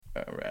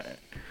All right.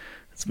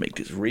 Let's make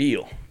this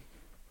real.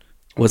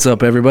 What's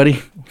up,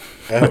 everybody?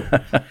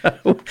 Oh.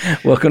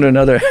 Welcome to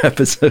another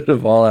episode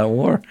of All Out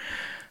War.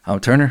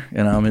 I'm Turner,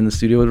 and I'm in the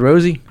studio with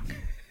Rosie.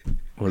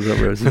 What's up,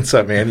 Rosie? What's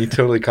up, man? You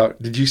totally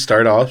caught. Did you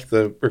start off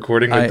the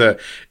recording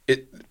with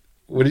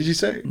what did you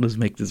say? Let's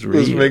make this real.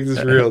 Let's make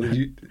this real. Did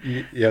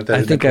you have that?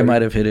 I think I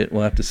might have hit it.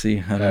 We'll have to see.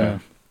 I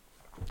don't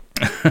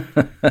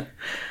know.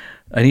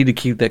 I need to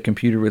keep that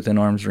computer within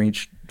arm's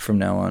reach from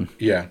now on.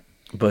 Yeah.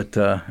 But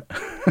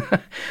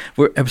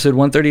we're episode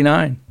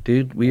 139,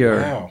 dude. We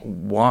are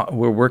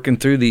we're working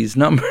through these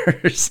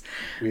numbers.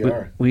 We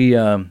are. We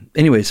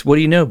anyways, what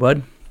do you know,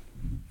 bud?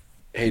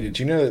 Hey, did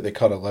you know that they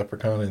caught a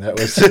leprechaun and that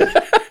was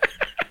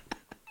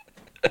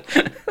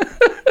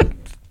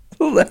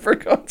The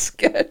leprechaun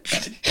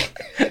sketch.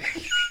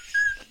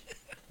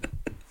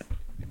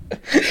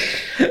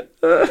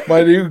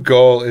 My new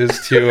goal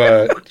is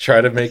to try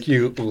to make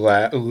you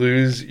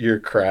lose your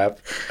crap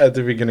at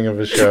the beginning of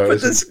a show. But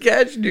the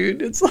sketch,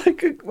 dude, it's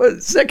like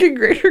what second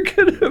grader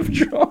could have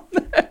drawn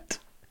that.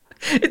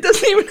 It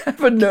doesn't even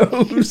have a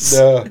nose.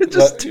 No, it's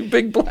just two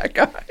big black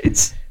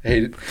eyes.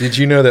 Hey, did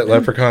you know that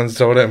leprechauns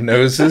don't have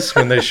noses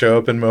when they show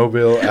up in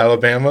Mobile,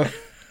 Alabama?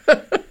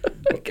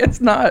 I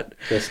guess not.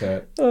 Guess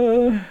not.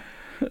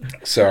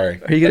 Sorry.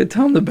 Are you going to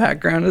tell them the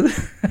background of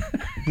this?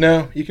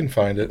 No, you can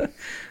find it.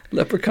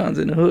 Leprechauns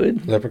in the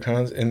hood.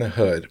 Leprechauns in the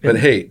hood. But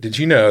hey, did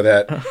you know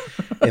that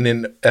in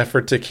an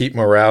effort to keep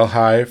morale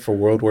high for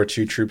World War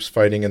II troops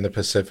fighting in the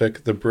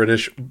Pacific, the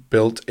British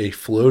built a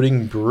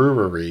floating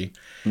brewery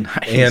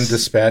and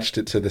dispatched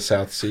it to the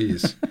South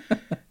Seas?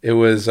 It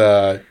was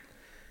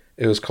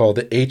called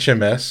the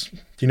HMS. Do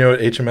you know what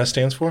HMS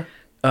stands for?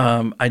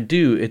 I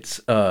do.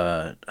 It's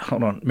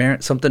hold on,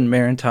 something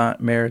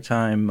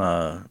maritime.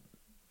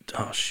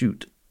 Oh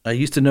shoot, I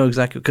used to know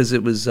exactly because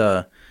it was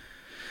the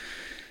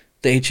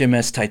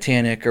HMS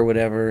Titanic or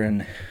whatever.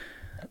 And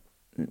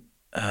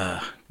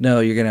no,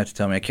 you're gonna have to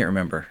tell me. I can't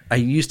remember. I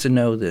used to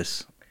know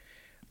this.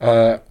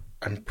 I'm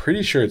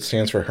pretty sure it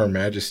stands for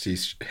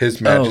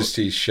His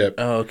Majesty's ship.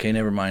 Oh, okay,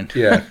 never mind.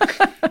 Yeah,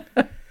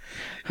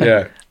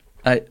 yeah.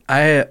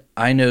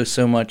 I know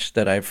so much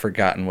that I've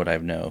forgotten what I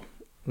know.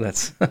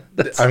 That's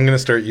I'm gonna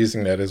start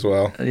using that as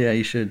well. Yeah,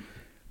 you should.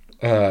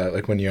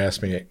 Like when you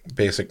ask me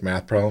basic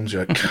math problems,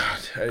 you're like,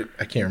 God,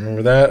 I can't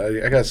remember that.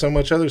 I got so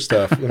much other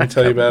stuff. Let me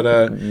tell you about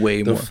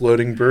the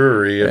floating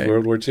brewery of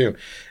World War II.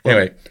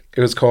 Anyway,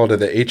 it was called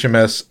the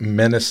HMS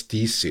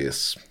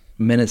Menestesius.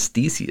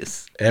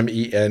 Menestesius.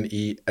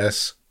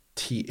 Menesteus.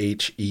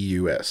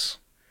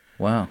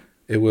 Wow.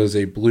 It was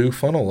a blue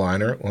funnel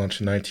liner launched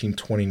in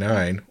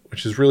 1929,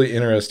 which is really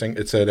interesting.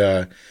 It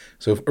said,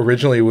 so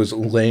originally it was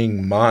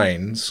laying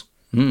mines,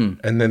 and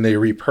then they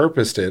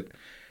repurposed it.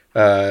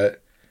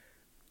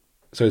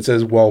 So it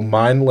says, while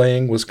mine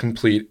laying was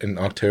complete in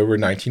October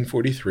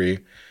 1943,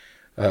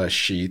 the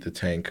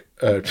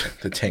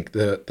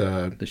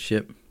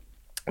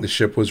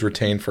ship was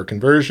retained for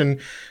conversion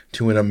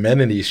to an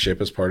amenities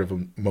ship as part of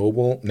a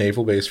mobile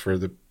naval base for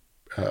the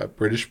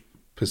British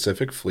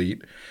Pacific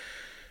Fleet.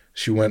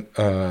 She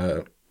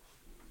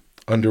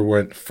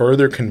underwent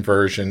further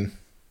conversion.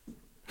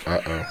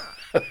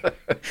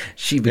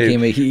 She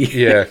became a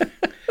he. Yeah.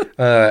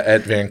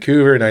 At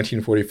Vancouver in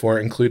 1944,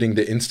 including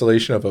the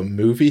installation of a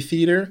movie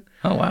theater.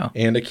 Oh, wow.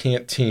 And a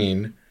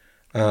canteen.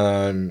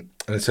 And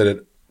it said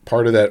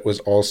part of that was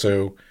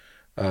also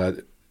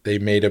they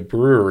made a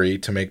brewery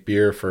to make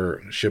beer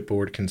for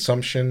shipboard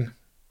consumption.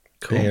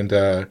 Cool. And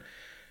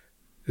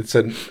it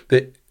said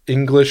the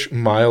English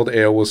mild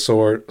ale was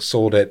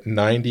sold at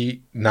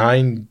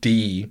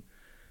 99D,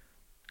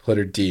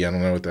 letter D, I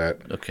don't know what that.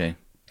 Okay.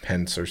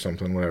 Pence or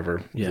something,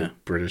 whatever. Yeah.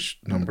 British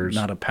numbers.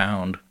 Not a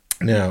pound.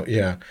 No,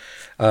 yeah.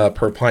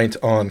 Per pint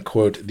on,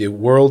 quote, the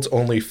world's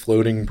only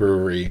floating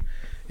brewery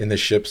in the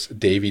ship's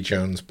Davy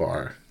Jones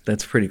bar.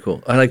 That's pretty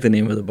cool. I like the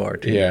name of the bar,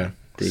 too. Yeah.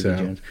 Davy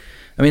Jones.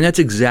 I mean, that's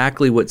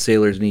exactly what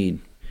sailors need.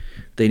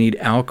 They need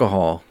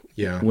alcohol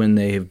when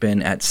they have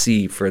been at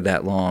sea for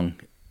that long.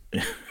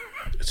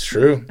 It's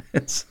true.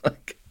 It's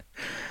like,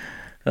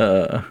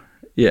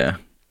 yeah.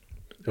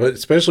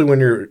 Especially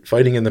when you're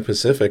fighting in the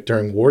Pacific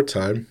during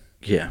wartime.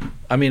 Yeah.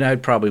 I mean,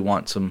 I'd probably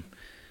want some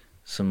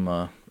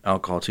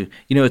alcohol too.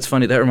 You know, it's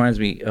funny. That reminds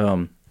me.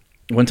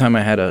 One time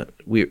I had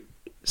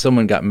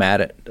someone got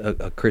mad at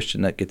a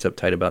Christian that gets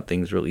uptight about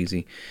things real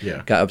easy.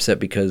 Yeah. Got upset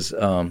because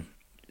a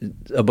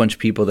bunch of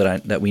people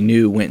that we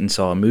knew went and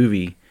saw a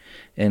movie,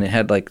 and it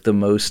had like the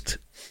most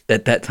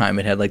at that time.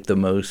 It had like the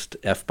most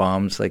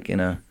F-bombs like in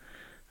a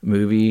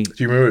movie. Do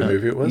you remember what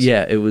movie it was?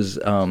 Yeah, it was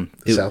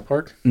South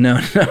Park? No,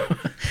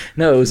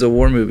 it was a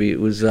war movie. It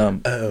was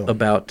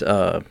about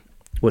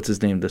what's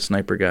his name, the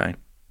sniper guy.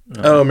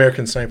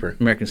 American Sniper.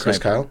 Chris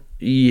Kyle?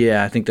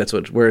 Yeah, I think that's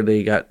where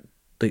they got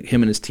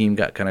him and his team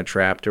got kind of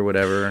trapped or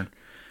whatever.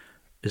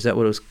 Is that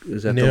what it was?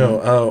 Is that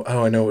no? The one?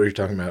 I know what you're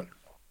talking about.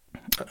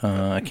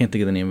 I can't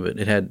think of the name of it.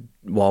 It had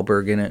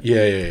Wahlberg in it.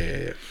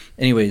 Yeah.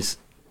 Anyways,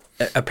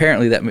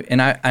 apparently that,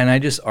 and I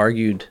just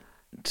argued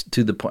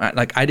to the point.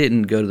 Like I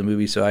didn't go to the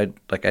movie, so I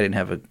didn't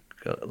have a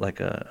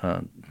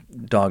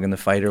dog in the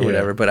fight or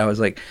whatever. But I was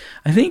like,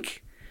 I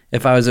think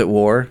if I was at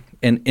war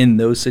and in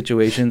those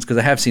situations, because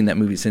I have seen that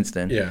movie since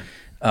then. Yeah.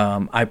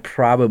 I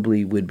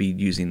probably would be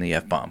using the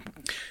F-bomb.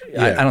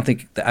 Yeah. I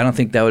don't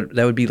think that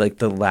would be like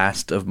the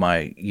last of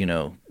my,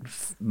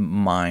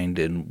 mind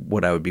and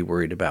what I would be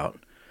worried about.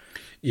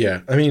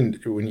 Yeah. I mean,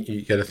 when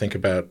you got to think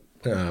about,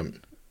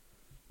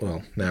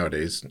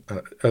 nowadays, I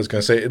was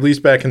going to say, at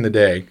least back in the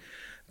day,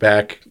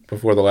 back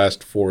before the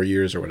last 4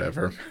 years or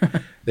whatever,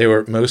 they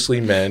were mostly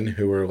men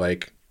who were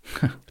like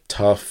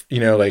tough,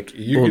 like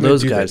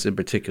those guys in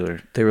particular,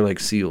 they were like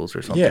SEALs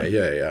or something.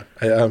 Yeah.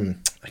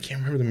 I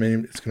can't remember the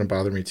name. It's going to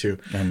bother me too.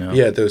 I know.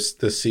 Yeah, the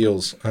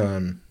SEALs.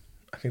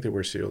 I think they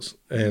were SEALs,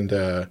 and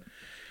I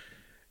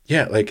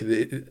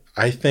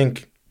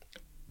think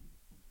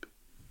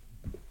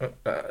I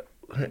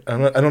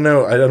don't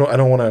know. I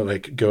don't want to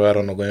like go out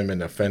on a limb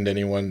and offend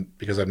anyone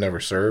because I've never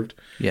served.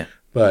 Yeah,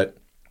 but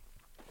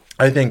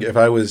I think if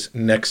I was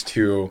next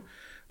to,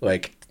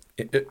 like,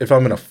 if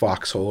I'm in a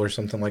foxhole or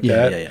something like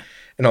that. Yeah.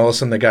 And all of a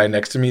sudden the guy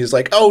next to me is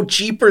like, oh,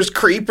 jeepers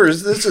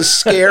creepers, this is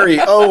scary.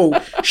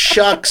 Oh,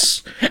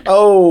 shucks.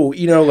 Oh,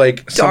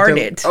 like darn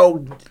it.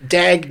 Oh,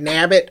 dag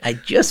nabbit. I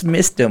just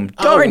missed him.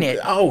 Darn it.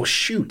 Oh,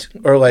 shoot.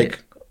 Or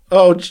like,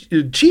 oh,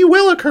 gee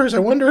willikers, I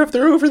wonder if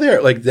they're over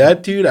there. Like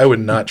that dude, I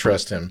would not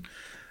trust him.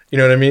 You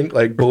know what I mean?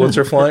 Like bullets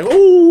are flying.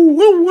 Oh,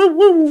 woo, woo,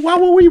 woo, wah,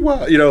 wah, wee,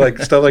 wah. Like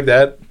stuff like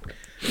that.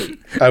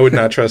 I would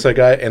not trust that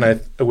guy. And I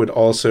would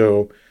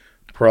also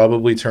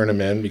probably turn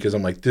him in because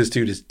I'm like, this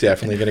dude is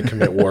definitely going to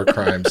commit war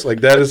crimes.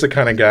 Like that is the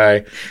kind of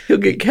guy. He'll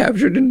get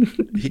captured and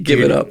give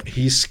it up.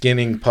 He's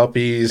skinning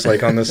puppies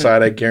like on the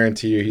side. I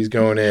guarantee you he's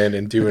going in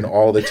and doing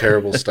all the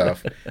terrible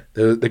stuff.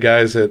 The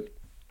guys that,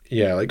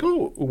 like,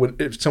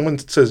 if someone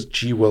says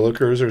gee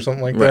willikers or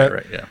something like that.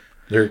 Right, yeah.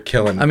 They're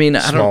killing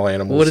small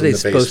animals. What are they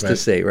supposed to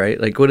say, right?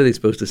 Like, what are they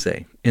supposed to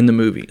say in the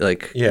movie?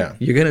 Like, you're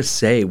going to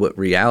say what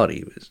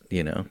reality is,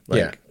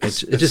 Like,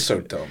 it's just so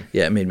dumb.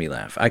 Yeah, it made me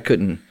laugh. I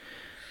couldn't.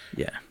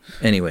 Yeah.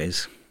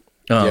 Anyways.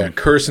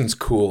 Cursing's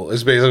cool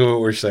is basically what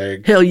we're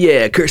saying. Hell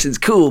yeah, cursing's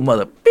cool,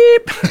 mother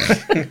beep.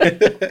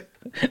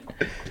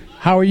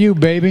 How are you,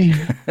 baby?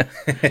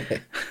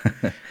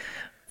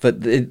 But,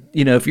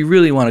 if you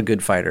really want a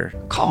good fighter.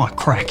 Call a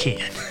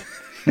crackhead.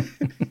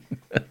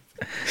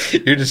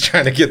 You're just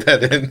trying to get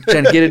that in.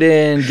 Trying to get it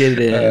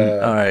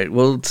in. All right.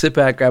 Well, sit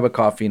back, grab a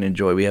coffee, and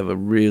enjoy. We have a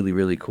really,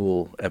 really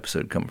cool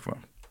episode coming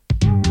from.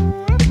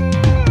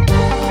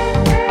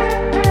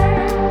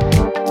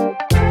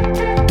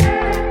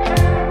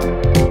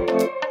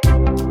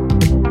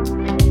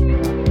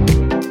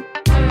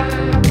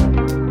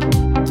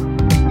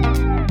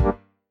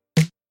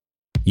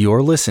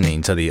 You're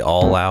listening to the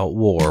All Out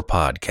War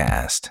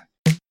podcast.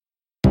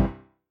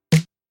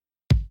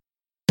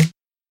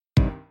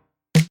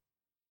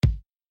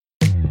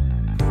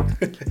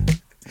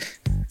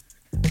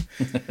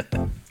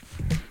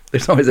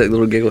 There's always that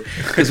little giggle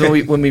because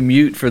when we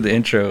mute for the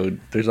intro,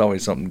 there's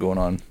always something going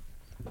on.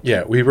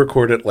 Yeah, we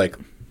record it like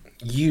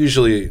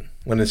usually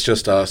when it's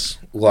just us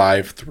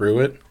live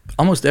through it.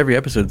 Almost every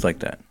episode's like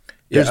that.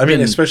 Yeah,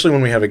 especially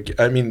when we have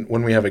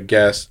a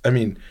guest. I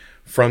mean,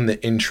 from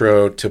the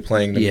intro to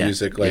playing the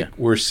music,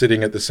 we're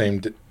sitting at the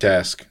same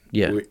desk.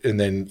 Yeah, and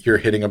then you're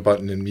hitting a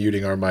button and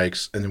muting our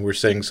mics, and then we're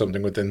saying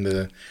something during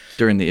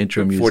the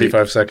intro music,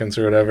 45 seconds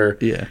or whatever.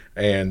 Yeah,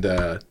 and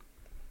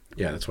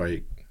that's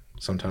why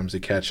sometimes they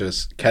catch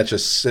us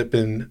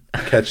sipping,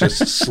 catch us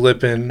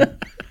slipping,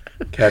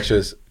 catch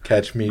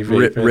me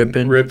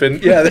vaping, ripping.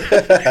 Yeah,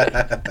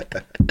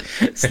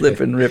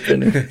 slipping,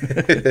 ripping,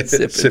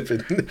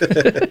 sipping.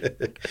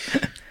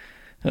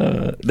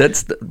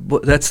 That's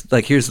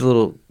like, here's a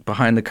little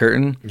behind the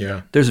curtain.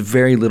 Yeah, there's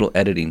very little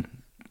editing.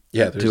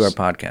 Yeah, to our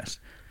podcast.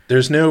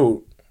 There's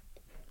no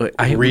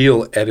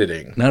real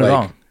editing. Not at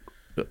all.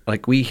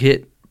 Like when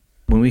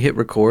we hit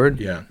record.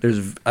 Yeah.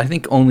 There's, I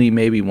think, only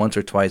maybe once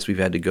or twice we've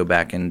had to go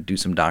back and do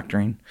some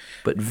doctoring,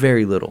 but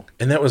very little.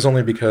 And that was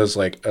only because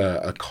like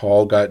a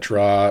call got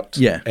dropped.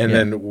 Yeah. And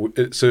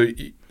then so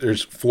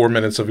there's 4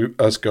 minutes of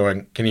us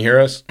going, "Can you hear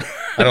us?"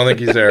 I don't think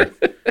he's there.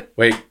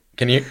 Wait,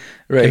 can you?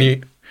 Right. Can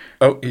you?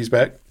 Oh, he's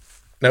back.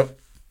 No.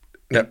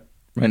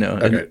 I know.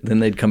 Okay. And then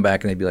they'd come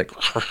back and they'd be like,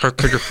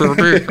 "Could you hear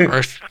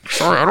me?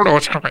 Sorry, I don't know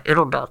what's on my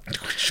internet.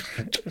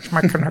 It's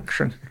my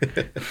connection."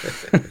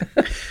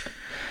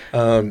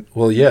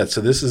 Well, yeah.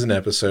 So this is an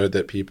episode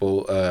that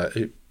people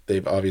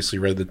they've obviously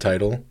read the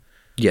title.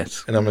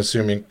 Yes. And I'm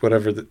assuming we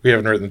haven't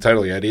written the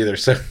title yet either.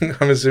 So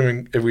I'm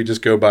assuming if we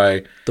just go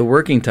by the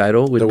working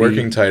title,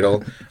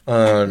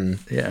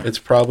 it's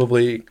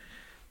probably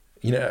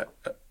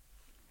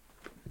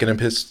gonna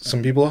piss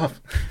some people off.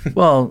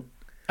 Well.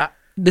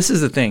 This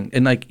is the thing,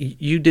 and like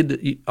you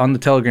did on the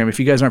Telegram. If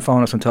you guys aren't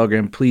following us on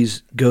Telegram,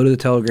 please go to the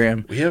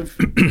Telegram. We have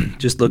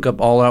just look up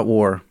All Out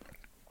War,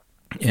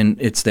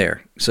 and it's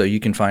there, so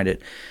you can find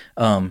it.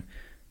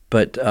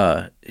 But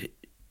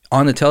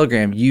on the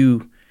Telegram,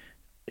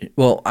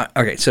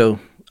 okay. So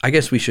I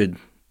guess should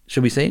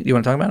we say it? Do you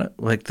want to talk about it?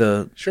 Like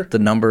the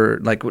number,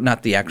 like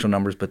not the actual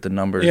numbers, but the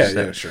numbers.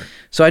 Yeah, sure.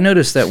 So I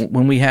noticed that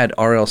when we had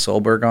R.L.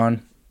 Solberg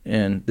on,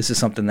 And this is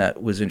something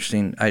that was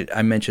interesting.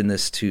 I mentioned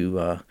this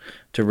to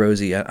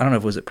Rosie. I don't know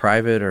if was it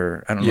private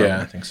or I don't know.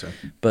 Yeah, I think so.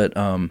 But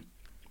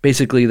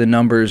basically the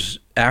numbers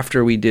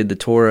after we did the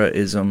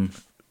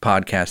Torahism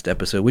podcast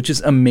episode, which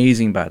is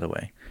amazing, by the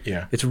way.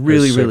 Yeah. It's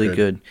really, so really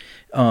good.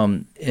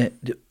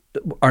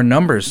 Our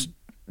numbers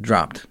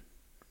dropped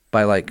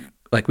by like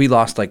we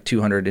lost like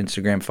 200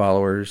 Instagram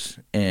followers,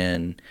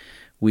 and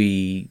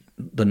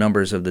the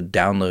numbers of the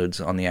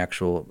downloads on the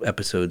actual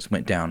episodes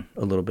went down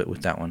a little bit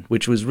with that one,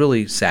 which was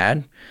really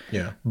sad.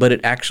 Yeah. But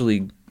it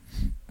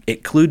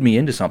clued me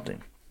into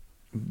something,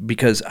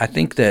 because I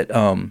think that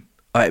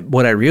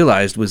what I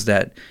realized was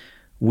that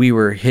we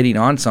were hitting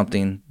on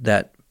something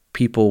that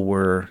people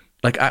were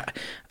like,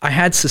 I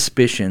had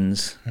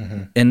suspicions,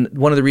 and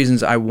one of the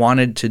reasons I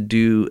wanted to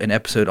do an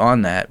episode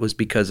on that was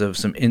because of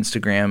some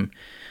Instagram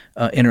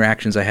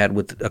interactions I had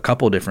with a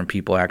couple of different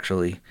people,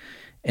 actually.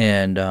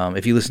 And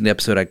if you listen to the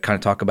episode, I kind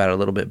of talk about it a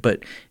little bit,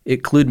 but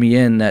it clued me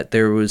in that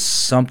there was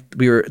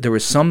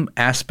some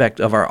aspect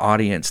of our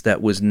audience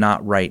that was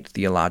not right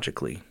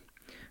theologically,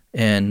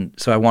 and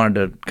so I wanted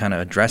to kind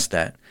of address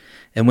that.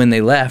 And when they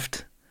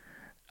left,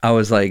 I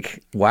was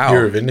like, "Wow, You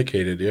were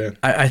vindicated." Yeah.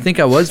 I think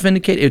I was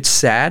vindicated. It's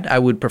sad. I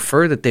would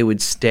prefer that they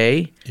would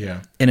stay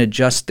and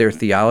adjust their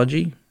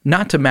theology,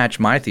 not to match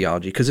my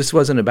theology, because this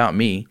wasn't about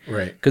me.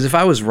 Right. Because if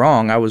I was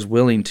wrong, I was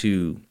willing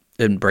to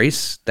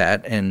embrace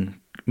that and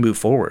move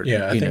forward.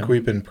 Yeah, I think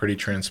we've been pretty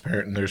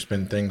transparent, and there's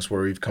been things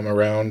where we've come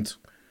around.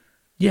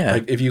 Yeah.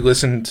 Like if you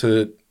listen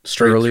to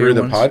straight Earlier through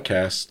the ones.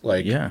 podcast,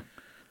 like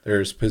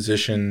there's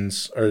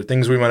positions or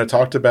things we might have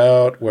talked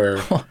about where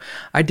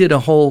I did a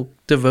whole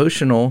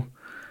devotional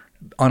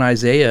on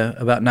Isaiah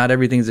about not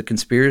everything's a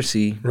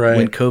conspiracy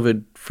when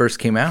COVID first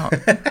came out.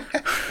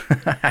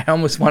 I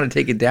almost want to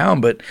take it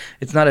down, but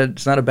it's not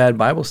a bad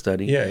Bible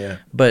study. Yeah, yeah.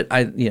 But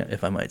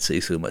if I might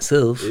say so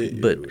myself,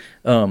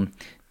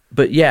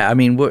 but yeah, I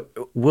mean,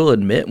 we'll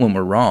admit when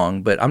we're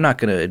wrong, but I'm not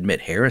going to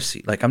admit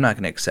heresy. Like, I'm not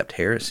going to accept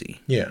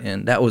heresy. Yeah.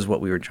 And that was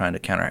what we were trying to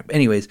counteract.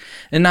 Anyways,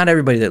 and not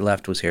everybody that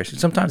left was heresy.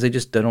 Sometimes they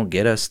don't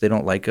get us. They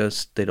don't like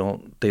us.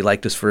 They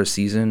liked us for a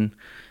season.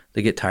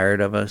 They get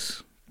tired of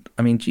us.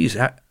 I mean, geez,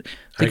 I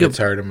get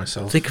tired of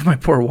myself. Think of my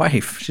poor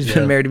wife. She's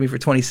been married to me for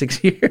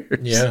 26 years.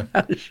 Yeah.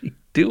 How does she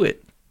do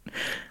it?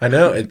 I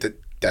know.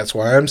 That's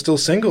why I'm still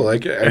single. I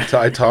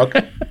talk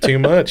too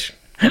much,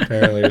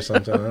 apparently, or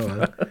something. I don't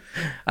know.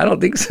 I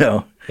don't think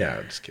so. Yeah,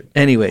 I'm just kidding.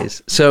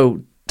 Anyways,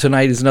 so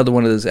tonight is another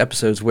one of those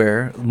episodes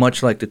where,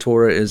 much like the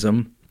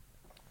Torahism,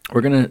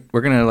 we're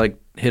gonna like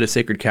hit a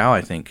sacred cow,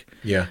 I think.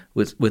 Yeah.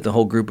 With a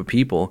whole group of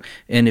people.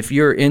 And if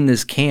you're in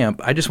this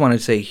camp, I just want to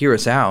say, hear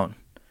us out.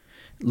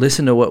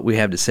 Listen to what we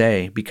have to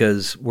say,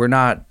 because we're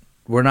not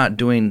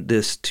doing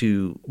this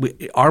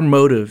our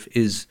motive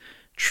is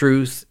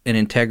truth and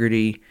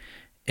integrity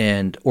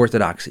and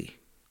orthodoxy.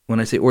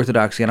 When I say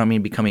orthodoxy, I don't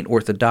mean becoming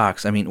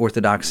orthodox. I mean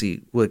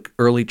orthodoxy, like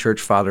early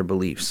church father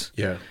beliefs.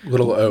 Yeah,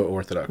 little o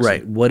orthodoxy.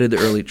 Right. What did the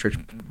early church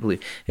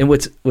believe? And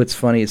what's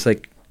funny, it's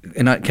like,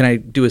 can I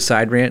do a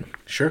side rant?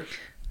 Sure.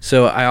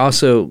 So I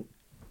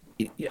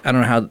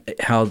don't know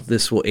how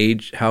this will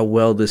age, how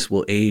well this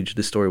will age,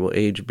 this story will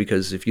age,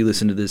 because if you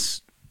listen to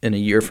this in a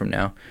year from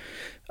now.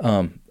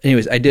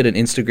 Anyways, I did an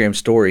Instagram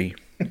story,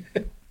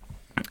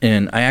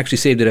 and I actually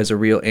saved it as a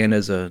reel and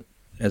as a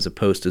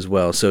post as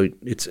well, so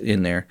it's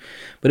in there.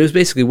 But it was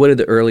basically, what did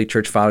the early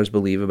church fathers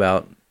believe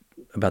about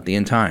the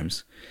end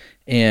times?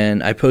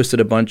 And I posted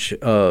a bunch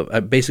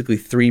of basically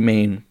three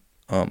main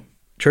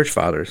church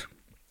fathers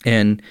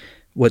and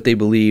what they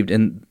believed,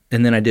 and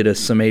then I did a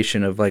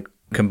summation of like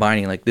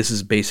combining, like, this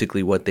is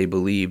basically what they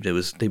believed.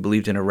 They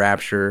believed in a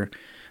rapture.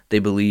 They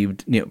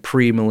believed,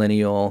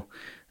 pre-millennial.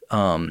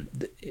 The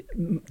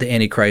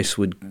Antichrist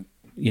would,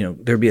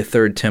 there'd be a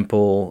third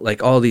temple,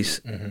 like all these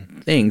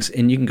things,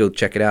 and you can go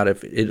check it out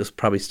if it'll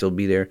probably still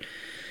be there.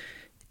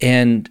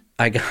 And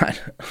I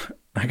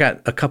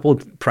got a couple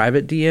of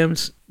private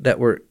DMs that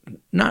were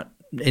not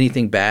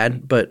anything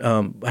bad, but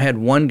I had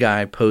one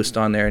guy post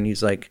on there, and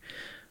he's like,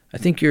 I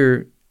think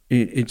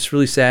it's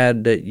really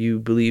sad that you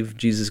believe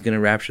Jesus is going to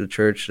rapture the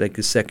church, like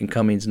his second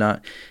coming's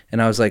not.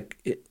 And I was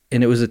like,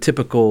 and it was a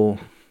typical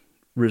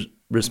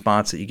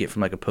response that you get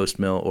from like a post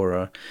mill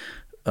or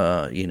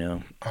a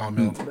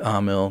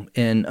mill.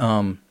 And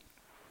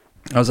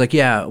I was like,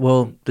 yeah,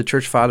 well, the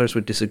church fathers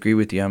would disagree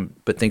with you,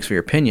 but thanks for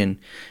your opinion.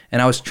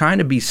 And I was trying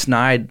to be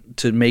snide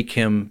to make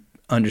him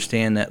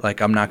understand that,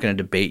 like, I'm not going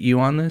to debate you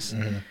on this.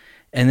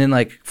 And then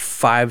like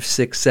 5,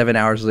 6, 7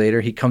 hours later,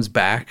 he comes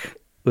back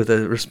with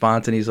a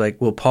response, and he's like,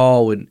 well,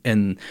 Paul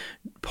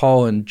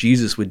and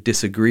Jesus would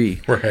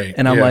disagree. Right.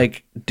 And I'm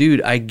like,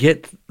 dude, I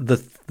get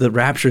the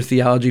rapture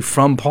theology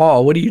from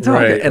Paul. What are you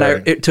talking? Right,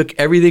 and it took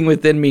everything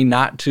within me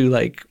not to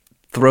like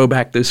throw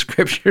back those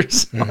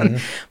scriptures on.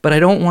 But I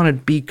don't want it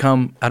to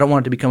become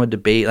a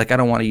debate. Like, I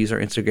don't want to use our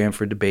Instagram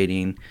for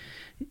debating.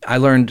 I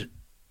learned,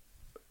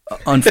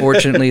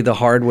 unfortunately, the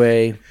hard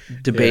way,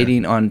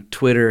 debating on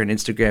Twitter and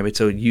Instagram, it's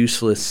a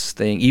useless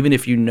thing. Even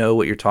if you know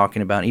what you're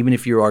talking about, even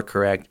if you are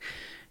correct,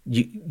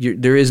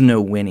 there is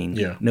no winning.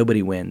 Yeah.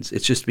 Nobody wins. It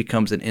just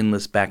becomes an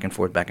endless back and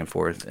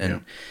forth,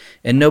 and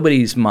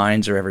nobody's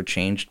minds are ever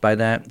changed by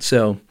that.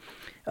 So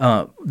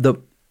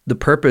the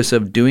purpose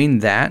of doing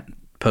that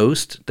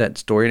post, that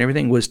story and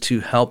everything, was to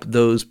help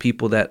those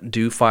people that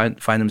do find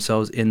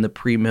themselves in the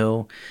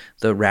pre-mill,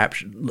 the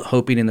rapture,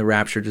 hoping in the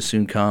rapture to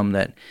soon come,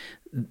 that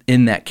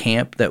in that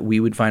camp that we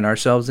would find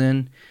ourselves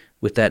in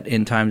with that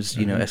end times,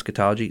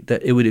 eschatology,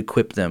 that it would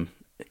equip them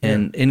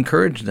and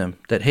encourage them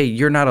that, hey,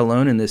 you're not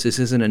alone in this. This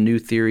isn't a new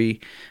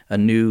theory, a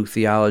new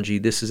theology.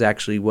 This is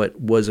actually what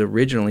was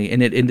originally,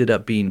 and it ended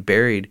up being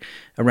buried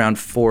around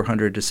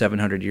 400 to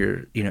 700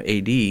 year,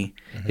 AD.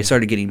 It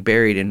started getting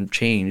buried and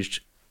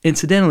changed,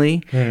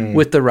 incidentally,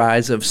 with the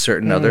rise of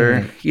certain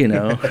other,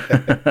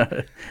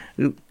 should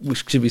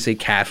we say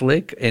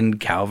Catholic and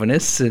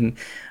Calvinists and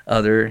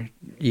other,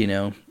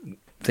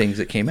 things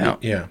that came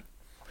out. Yeah.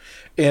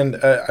 And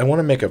I want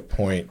to make a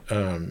point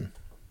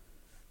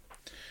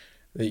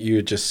that you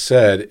had just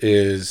said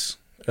is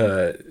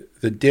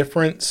the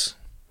difference,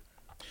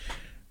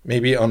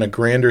 maybe on a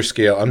grander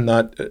scale. I'm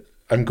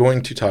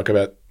going to talk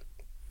about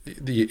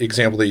the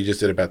example that you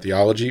just did about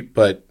theology,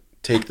 but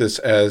take this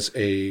as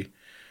a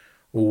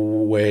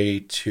way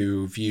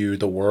to view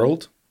the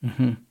world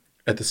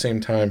at the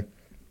same time,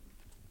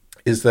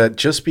 is that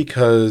just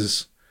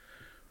because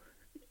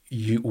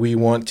we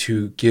want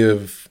to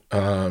give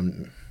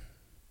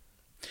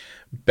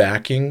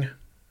backing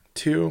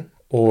to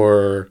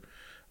or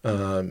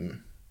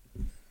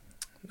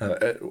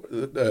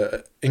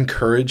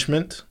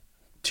encouragement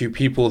to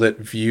people that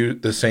view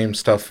the same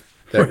stuff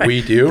that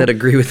we do, that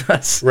agree with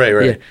us,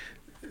 right, yeah.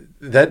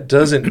 That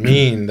doesn't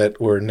mean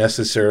that we're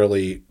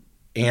necessarily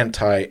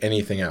anti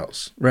anything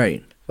else,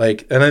 right?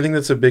 And I think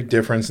that's a big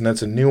difference, and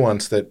that's a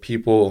nuance that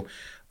people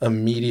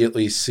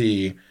immediately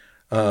see.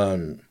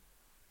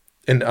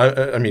 And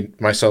I mean,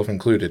 myself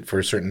included,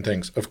 for certain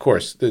things. Of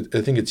course,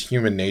 I think it's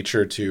human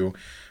nature to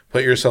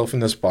put yourself in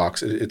this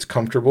box. It's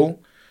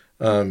comfortable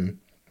being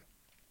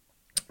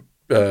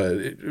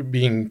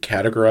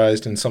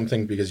categorized in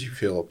something because you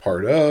feel a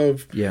part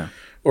of,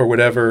 or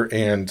whatever.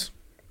 And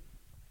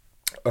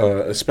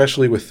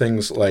especially with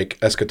things like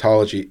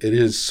eschatology, it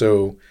is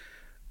so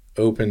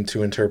open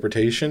to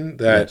interpretation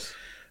that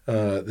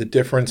the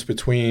difference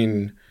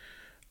between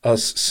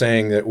us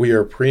saying that we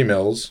are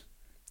pre-mills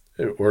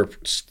or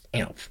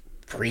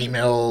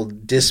pre-mill,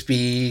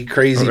 dispy,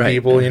 crazy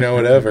people,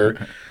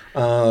 whatever,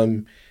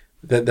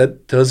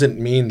 that doesn't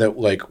mean that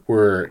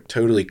we're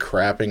totally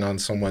crapping on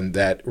someone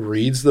that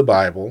reads the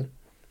Bible,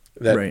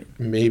 that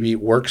maybe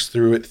works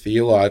through it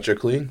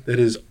theologically, that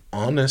is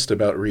honest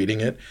about reading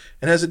it,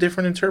 and has a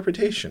different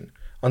interpretation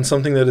on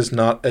something that is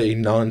not a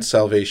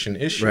non-salvation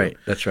issue. Right,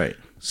 that's right.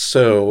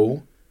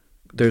 So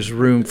there's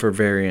room for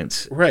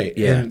variance. Right.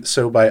 Yeah. And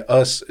so by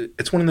us,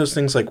 it's one of those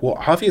things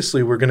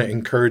obviously we're going to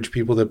encourage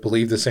people that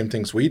believe the same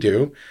things we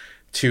do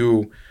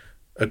to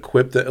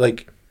equip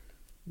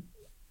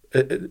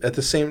at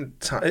the same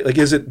time,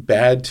 is it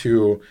bad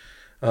to,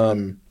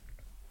 I'm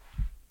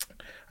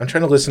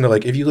trying to listen to,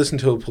 if you listen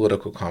to a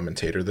political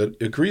commentator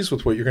that agrees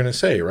with what you're going to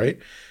say, right?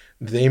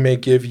 They may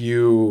give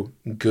you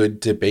good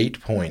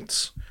debate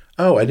points.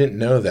 Oh, I didn't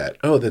know that.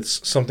 Oh,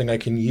 that's something I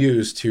can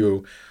use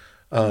to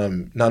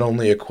not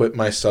only equip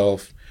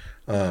myself,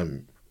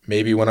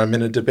 maybe when I'm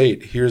in a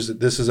debate,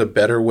 this is a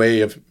better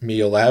way of me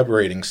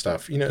elaborating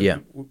stuff.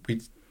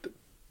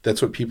 That's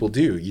what people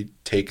do. You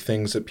take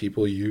things that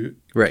people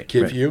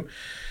give you.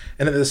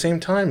 And at the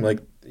same time,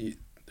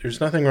 there's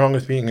nothing wrong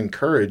with being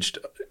encouraged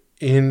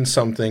in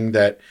something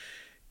that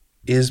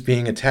is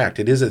being attacked.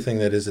 It is a thing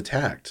that is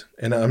attacked.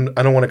 And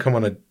I don't want to come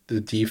on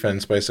the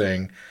defense by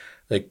saying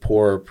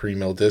poor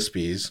pre-mill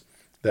dispies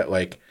that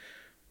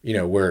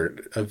we're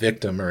a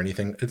victim or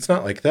anything. It's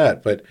not like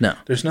that, but no.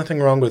 There's nothing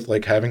wrong with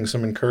having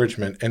some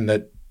encouragement, and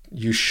that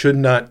you should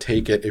not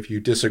take it if you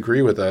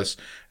disagree with us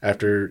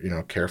after,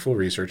 careful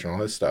research and all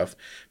that stuff.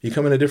 You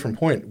come in a different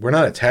point. We're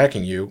not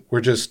attacking you. We're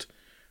just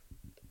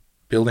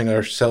building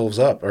ourselves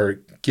up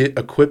or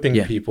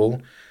equipping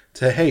people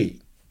to, hey,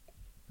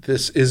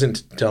 this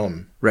isn't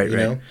dumb. Right,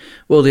 right.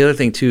 Well, the other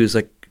thing too is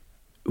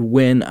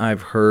when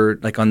I've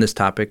heard, on this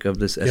topic of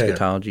this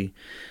eschatology,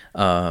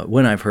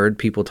 when I've heard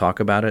people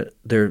talk about it,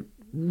 they're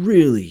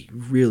really,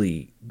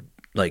 really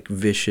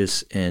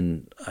vicious,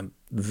 and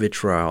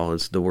vitriol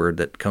is the word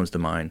that comes to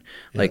mind.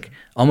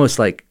 Almost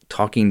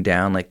talking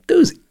down,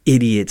 those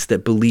idiots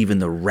that believe in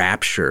the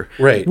rapture.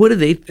 Right. What are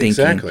they thinking?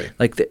 Exactly.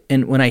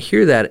 And when I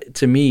hear that,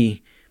 to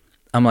me,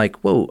 I'm like,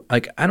 whoa, I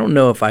don't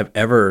know if I've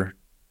ever,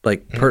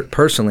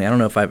 personally, I don't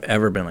know if I've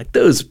ever been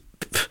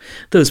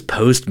those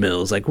post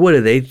mills, what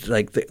are they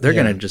they're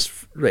gonna just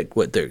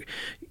what they're,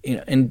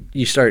 and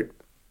you start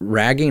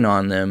ragging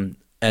on them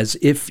as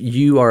if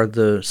you are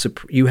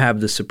you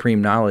have the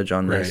supreme knowledge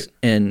on this. Right.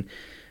 And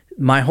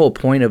my whole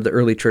point of the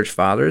early church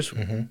fathers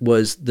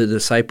was the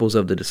disciples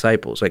of the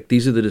disciples.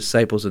 These are the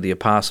disciples of the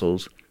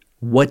apostles.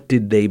 What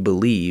did they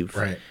believe?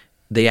 Right.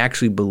 they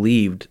actually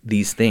believed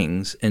these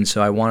things, and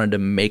so I wanted to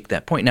make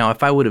that point. Now,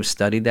 if I would have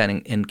studied that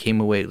and came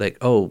away like,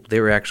 oh,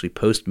 they were actually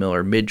post-mill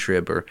or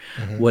mid-trib or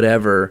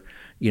whatever,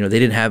 they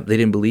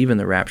didn't believe in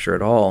the rapture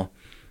at all,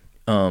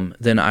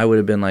 then I would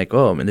have been like,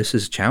 oh, man, this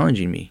is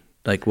challenging me.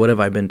 Like, what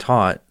have I been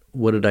taught?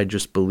 What did I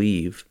just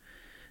believe?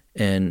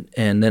 And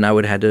then I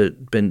would have had to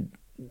been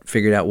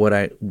figured out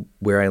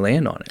where I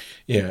land on it.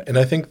 Yeah, and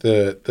I think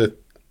a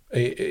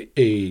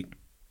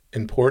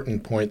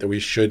important point that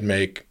we should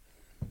make,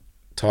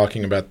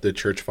 talking about the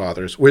church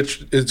fathers,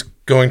 which is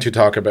going to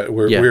talk about,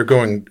 we're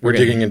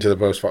digging into the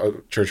post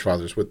church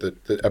fathers with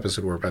the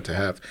episode we're about to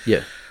have.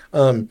 Yeah.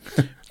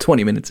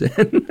 20 minutes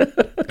in.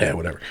 Yeah,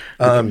 whatever.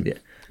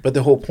 But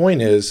the whole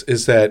point is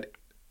that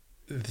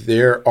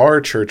there are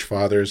church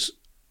fathers.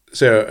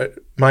 So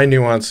my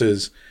nuance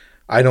is,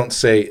 I don't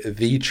say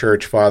the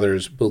church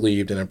fathers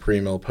believed in a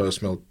pre-mill,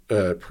 post-mill,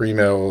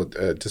 pre-mill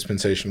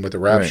dispensation with the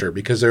rapture,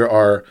 because there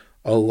are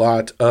a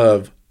lot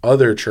of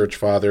other church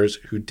fathers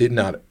who did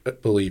not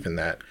believe in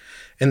that.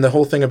 And the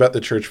whole thing about the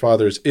church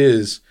fathers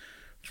is,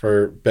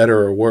 for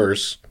better or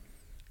worse,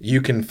 you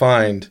can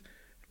find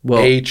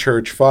a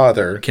church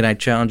father. Can I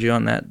challenge you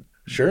on that?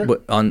 Sure.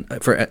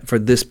 For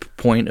this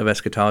point of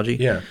eschatology?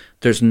 Yeah.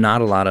 There's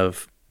not a lot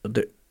of,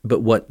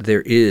 but what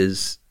there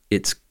is,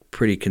 it's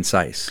pretty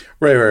concise.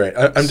 Right.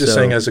 I'm just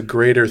saying, as a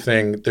greater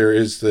thing, there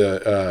is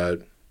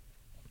the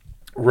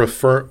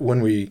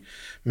when we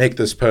make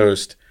this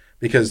post,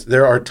 because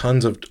there are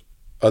tons of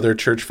other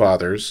church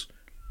fathers,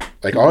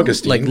 like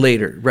Augustine. Like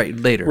later. Right.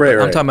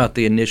 I'm talking about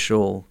the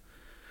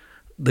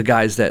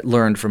guys that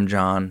learned from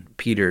John,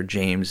 Peter,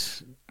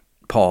 James,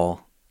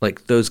 Paul,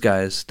 like those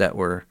guys that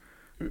were.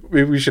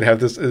 We should have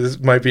this. This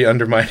might be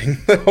undermining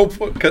the whole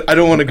point, 'cause I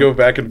don't want to go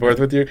back and forth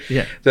with you.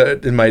 Yeah.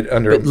 It might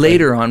But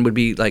later on would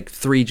be like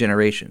 3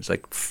 generations,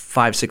 like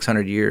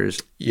 500-600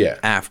 years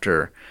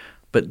after.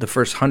 But the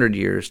first 100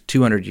 years,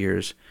 200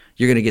 years,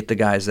 you're going to get the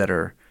guys that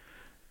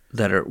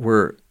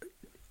were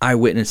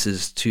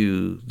eyewitnesses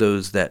to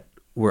those that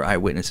were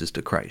eyewitnesses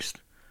to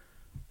Christ.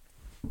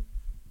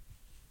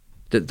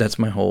 That's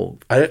my whole.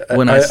 I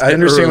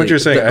understand what you're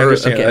saying. I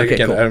understand.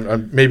 Okay, cool.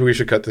 Maybe we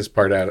should cut this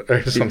part out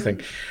or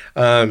something.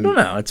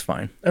 No, it's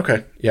fine.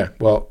 Okay. Yeah.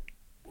 Well,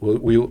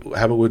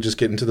 we'll just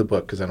get into the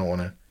book, because I don't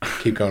want to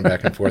keep going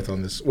back and forth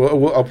on this.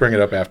 I'll bring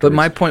it up after. But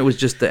my point was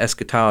just the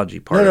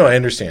eschatology part. No, I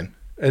understand.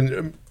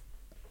 And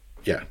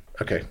yeah.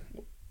 Okay.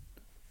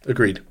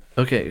 Agreed.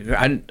 Okay.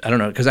 I don't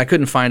know, because I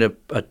couldn't find a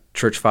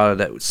church father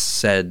that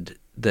said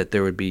that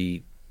there would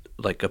be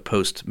like a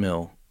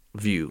post-mill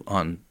view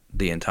on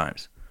the end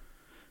times.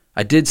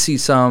 I did see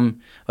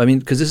some. I mean,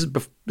 because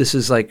this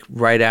is like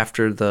right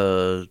after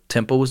the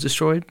temple was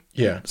destroyed.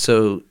 Yeah.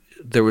 So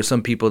there were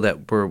some people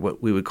that were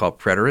what we would call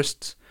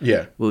preterists.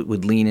 Yeah.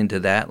 Would lean into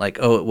that, like,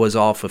 oh, it was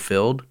all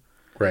fulfilled.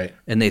 Right.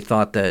 And they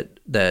thought that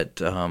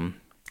the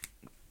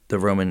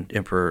Roman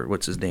emperor,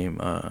 what's his name?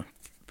 I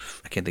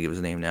can't think of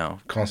his name now.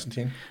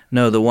 Constantine?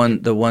 No, the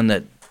one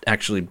that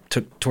actually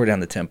tore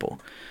down the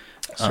temple.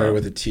 Started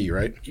with a T,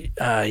 right?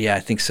 Yeah,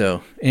 I think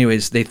so.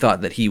 Anyways, they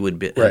thought that he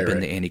would have been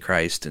the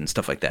Antichrist and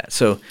stuff like that.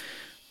 So,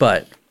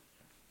 but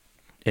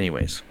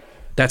anyways,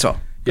 that's all.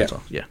 That's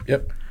all. Yeah.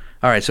 Yep.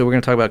 All right, so we're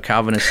going to talk about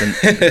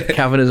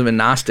Calvinism and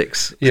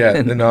Gnostics.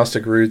 Yeah, the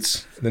Gnostic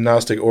roots, the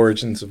Gnostic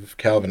origins of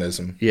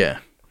Calvinism. Yeah.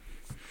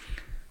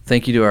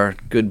 Thank you to our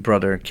good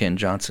brother Ken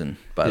Johnson,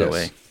 by the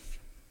way.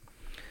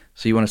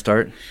 So you want to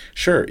start?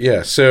 Sure.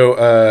 Yeah. So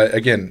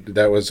again,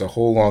 that was a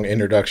whole long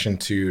introduction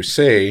to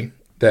say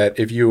that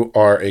if you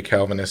are a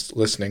Calvinist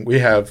listening, we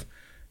have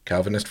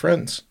Calvinist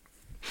friends.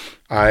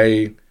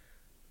 I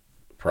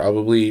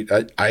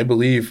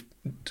believe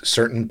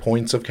certain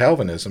points of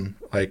Calvinism,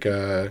 like,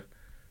 I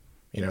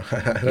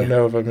don't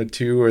know if I'm a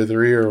 2 or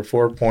 3 or a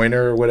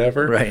 4-pointer or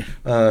whatever. Right.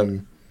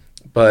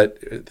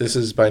 But this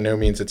is by no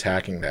means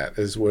attacking that,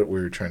 is what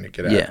we're trying to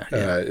get at. Yeah.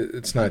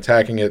 It's not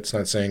attacking it. It's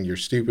not saying you're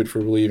stupid for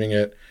believing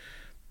it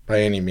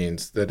by any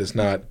means. That is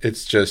not,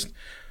 it's just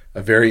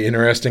a very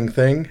interesting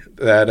thing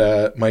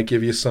that might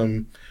give you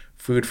some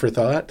food for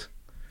thought.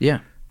 Yeah.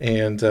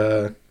 And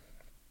we're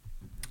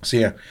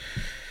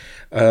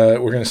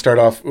going to start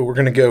off, we're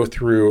going to go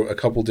through a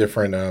couple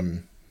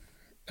different,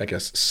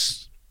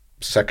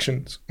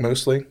 sections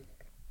mostly.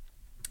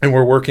 And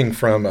we're working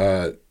from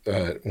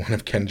one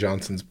of Ken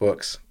Johnson's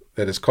books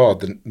that is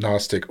called The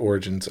Gnostic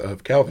Origins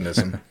of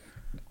Calvinism.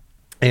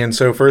 And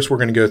so first we're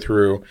going to go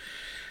through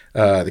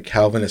the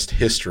Calvinist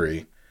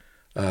history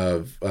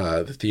of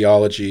the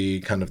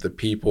theology, kind of the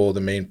people,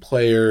 the main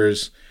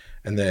players,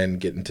 and then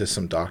get into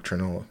some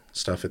doctrinal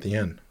stuff at the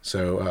end.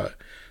 So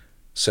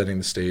setting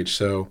the stage.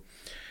 So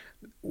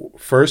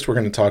first we're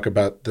going to talk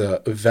about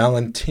the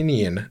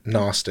Valentinian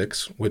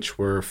Gnostics, which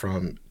were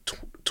from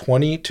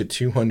 20 to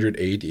 200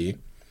 AD.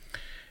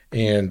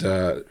 And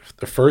the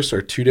first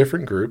are 2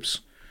 different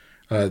groups,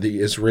 the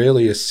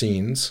Israeli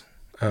Essenes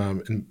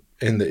and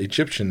the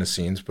Egyptian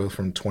Essenes, both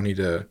from 20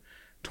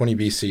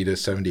 BC to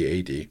 70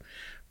 AD.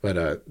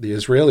 But the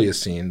Israeli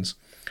Essenes,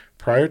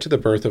 prior to the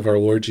birth of our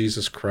Lord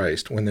Jesus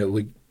Christ, when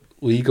the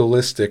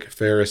legalistic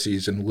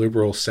Pharisees and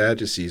liberal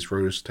Sadducees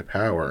rose to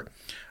power,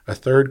 a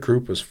third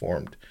group was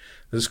formed.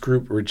 This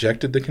group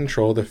rejected the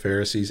control of the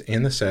Pharisees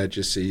and the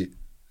Sadducees.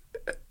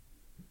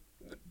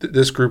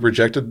 This group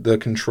rejected the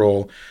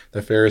control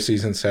the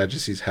Pharisees and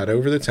Sadducees had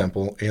over the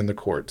temple and the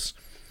courts.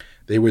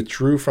 They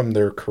withdrew from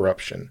their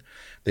corruption.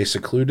 They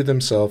secluded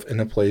themselves in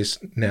a place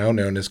now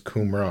known as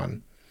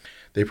Qumran.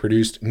 They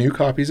produced new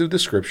copies of the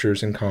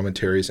scriptures and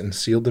commentaries and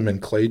sealed them in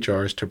clay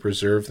jars to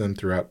preserve them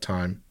throughout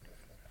time.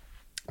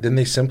 Then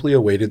they simply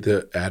awaited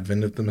the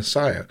advent of the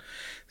Messiah.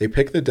 They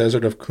picked the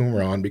desert of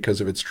Qumran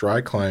because of its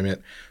dry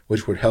climate,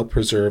 which would help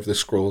preserve the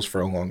scrolls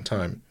for a long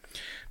time.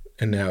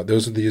 And now,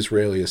 those are the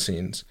Israeli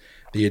Essenes.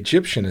 The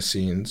Egyptian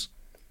Essenes,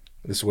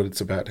 this is what it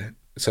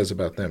says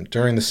about them.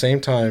 During the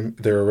same time,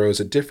 there arose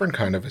a different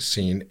kind of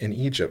Essene in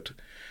Egypt.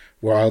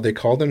 While they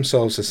called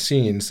themselves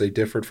Essenes, they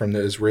differed from the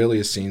Israeli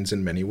Essenes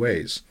in many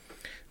ways.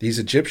 These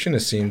Egyptian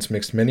Essenes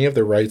mixed many of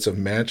the rites of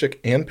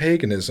magic and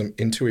paganism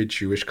into a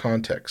Jewish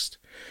context.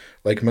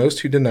 Like most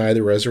who deny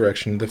the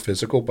resurrection of the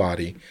physical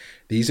body,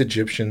 these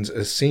Egyptian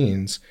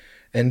Essenes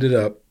ended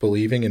up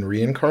believing in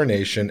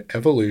reincarnation,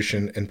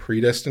 evolution, and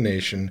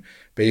predestination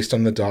based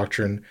on the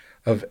doctrine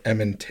of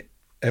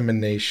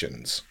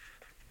emanations.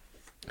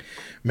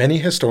 Many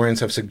historians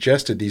have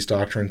suggested these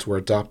doctrines were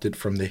adopted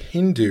from the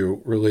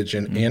Hindu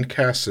religion and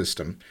caste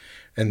system,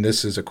 and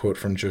this is a quote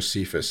from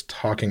Josephus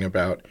talking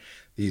about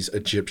these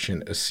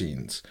Egyptian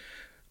Essenes.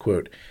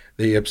 Quote,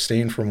 they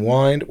abstained from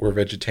wine, were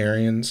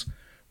vegetarians,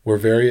 were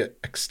very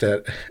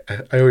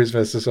I always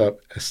mess this up,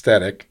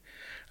 aesthetic,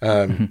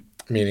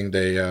 meaning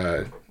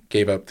they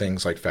gave up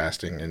things like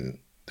fasting and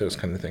those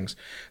kind of things,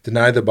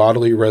 denied the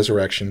bodily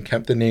resurrection,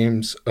 kept the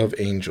names of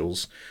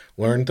angels,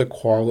 learned the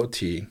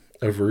quality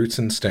of roots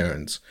and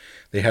stones.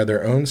 They had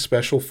their own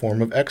special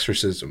form of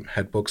exorcism,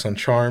 had books on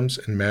charms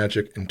and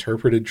magic,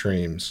 interpreted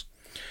dreams.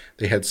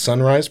 They had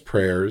sunrise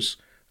prayers,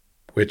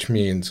 which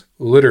means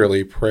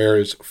literally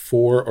prayers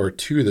for or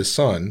to the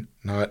sun,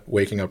 not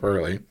waking up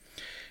early,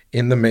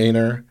 in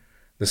the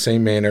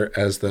same manner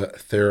as the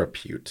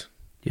therapeut.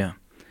 Yeah.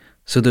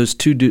 So those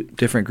two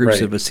different groups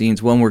Right. of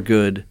Essenes, one were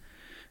good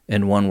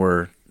and one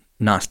were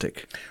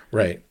Gnostic.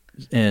 Right.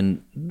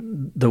 And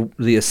the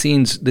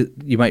Essenes,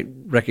 you might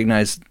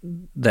recognize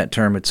that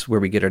term. It's where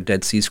we get our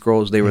Dead Sea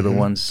Scrolls. They were the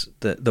ones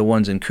the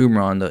ones in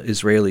Qumran. The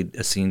Israeli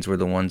Essenes were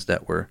the ones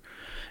that were,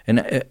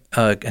 and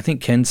I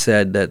think Ken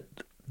said that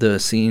the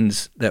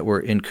Essenes that were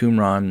in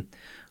Qumran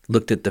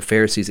looked at the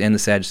Pharisees and the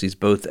Sadducees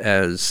both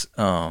as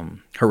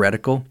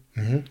heretical,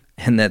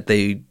 and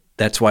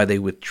that's why they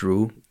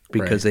withdrew,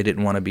 because they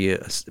didn't want to be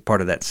a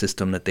part of that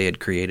system that they had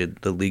created,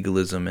 the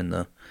legalism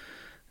and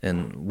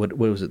what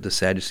was it? The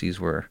Sadducees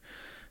were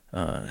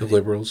The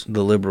liberals.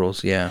 The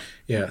liberals, yeah.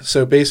 Yeah.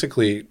 So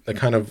basically, the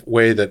kind of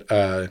way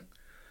that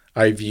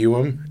I view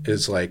them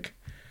is like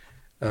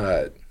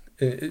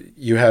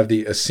you have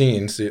the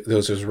Essenes,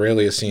 those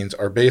Israeli Essenes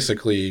are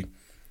basically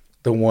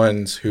the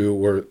ones who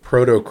were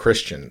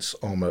proto-Christians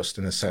almost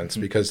in a sense,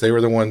 because they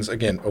were the ones,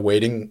 again,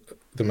 awaiting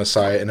the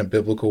Messiah in a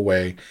biblical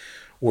way,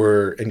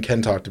 and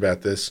Ken talked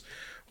about this,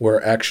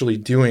 were actually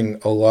doing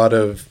had a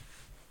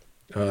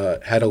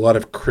lot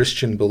of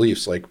Christian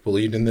beliefs, like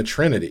believed in the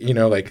Trinity,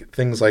 like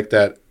things like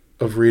that,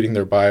 of reading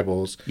their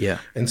Bibles. Yeah.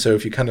 And so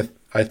if you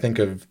I think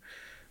of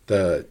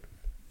the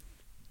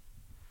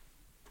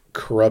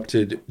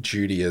corrupted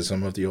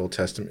Judaism of the Old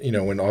Testament,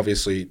 when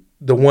obviously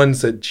the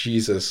ones that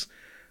Jesus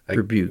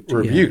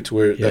rebuked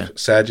were the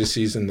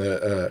Sadducees and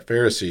the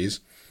Pharisees.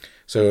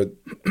 So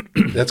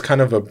that's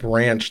kind of a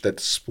branch that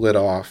split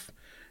off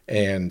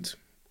and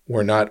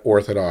were not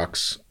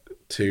orthodox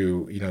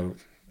to,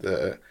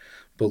 the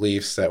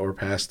beliefs that were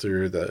passed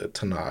through the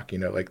Tanakh,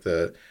 like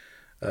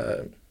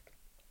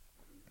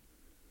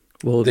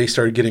they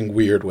started getting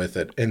weird with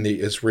it. And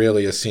the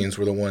Israeli Essenes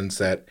were the ones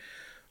that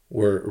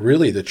were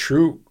really the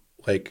true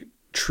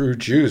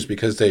Jews,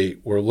 because they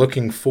were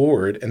looking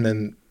forward, and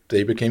then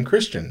they became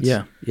Christians.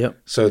 Yeah. Yep.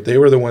 So they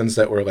were the ones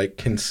that were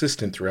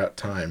consistent throughout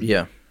time.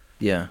 Yeah.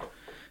 Yeah.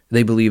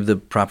 They believed the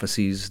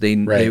prophecies. They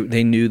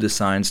knew the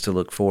signs to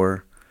look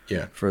for.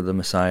 Yeah. For the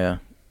Messiah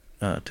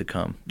to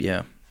come.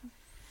 Yeah.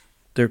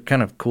 They're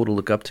kind of cool to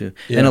look up to.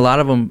 Yeah. And a lot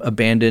of them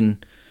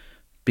abandoned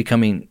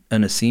becoming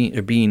an Essene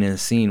or being an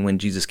Essene when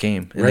Jesus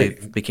came. And they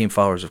became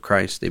followers of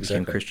Christ. They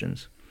became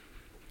Christians.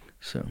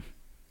 So, do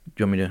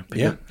you want me to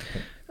pick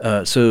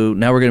up? So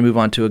now we're going to move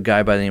on to a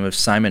guy by the name of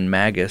Simon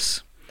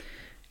Magus.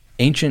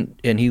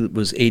 And he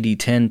was AD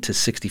 10 to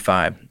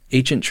 65.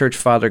 Ancient Church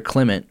Father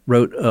Clement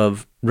wrote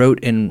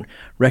in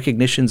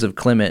Recognitions of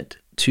Clement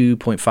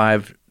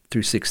 2.5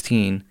 through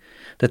 16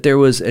 that there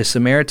was a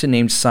Samaritan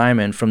named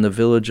Simon from the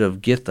village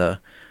of Githa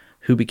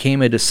who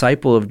became a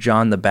disciple of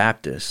John the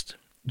Baptist.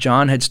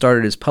 John had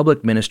started his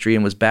public ministry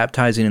and was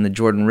baptizing in the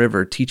Jordan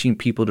River, teaching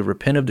people to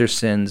repent of their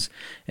sins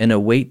and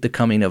await the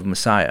coming of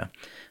Messiah.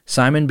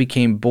 Simon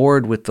became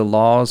bored with the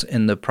laws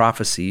and the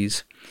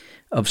prophecies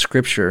of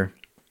Scripture,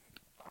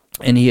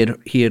 and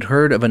he had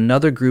heard of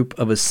another group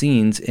of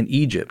Essenes in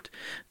Egypt.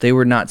 They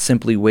were not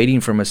simply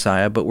waiting for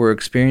Messiah, but were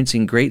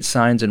experiencing great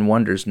signs and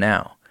wonders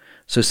now.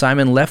 So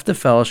Simon left the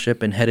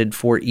fellowship and headed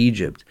for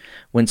Egypt.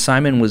 When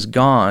Simon was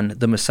gone,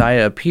 the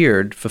Messiah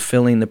appeared,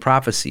 fulfilling the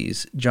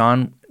prophecies.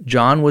 John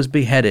was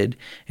beheaded,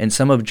 and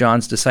some of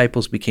John's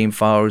disciples became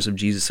followers of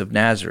Jesus of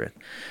Nazareth,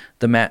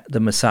 the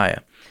Messiah.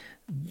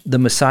 The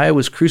Messiah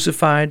was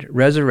crucified,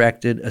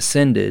 resurrected,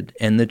 ascended,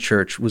 and the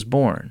church was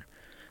born.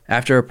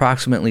 After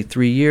approximately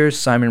 3 years,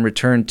 Simon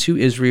returned to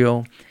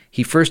Israel.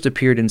 He first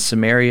appeared in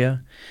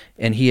Samaria,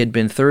 and he had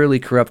been thoroughly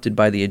corrupted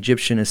by the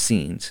Egyptian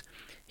Essenes.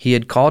 He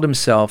had called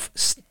himself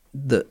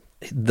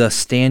the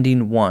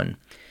Standing One,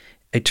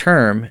 a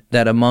term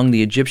that among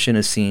the Egyptian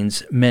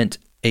Essenes meant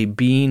a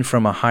being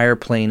from a higher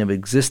plane of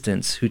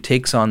existence who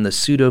takes on the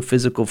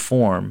pseudo-physical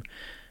form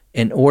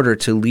in order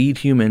to lead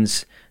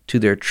humans to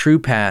their true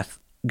path,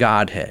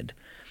 Godhead.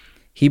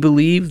 He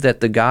believed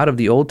that the God of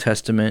the Old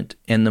Testament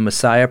and the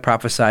Messiah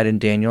prophesied in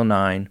Daniel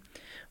 9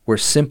 were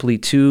simply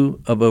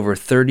two of over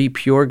 30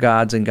 pure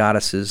gods and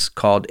goddesses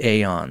called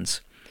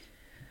aeons.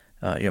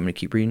 You want me to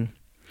keep reading?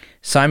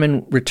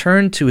 Simon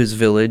returned to his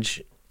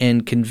village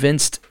and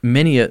convinced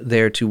many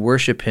there to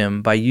worship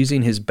him by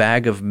using his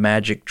bag of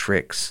magic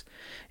tricks.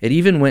 It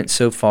even went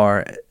so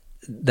far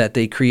that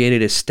they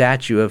created a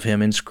statue of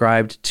him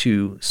inscribed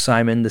to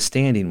Simon the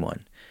Standing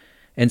One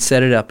and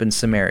set it up in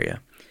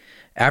Samaria.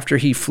 After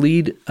he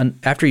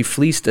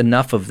fleeced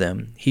enough of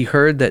them, he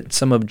heard that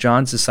some of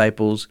John's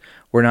disciples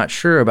were not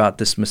sure about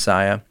this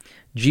Messiah,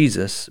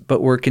 Jesus,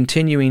 but were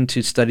continuing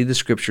to study the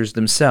scriptures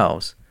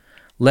themselves.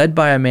 Led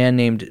by a man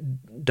named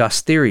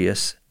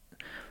Dosterius,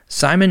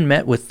 Simon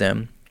met with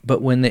them,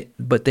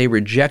 but they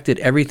rejected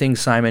everything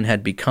Simon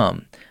had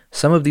become.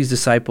 Some of these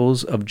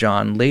disciples of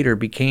John later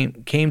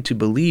came to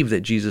believe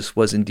that Jesus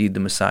was indeed the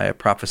Messiah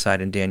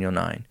prophesied in Daniel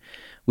 9.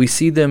 We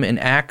see them in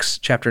Acts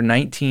chapter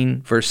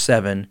 19, verse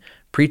 7,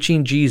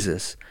 preaching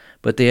Jesus,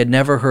 but they had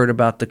never heard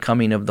about the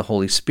coming of the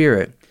Holy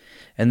Spirit,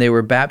 and they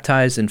were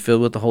baptized and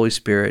filled with the Holy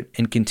Spirit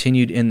and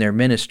continued in their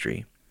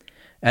ministry.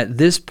 At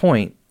this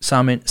point,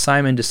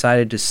 Simon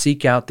decided to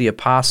seek out the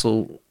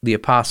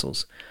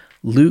apostles.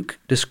 Luke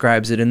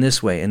describes it in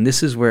this way, and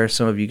this is where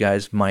some of you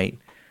guys might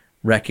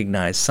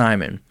recognize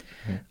Simon.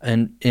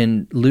 And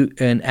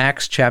in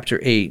Acts chapter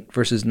 8,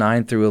 verses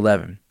 9 through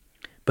 11.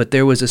 But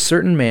there was a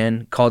certain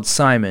man called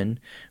Simon,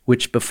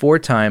 which before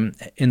time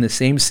in the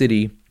same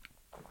city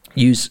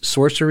used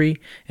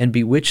sorcery and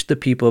bewitched the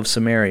people of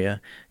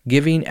Samaria,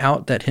 giving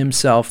out that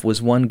himself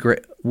was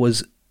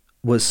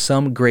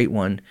some great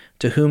one,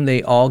 to whom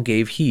they all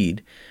gave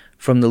heed,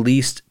 from the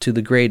least to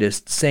the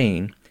greatest,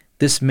 saying,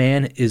 "This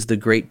man is the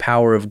great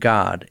power of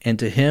God," and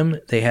to him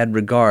they had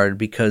regard,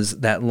 because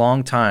that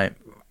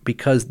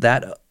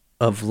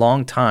of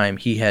long time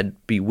he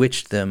had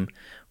bewitched them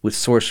with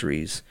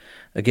sorceries.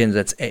 Again,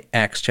 that's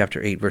Acts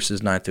chapter 8,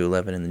 verses 9 through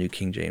 11 in the New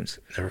King James.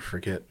 Never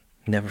forget.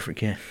 Never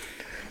forget.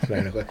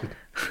 9/11.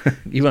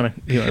 You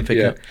want to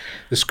pick up?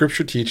 The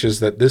scripture teaches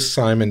that this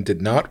Simon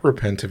did not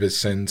repent of his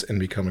sins and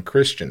become a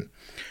Christian,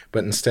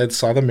 but instead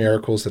saw the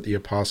miracles that the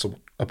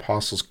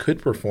apostles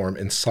could perform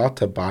and sought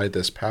to buy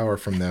this power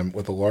from them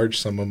with a large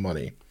sum of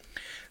money.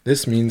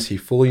 This means he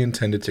fully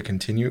intended to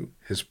continue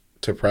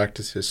to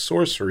practice his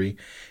sorcery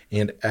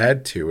and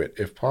add to it,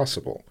 if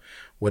possible,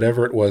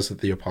 whatever it was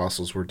that the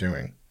apostles were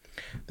doing.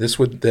 This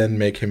would then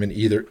make him an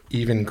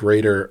even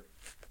greater,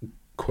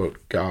 quote,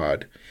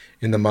 God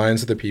in the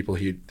minds of the people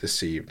he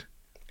deceived.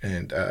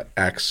 And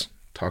Acts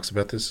talks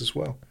about this as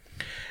well.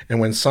 And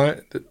when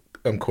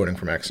I'm quoting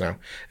from Acts now.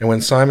 And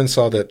when Simon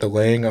saw that the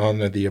laying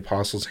on of the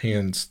apostles'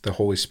 hands the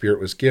Holy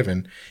Spirit was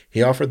given,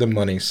 he offered them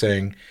money,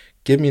 saying,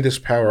 "Give me this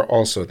power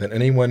also, that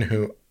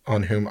anyone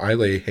on whom I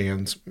lay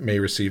hands may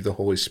receive the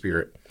Holy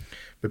Spirit."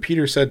 But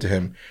Peter said to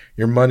him,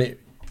 Your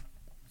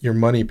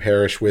money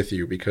perish with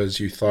you, because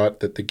you thought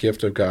that the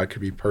gift of God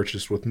could be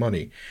purchased with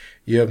money.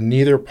 You have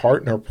neither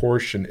part nor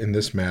portion in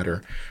this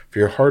matter, for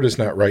your heart is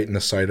not right in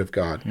the sight of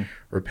God.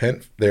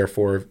 Repent,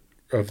 therefore,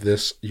 of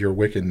this your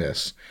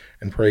wickedness,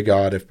 and pray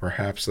God if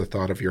perhaps the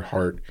thought of your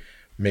heart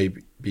may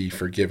be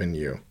forgiven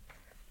you.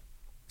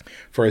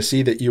 For I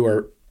see that you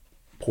are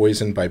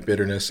poisoned by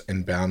bitterness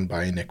and bound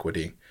by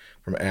iniquity.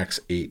 From Acts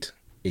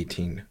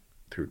 8:18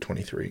 through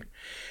 23.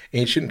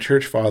 Ancient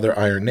church father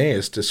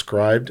Irenaeus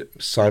described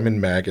Simon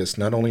Magus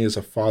not only as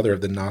a father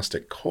of the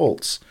Gnostic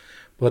cults,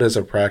 but as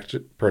a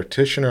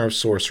practitioner of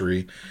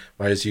sorcery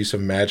by his use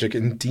of magic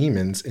and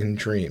demons in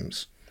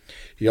dreams.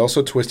 He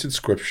also twisted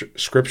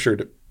scripture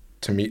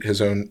to meet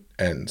his own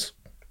ends.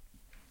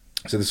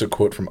 So this is a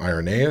quote from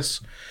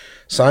Irenaeus.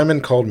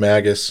 Simon, called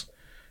Magus,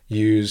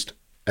 used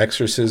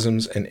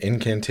exorcisms and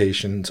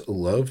incantations,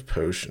 love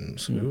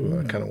potions. Ooh,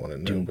 I kind of want to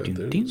know about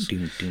those.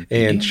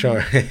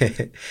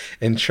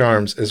 And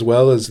charms, as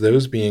well as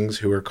those beings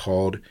who are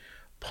called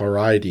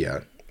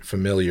Paridia,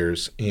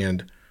 familiars,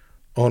 and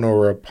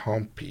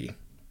Onorapompi,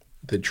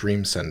 the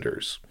dream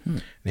senders.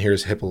 And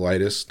here's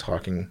Hippolytus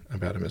talking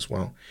about him as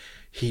well.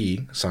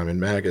 He, Simon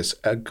Magus,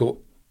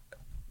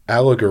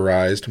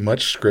 allegorized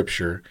much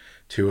scripture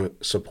to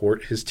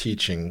support his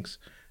teachings,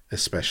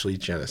 especially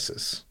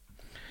Genesis.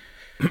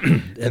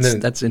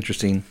 That's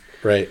interesting.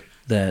 Right.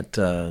 That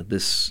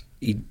this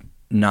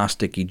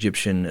Gnostic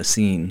Egyptian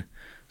Essene,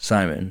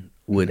 Simon,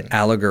 would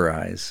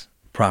allegorize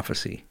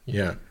prophecy.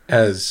 Yeah,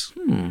 as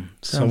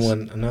Sounds-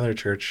 another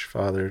church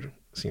father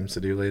seems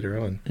to do later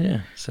on.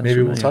 Yeah, sounds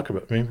Maybe we'll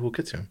familiar. maybe we'll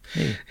get to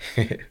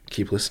him.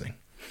 Keep listening.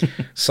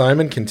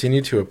 Simon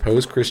continued to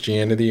oppose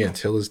Christianity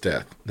until his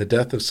death. The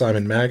death of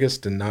Simon Magus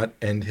did not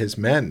end his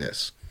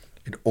madness.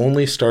 It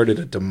only started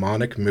a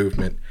demonic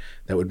movement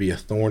that would be a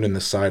thorn in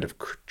the side of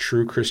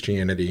true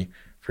Christianity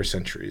for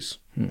centuries.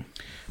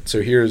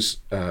 So here's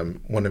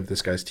one of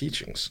this guy's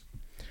teachings.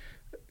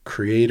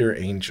 Creator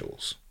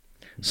angels.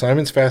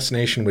 Simon's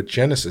fascination with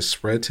Genesis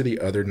spread to the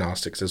other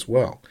Gnostics as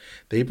well.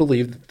 They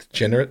believed that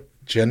the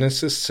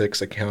Genesis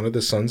 6 account of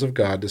the sons of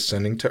God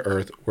descending to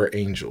earth were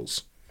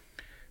angels.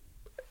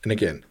 And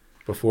again,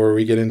 before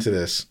we get into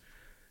this,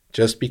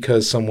 just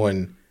because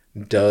someone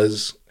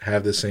does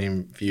have the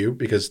same view,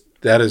 because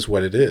that is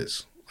what it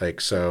is. Like,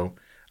 so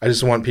I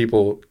just want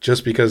people,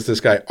 just because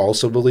this guy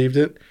also believed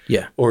it,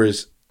 Yeah.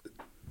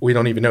 we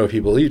don't even know if he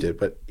believed it,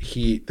 but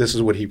this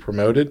is what he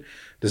promoted,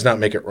 does not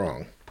make it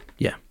wrong.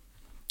 Yeah.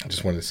 I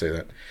just wanted to say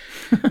that.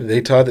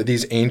 They taught that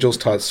these angels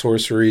taught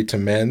sorcery to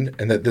men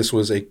and that this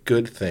was a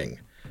good thing.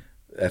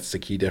 That's the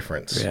key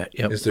difference, Yeah.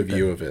 Yep. is the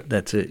view of it.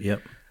 That's it.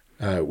 Yep.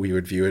 We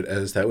would view it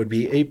as that would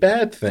be a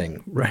bad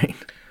thing. Right.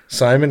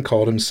 Simon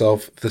called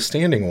himself the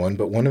Standing One,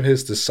 but one of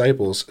his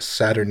disciples,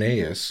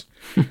 Saturnius,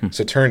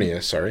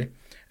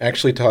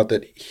 actually taught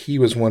that he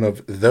was one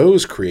of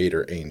those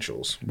creator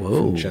angels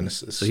from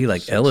Genesis. So he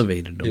 6.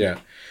 Elevated them. Yeah.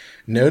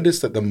 Notice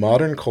that the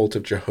modern cult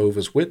of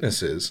Jehovah's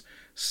Witnesses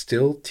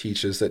still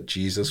teaches that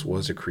Jesus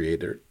was a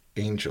creator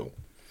angel.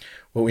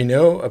 What we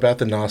know about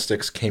the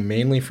Gnostics came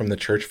mainly from the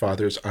church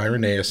fathers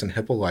Irenaeus and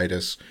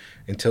Hippolytus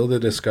until the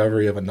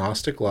discovery of a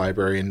Gnostic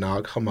library in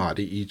Nag Hammadi,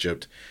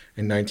 Egypt,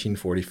 in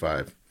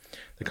 1945.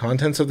 The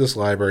contents of this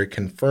library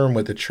confirm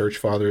what the church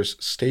fathers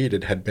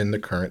stated had been the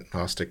current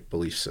Gnostic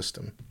belief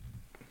system.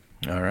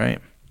 All right.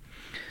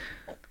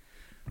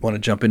 Want to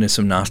jump into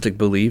some Gnostic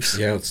beliefs?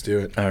 Yeah, let's do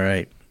it. All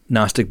right.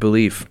 Gnostic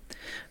belief.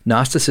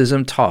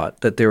 Gnosticism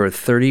taught that there were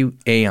 30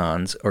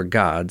 aeons or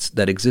gods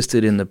that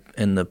existed in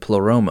the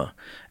pleroma,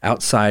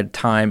 outside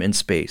time and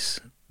space.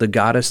 The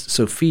goddess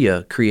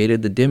Sophia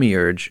created the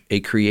demiurge,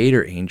 a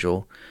creator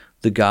angel,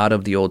 the god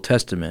of the Old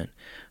Testament,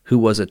 who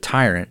was a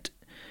tyrant,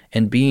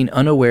 and being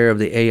unaware of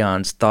the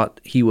aeons thought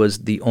he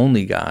was the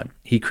only god.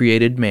 He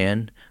created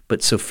man,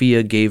 but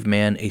Sophia gave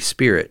man a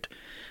spirit.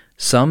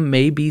 Some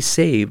may be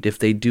saved if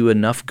they do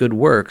enough good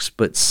works,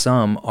 but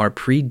some are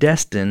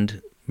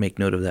predestined, make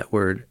note of that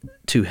word,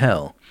 to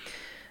hell.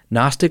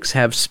 Gnostics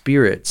have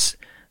spirits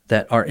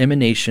that are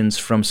emanations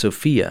from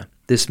Sophia.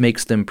 This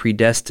makes them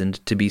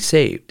predestined to be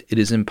saved. It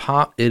is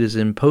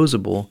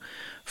impossible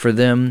for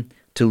them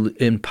to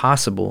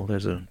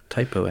there's a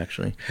typo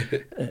actually,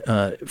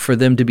 for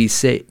them to be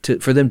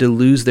for them to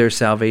lose their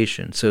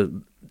salvation. So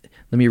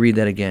let me read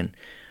that again.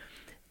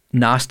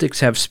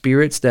 Gnostics have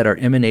spirits that are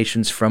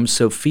emanations from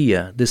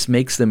Sophia. This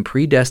makes them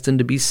predestined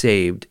to be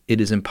saved.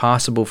 It is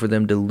impossible for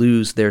them to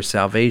lose their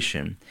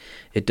salvation.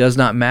 It does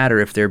not matter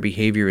if their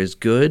behavior is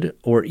good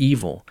or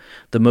evil.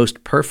 The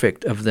most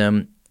perfect of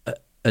them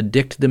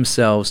addict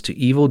themselves to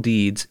evil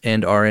deeds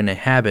and are in a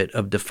habit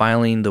of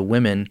defiling the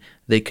women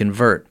they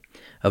convert.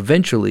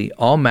 Eventually,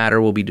 all matter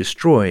will be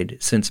destroyed,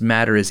 since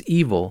matter is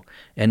evil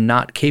and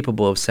not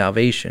capable of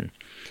salvation.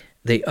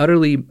 They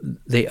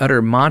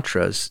utter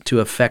mantras to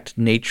affect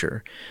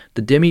nature.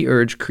 The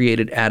demiurge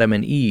created Adam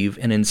and Eve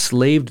and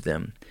enslaved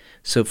them.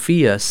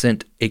 Sophia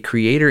sent a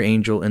creator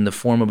angel in the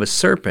form of a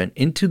serpent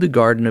into the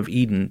Garden of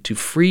Eden to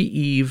free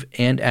Eve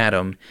and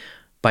Adam.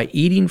 By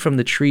eating from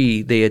the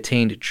tree, they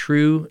attained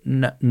true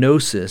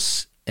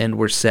gnosis and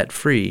were set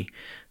free.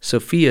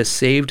 Sophia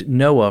saved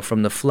Noah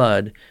from the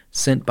flood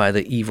sent by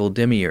the evil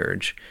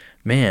demiurge.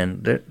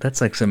 Man, that's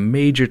like some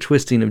major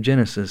twisting of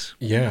Genesis.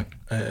 Yeah.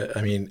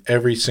 I mean,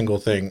 every single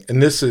thing.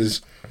 And this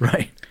is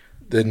right.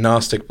 The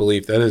Gnostic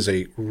belief. That is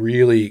a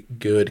really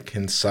good,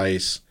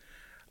 concise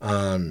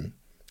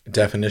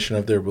definition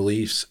of their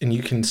beliefs. And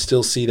you can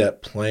still see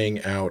that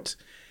playing out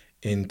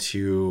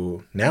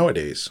into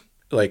nowadays.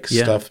 Like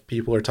stuff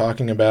people are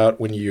talking about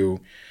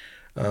when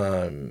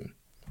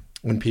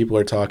people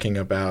are talking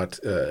about,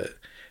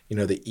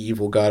 the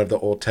evil God of the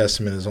Old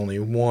Testament is only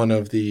one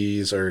of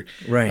these, or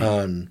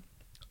right.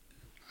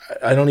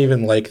 I don't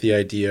even like the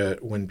idea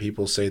when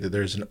people say that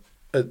there's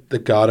the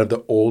God of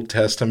the Old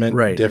Testament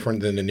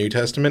different than the New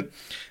Testament.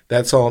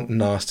 That's all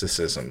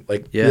Gnosticism.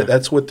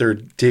 That's what they're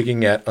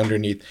digging at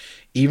underneath,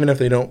 even if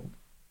they don't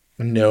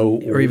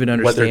know or even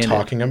understand what they're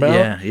talking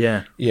about.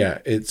 Yeah.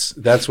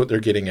 That's what they're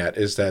getting at,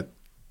 is that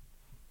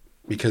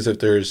because if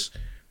there's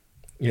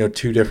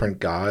two different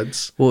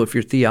gods. Well, if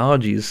your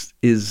theology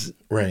is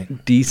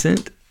right.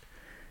 decent,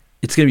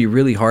 it's going to be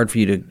really hard for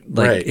you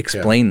to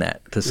explain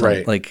that to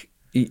someone. Like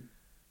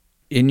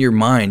in your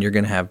mind, you're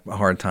going to have a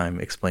hard time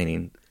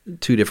explaining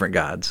two different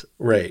gods.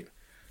 Right.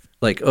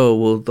 Like, oh,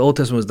 well, the Old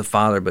Testament was the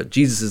Father, but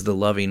Jesus is the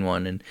loving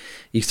one. And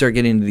you start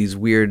getting into these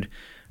weird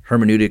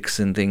hermeneutics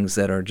and things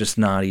that are just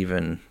not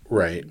even,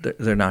 right.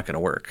 They're not going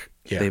to work.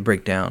 Yeah. They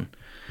break down.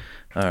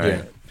 All right.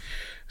 Yeah.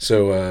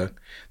 So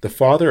the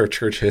father of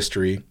church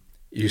history,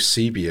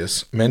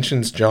 Eusebius,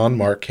 mentions John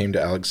Mark came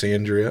to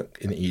Alexandria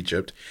in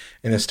Egypt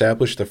and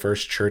established the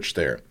first church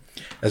there.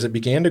 As it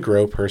began to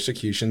grow,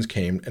 persecutions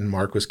came, and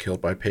Mark was killed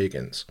by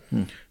pagans.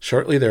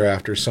 Shortly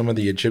thereafter, some of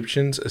the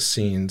Egyptians'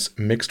 Essenes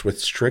mixed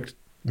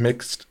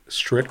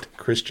strict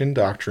Christian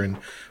doctrine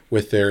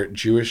with their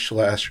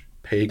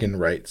Jewish/pagan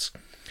rites.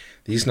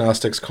 These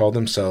Gnostics called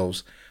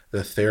themselves the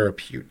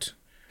Therapeute,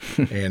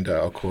 and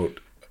I'll quote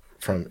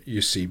from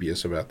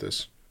Eusebius about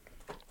this.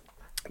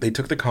 They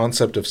took the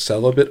concept of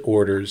celibate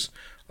orders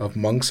of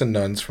monks and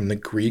nuns from the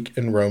Greek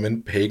and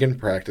Roman pagan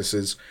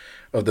practices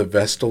of the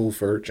Vestal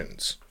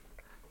Virgins.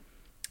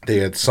 They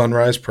had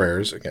sunrise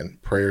prayers, again,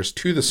 prayers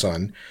to the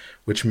sun,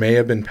 which may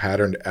have been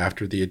patterned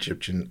after the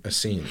Egyptian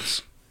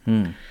Essenes.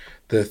 The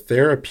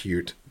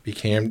Therapeute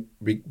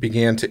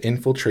began to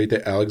infiltrate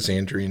the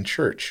Alexandrian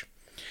church.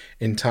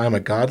 In time,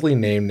 a godly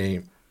man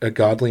named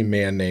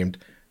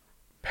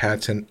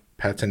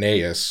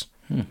Patanæus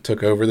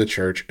took over the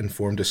church and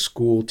formed a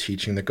school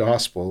teaching the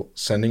gospel,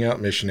 sending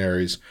out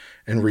missionaries,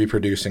 and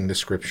reproducing the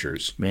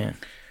scriptures. Man,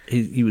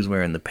 he was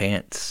wearing the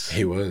pants.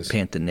 He was.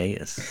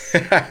 Pantaneus.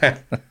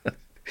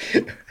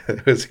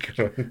 That was a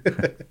good one.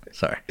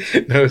 Sorry.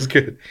 No, it was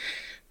good.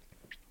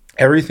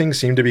 Everything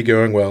seemed to be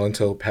going well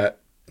until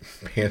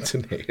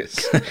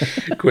Pantaneus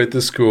quit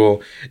the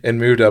school and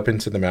moved up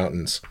into the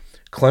mountains.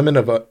 Clement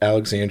of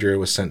Alexandria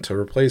was sent to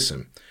replace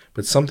him,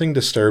 but something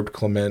disturbed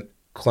Clement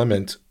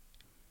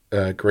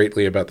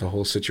greatly about the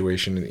whole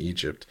situation in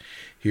Egypt.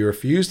 He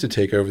refused to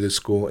take over the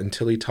school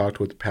until he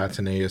talked with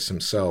Patanæus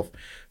himself,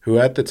 who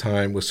at the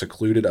time was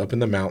secluded up in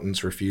the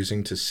mountains,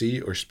 refusing to see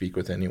or speak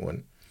with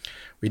anyone.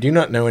 We do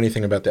not know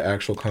anything about the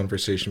actual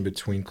conversation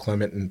between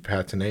Clement and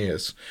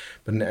Patanæus,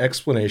 but an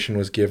explanation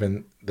was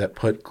given that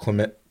put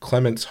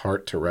Clement's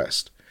heart to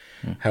rest.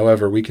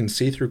 However, we can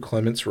see through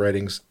Clement's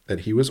writings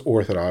that he was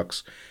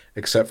Orthodox,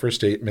 except for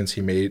statements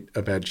he made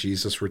about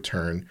Jesus'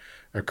 return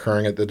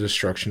occurring at the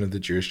destruction of the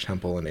Jewish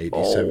temple in AD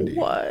 70.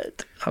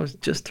 What? I was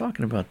just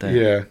talking about that.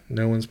 Yeah,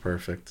 no one's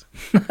perfect.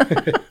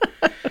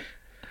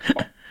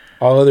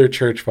 All other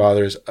church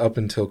fathers up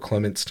until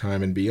Clement's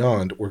time and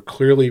beyond were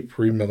clearly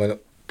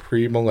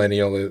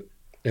premillennial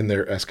in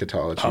their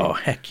eschatology. Oh,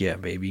 heck yeah,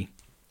 baby.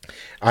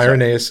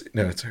 Irenaeus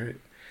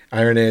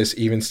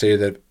even stated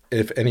that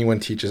if anyone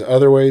teaches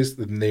otherwise,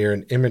 then they are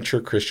an immature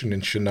Christian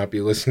and should not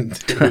be listened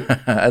to.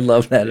 I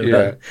love that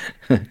about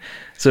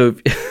So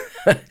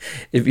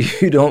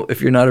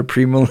if you're not a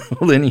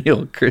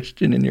premillennial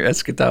Christian in your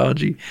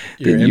eschatology,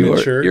 then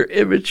you're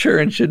immature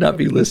and should not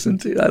be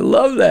listened to. I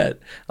love that.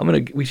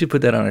 We should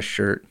put that on a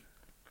shirt.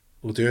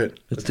 We'll do it.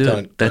 Let's do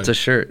it. That's a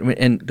shirt. I mean,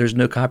 and there's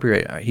no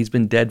copyright. He's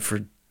been dead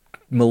for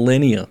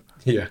millennia.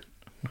 Yeah.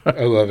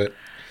 I love it.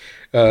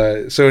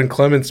 So in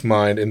Clement's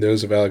mind and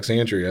those of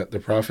Alexandria, the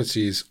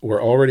prophecies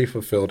were already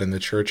fulfilled and the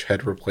church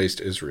had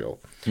replaced Israel.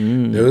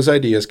 Those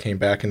ideas came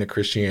back into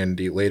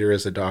Christianity later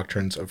as the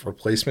doctrines of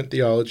replacement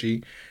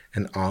theology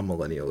and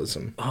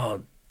amillennialism.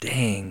 Oh,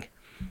 dang.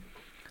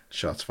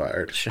 Shots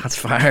fired. Shots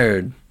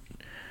fired.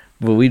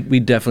 Well, we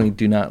definitely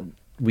do not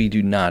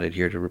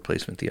adhere to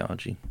replacement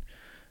theology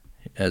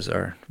as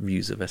our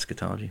views of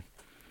eschatology.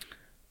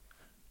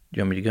 Do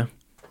you want me to go?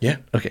 Yeah.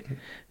 Okay.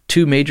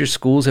 Two major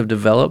schools had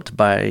developed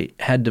by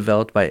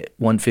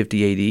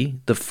 150 AD.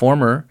 The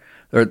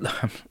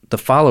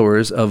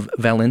followers of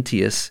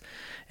Valentius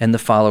and the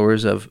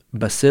followers of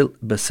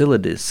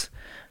Basilides.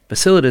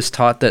 Basilides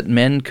taught that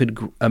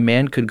a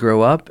man could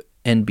grow up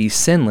and be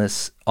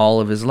sinless all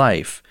of his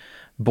life,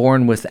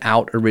 born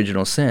without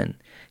original sin.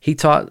 He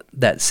taught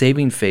that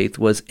saving faith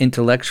was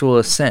intellectual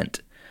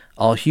assent.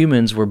 All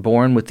humans were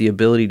born with the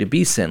ability to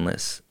be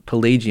sinless,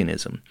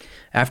 Pelagianism.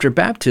 After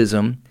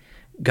baptism,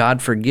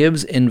 God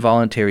forgives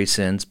involuntary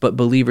sins, but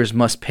believers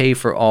must pay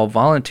for all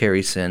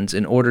voluntary sins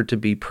in order to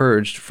be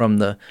purged from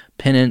the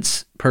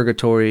penance,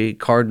 purgatory,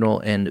 cardinal,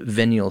 and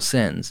venial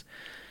sins.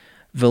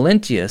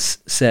 Valentius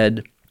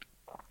said,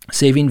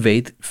 saving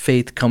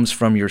faith comes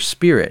from your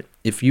spirit.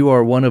 If you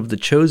are one of the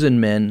chosen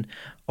men,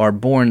 are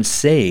born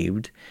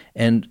saved,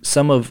 and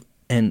some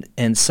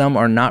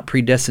are not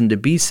predestined to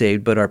be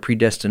saved, but are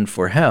predestined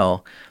for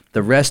hell,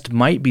 the rest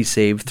might be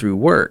saved through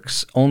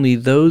works. Only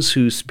those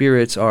whose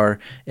spirits are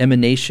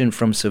emanation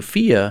from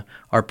Sophia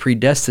are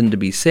predestined to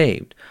be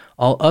saved.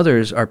 All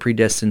others are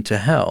predestined to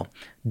hell,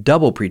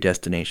 double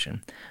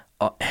predestination.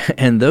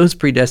 And those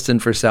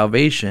predestined for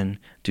salvation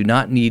do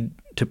not need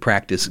to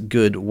practice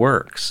good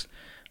works.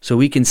 So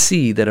we can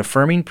see that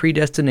affirming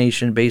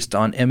predestination based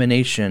on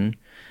emanation,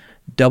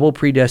 double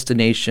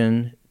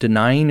predestination,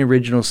 denying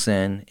original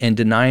sin, and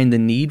denying the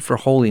need for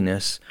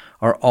holiness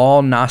are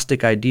all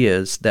Gnostic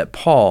ideas that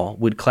Paul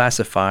would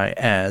classify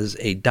as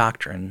a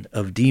doctrine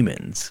of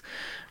demons,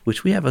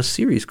 which we have a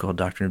series called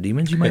Doctrine of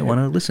Demons. You might want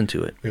to listen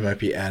to it. We might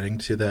be adding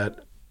to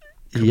that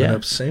coming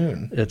up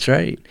soon. That's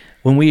right.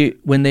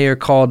 When they are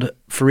called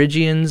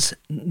Phrygians,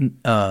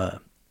 Novatians,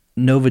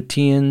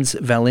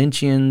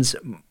 Valentians,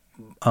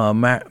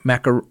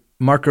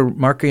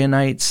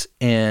 Marcionites,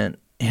 and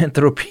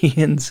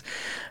Anthropians,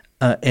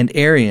 And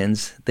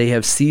Arians, they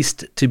have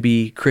ceased to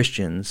be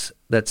Christians.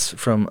 That's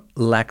from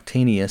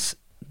Lactanius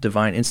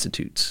Divine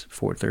Institutes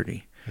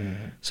 430.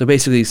 So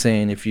basically he's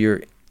saying if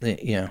you're,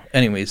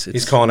 anyways.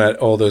 He's calling out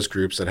all those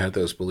groups that had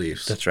those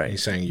beliefs. That's right.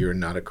 He's saying you're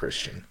not a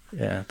Christian.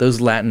 Yeah, those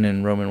Latin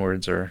and Roman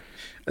words are...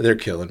 They're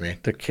killing me.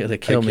 They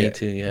kill me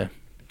too, yeah.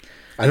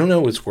 I don't know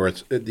what's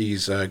worth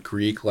these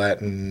Greek,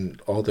 Latin,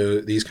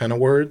 these kind of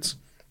words,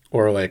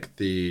 or like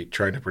the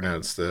trying to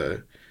pronounce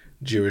the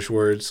Jewish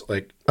words,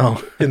 like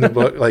in the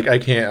book. Like I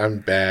can't. I'm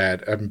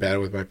bad. I'm bad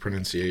with my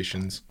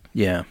pronunciations.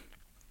 Yeah.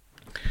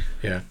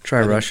 Yeah.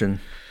 Try Russian.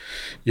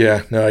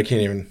 Yeah. No, I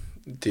can't even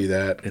do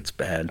that. It's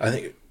bad. I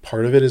think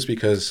part of it is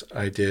because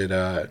I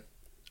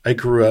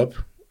grew up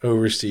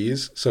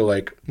overseas, so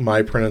like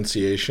my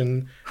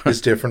pronunciation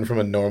is different from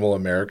a normal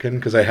American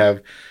because I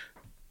have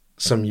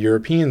some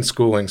European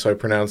schooling, so I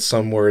pronounce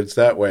some words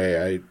that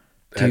way.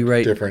 Do you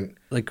write different?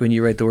 Like when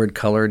you write the word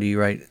color, do you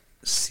write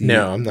C?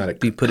 No, I'm not a.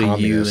 Do you put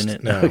communist. a U in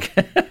it? No,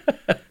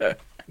 Okay.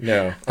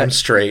 no, I'm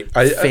straight.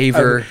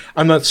 Favor.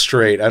 I'm not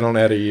straight. I don't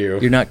add a U.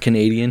 You're not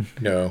Canadian?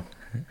 No,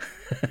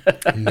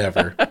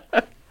 never.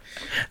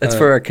 That's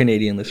for our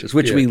Canadian listeners,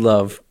 which we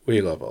love.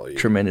 We love all you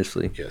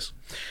tremendously. Yes.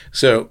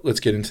 So let's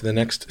get into the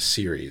next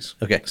series.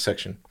 Okay.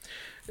 Section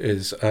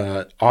is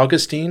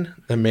Augustine,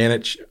 the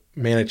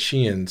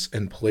Manichaeans,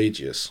 and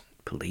Pelagius.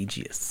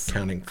 Pelagius.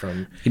 Counting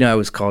from... I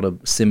was called a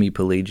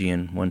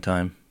semi-Pelagian one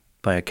time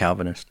by a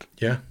Calvinist.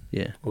 Yeah?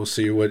 Yeah. We'll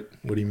see what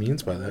he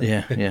means by that.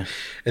 Yeah, yeah.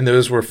 And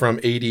those were from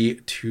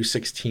AD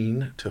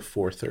 216 to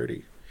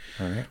 430.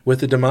 All right.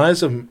 With the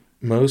demise of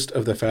most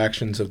of the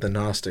factions of the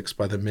Gnostics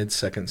by the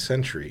mid-2nd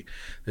century,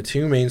 the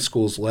two main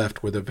schools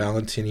left were the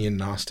Valentinian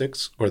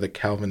Gnostics, or the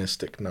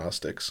Calvinistic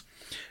Gnostics,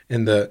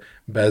 and the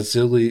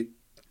Basilidian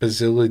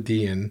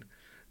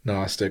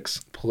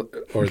Gnostics,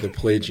 or the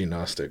Pelagian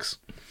Gnostics.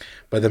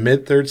 By the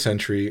mid-3rd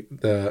century,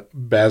 the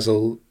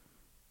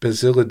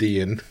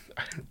Basilidian...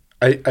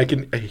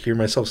 I hear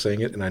myself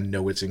saying it, and I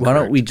know it's incorrect. Why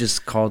don't we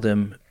just call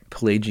them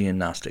Pelagian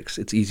Gnostics?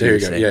 It's easier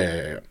to say.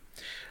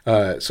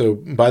 Yeah. So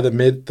by the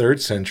mid-3rd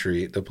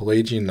century, the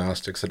Pelagian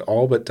Gnostics had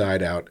all but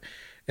died out,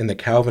 and the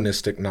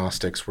Calvinistic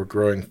Gnostics were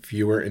growing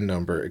fewer in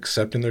number,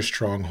 except in their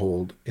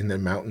stronghold in the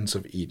mountains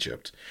of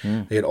Egypt.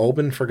 They had all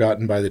been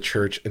forgotten by the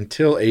church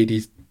until AD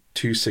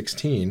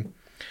 216,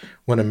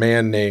 when a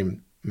man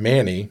named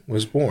Mani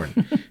was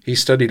born. He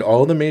studied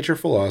all the major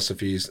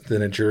philosophies,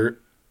 then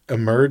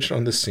emerged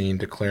on the scene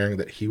declaring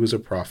that he was a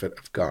prophet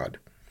of God.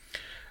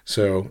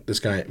 So this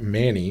guy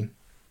Mani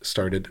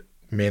started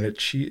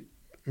Manichaeism.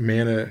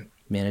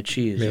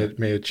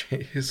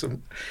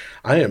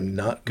 I am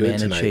not good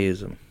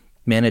tonight.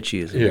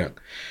 Manichaeism. Yeah.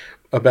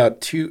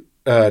 About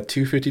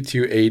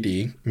 252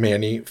 AD,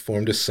 Mani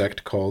formed a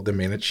sect called the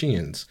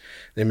Manichaeans.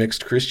 They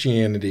mixed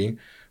Christianity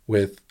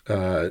with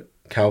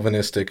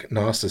Calvinistic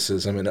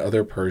Gnosticism and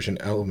other Persian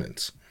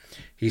elements.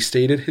 He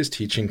stated his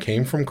teaching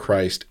came from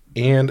Christ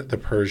and the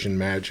Persian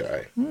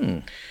Magi.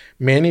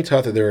 Mani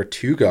taught that there are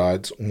two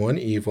gods, one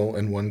evil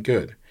and one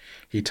good.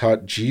 He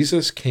taught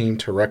Jesus came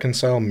to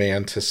reconcile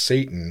man to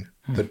Satan,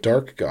 the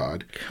dark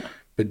god,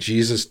 but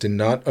Jesus did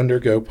not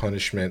undergo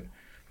punishment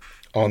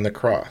on the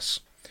cross.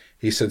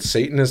 He said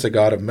Satan is the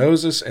god of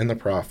Moses and the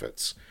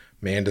prophets.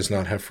 Man does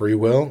not have free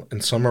will,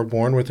 and some are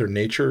born with their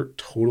nature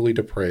totally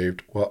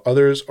depraved, while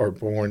others are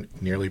born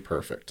nearly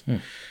perfect.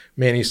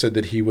 Mani said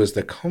that he was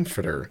the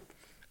comforter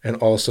and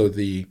also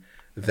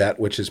that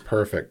which is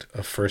perfect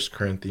of 1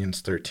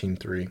 Corinthians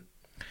 13:3.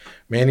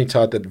 Mani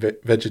taught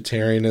that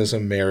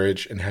vegetarianism,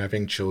 marriage, and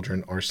having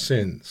children are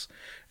sins,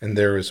 and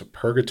there is a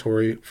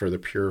purgatory for the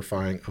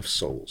purifying of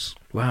souls.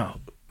 Wow.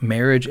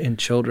 Marriage and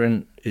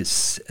children is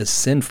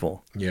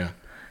sinful. Yeah.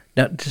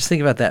 Now, just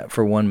think about that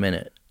for 1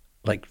 minute.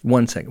 Like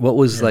 1 second. What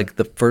was like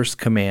the first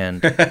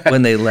command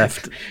when they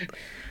left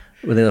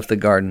the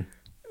garden?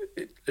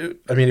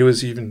 I mean, it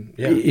was even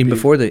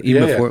before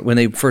when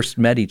they first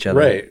met each other.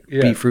 Right.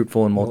 Yeah. Be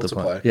fruitful and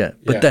multiply. Yeah.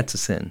 But that's a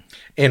sin.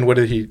 And what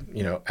did he?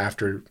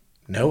 After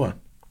Noah,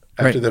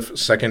 after the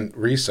second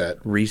reset,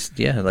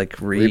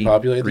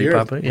 repopulate the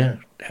earth. Yeah.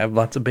 Have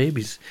lots of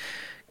babies.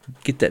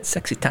 Get that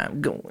sexy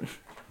time going.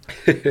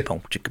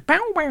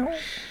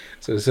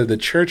 So it said the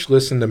church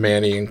listened to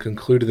Mani and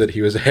concluded that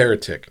he was a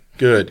heretic.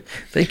 Good.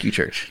 Thank you,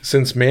 church.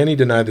 Since Mani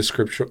denied the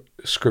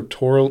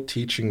scriptural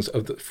teachings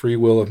of the free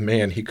will of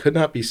man, he could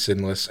not be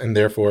sinless and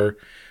therefore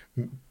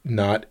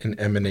not an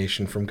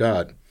emanation from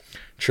God.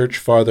 Church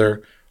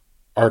Father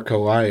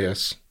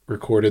Archelaus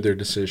recorded their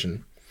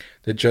decision.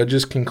 The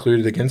judges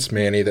concluded against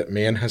Mani that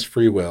man has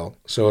free will,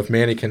 so if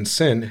Mani can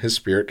sin, his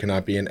spirit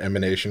cannot be an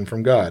emanation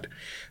from God.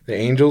 The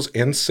angels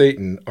and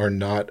Satan are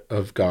not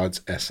of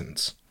God's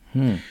essence.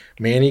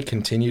 Mani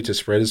continued to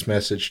spread his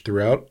message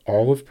throughout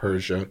all of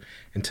Persia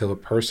until a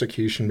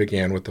persecution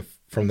began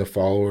from the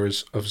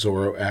followers of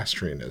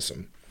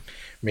Zoroastrianism.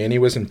 Mani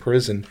was in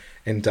prison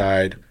and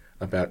died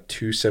about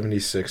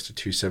 276 to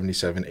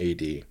 277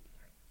 AD.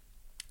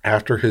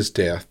 After his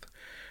death,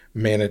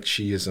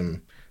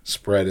 Manichaeism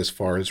spread as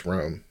far as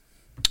Rome.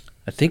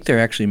 I think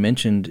they're actually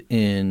mentioned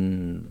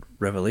in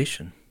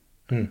Revelation,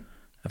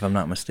 if I'm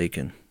not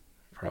mistaken.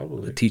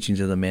 Probably. The teachings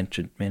of the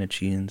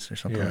Manichaeans or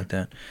something Yeah. like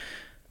that.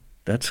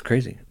 That's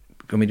crazy.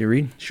 Want me to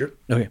read? Sure.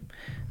 Okay.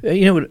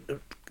 You know what?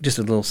 Just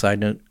a little side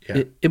note.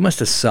 Yeah. It must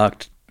have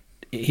sucked.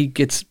 He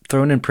gets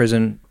thrown in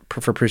prison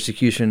for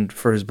persecution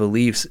for his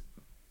beliefs,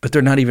 but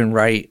they're not even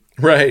right.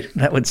 Right.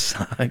 That would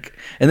suck.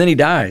 And then he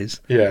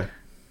dies. Yeah.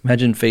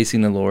 Imagine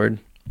facing the Lord.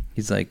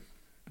 He's like,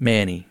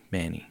 Manny,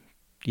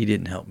 you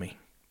didn't help me.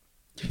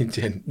 He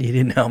didn't. You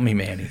didn't help me,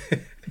 Manny.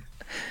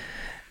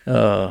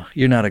 Oh,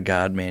 you're not a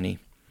god, Manny.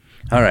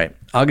 All right.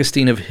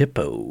 Augustine of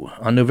Hippo.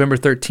 On November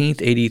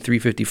 13th, AD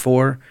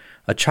 354,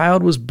 a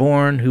child was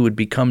born who would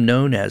become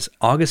known as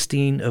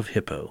Augustine of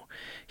Hippo.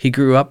 He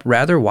grew up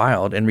rather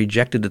wild and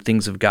rejected the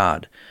things of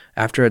God.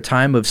 After a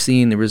time of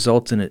seeing the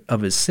results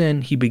of his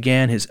sin, he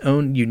began his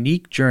own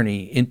unique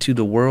journey into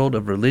the world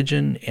of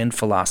religion and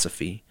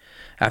philosophy.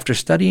 After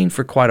studying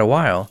for quite a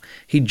while,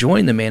 he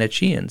joined the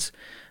Manichaeans.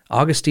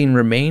 Augustine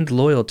remained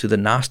loyal to the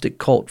Gnostic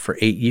cult for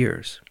 8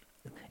 years.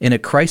 In a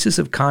crisis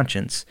of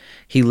conscience,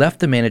 he left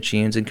the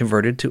Manichaeans and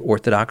converted to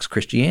Orthodox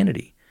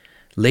Christianity.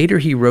 Later,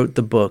 he wrote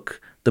the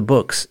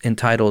books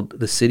entitled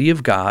The City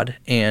of God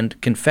and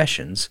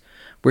Confessions,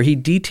 where he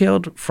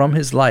detailed from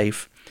his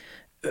life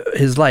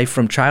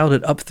from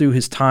childhood up through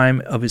his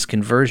time of his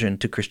conversion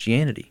to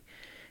Christianity.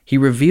 He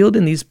revealed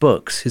in these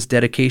books his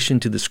dedication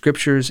to the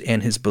Scriptures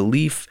and his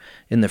belief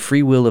in the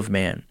free will of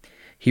man.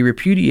 He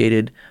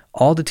repudiated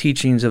all the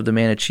teachings of the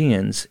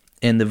Manichaeans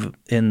and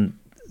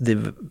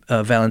the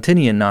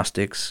Valentinian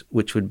Gnostics,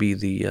 which would be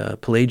the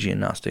Pelagian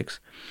Gnostics.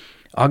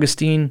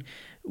 Augustine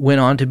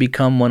went on to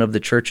become one of the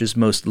Church's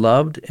most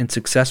loved and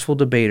successful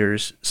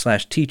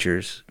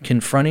debaters/teachers,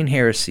 confronting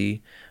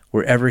heresy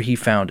wherever he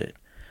found it.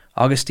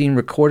 Augustine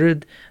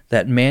recorded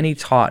that Manny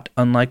taught,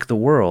 unlike the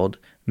world,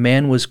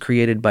 man was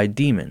created by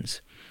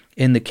demons.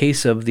 In the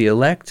case of the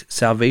elect,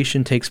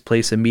 salvation takes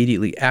place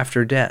immediately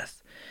after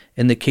death.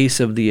 In the case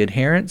of the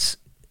adherents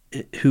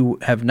who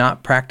have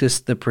not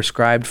practiced the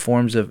prescribed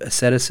forms of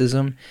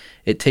asceticism,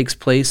 it takes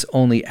place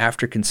only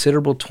after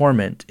considerable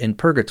torment in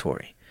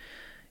purgatory.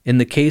 In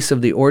the case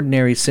of the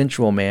ordinary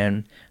sensual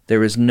man,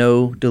 there is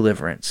no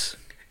deliverance.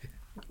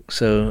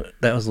 So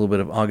that was a little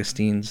bit of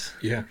Augustine's.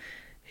 Yeah.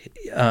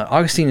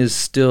 Augustine is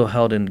still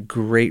held in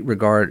great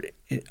regard,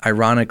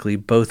 ironically,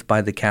 both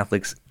by the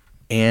Catholics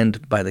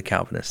and by the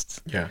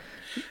Calvinists. Yeah.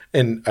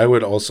 And I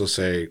would also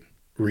say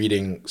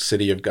reading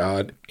City of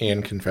God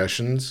and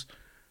Confessions,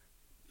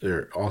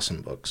 they're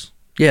awesome books.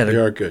 Yeah, They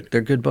are good. They're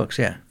good books,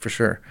 yeah, for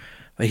sure.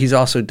 But he's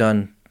also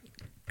done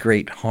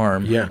great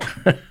harm Yeah.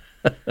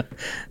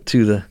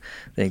 to the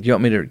thing. Do you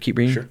want me to keep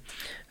reading?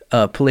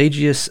 Sure.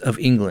 Pelagius of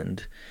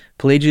England.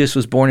 Pelagius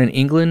was born in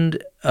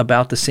England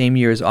about the same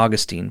year as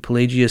Augustine.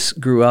 Pelagius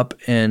grew up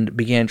and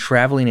began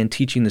traveling and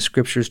teaching the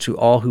Scriptures to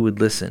all who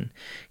would listen.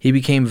 He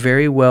became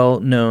very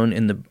well known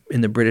in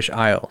the British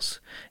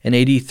Isles. In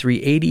AD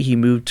 380, he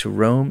moved to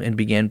Rome and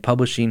began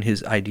publishing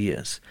his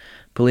ideas.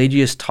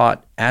 Pelagius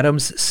taught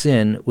Adam's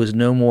sin was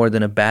no more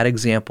than a bad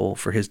example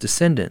for his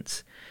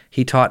descendants.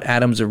 He taught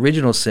Adam's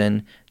original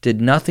sin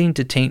did nothing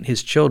to taint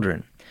his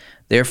children.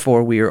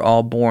 Therefore, we are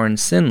all born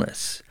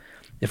sinless.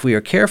 If we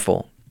are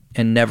careful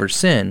and never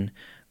sin,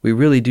 we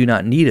really do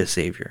not need a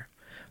Savior.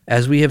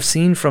 As we have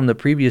seen from the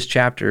previous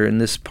chapter in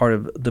this part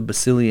of the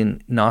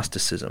Basilian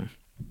Gnosticism,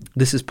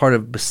 this is part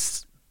of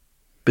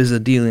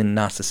Basilian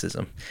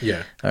Gnosticism.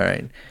 Yeah. All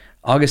right.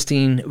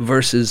 Augustine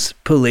versus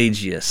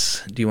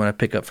Pelagius. Do you want to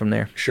pick up from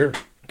there? Sure.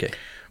 Okay.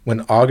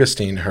 When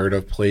Augustine heard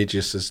of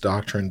Pelagius'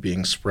 doctrine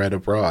being spread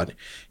abroad,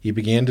 he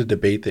began to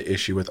debate the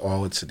issue with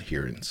all its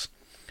adherents.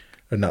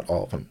 Or not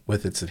all of them,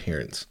 with its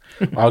adherents.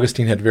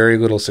 Augustine had very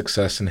little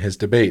success in his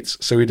debates,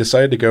 so he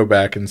decided to go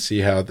back and see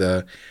how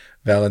the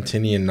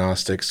Valentinian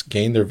Gnostics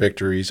gained their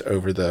victories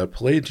over the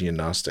Pelagian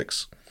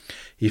Gnostics.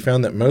 He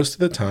found that most of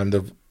the time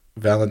the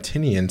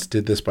Valentinians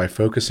did this by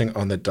focusing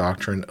on the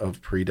doctrine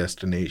of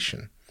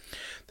predestination.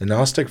 The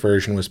Gnostic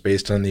version was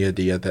based on the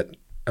idea that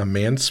a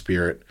man's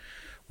spirit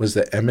was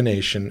the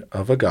emanation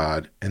of a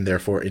god and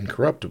therefore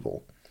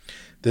incorruptible.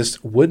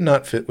 This would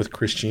not fit with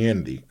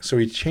Christianity, so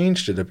he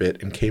changed it a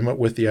bit and came up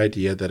with the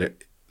idea that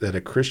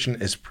a Christian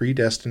is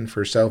predestined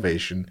for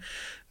salvation,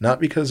 not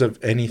because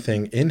of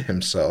anything in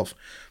himself,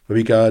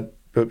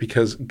 but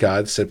because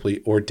God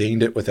simply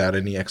ordained it without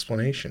any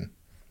explanation.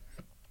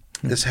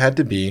 This had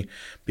to be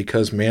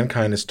because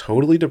mankind is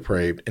totally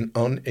depraved and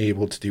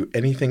unable to do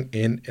anything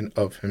in and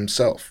of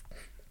himself.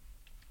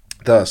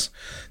 Thus,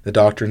 the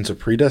doctrines of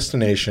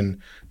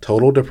predestination,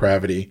 total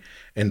depravity,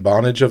 and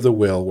bondage of the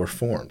will were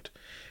formed.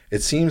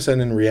 It seems that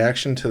in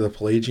reaction to the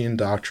Pelagian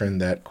doctrine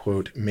that,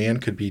 quote, man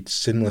could be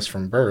sinless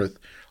from birth,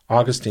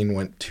 Augustine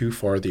went too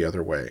far the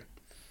other way.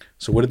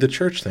 So what did the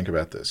church think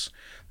about this?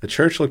 The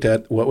church looked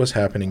at what was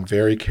happening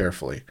very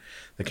carefully.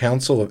 The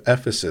Council of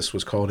Ephesus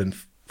was called in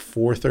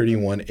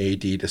 431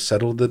 AD to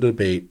settle the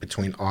debate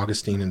between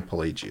Augustine and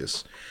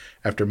Pelagius.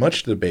 After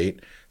much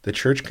debate, the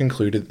church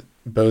concluded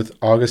both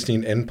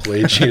Augustine and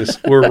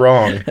Pelagius were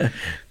wrong.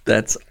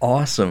 That's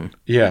awesome.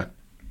 Yeah.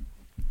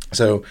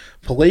 So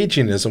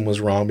Pelagianism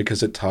was wrong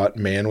because it taught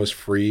man was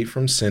free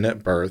from sin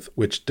at birth,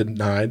 which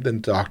denied the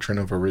doctrine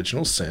of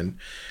original sin,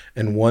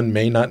 and one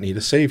may not need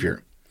a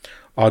savior.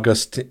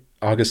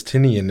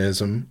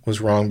 Augustinianism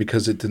was wrong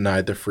because it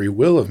denied the free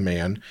will of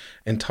man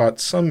and taught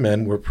some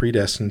men were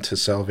predestined to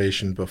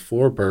salvation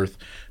before birth,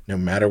 no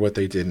matter what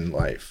they did in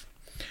life.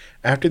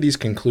 After these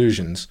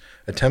conclusions,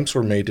 attempts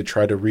were made to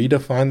try to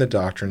redefine the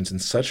doctrines in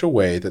such a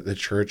way that the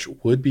church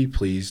would be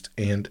pleased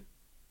and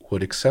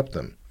would accept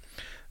them.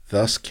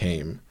 Thus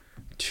came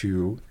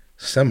two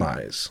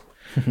semis.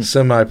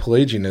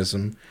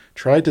 Semi-Pelagianism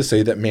tried to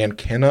say that man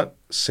cannot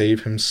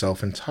save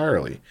himself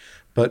entirely,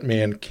 but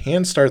man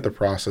can start the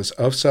process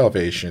of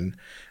salvation,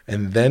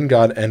 and then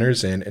God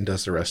enters in and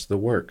does the rest of the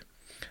work.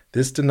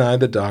 This denied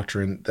the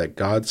doctrine that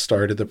God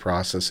started the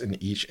process in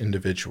each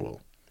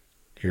individual.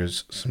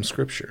 Here's some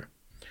scripture.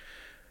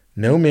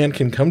 No man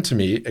can come to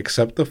me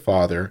except the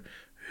Father,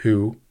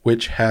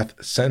 which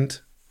hath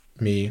sent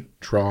me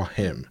draw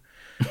him,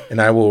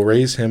 and I will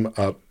raise him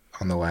up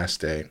on the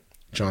last day.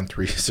 John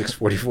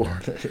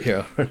 3:6-44.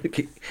 Yeah.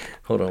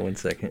 Hold on one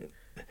second.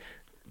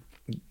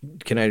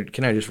 Can I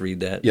just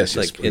read that? Yes,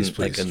 like please, in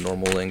please. like a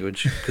normal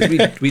language,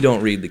 because we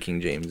don't read the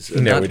King James.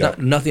 No, we don't.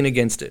 Nothing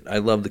against it. I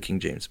love the King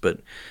James, but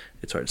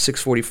it's hard.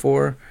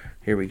 644.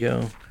 Here we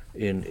go.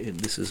 And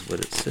this is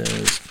what it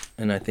says,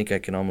 and I think I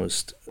can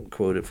almost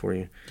quote it for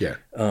you. Yeah.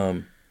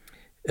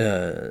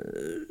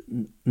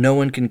 No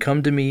one can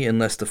come to me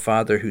unless the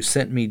Father who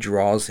sent me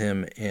draws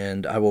him,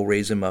 and I will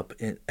raise him up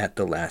at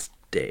the last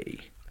day.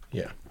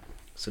 Yeah.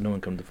 So no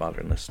one comes to the Father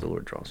unless the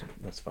Lord draws him.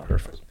 That's the Father.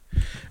 Perfect.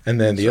 And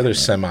then the other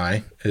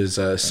semi is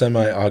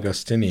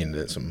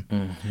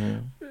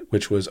semi-Augustinianism,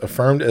 which was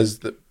affirmed as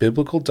the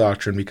biblical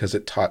doctrine because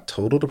it taught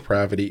total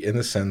depravity in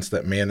the sense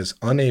that man is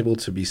unable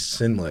to be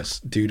sinless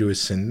due to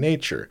his sin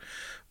nature,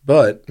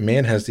 but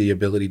man has the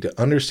ability to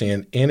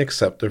understand and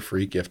accept the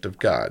free gift of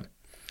God.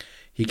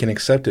 He can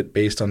accept it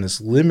based on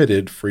his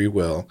limited free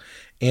will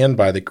and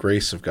by the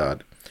grace of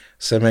God.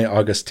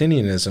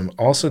 Semi-Augustinianism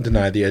also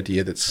denied the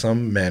idea that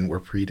some men were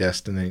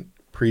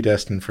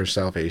predestined for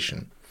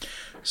salvation.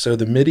 So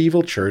the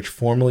medieval church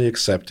formally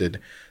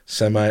accepted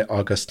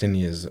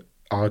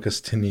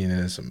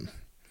semi-Augustinianism.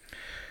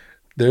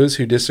 Those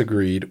who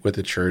disagreed with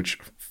the church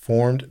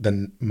formed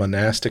the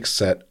monastic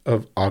set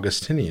of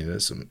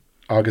Augustinians.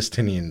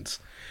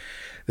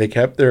 They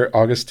kept their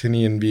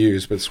Augustinian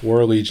views but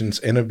swore allegiance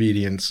and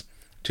obedience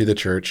to the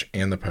church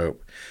and the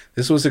pope.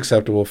 This was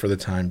acceptable for the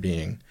time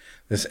being.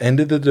 This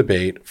ended the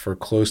debate for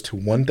close to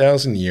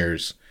 1,000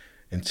 years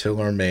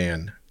until our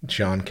man,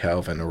 John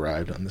Calvin,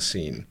 arrived on the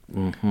scene.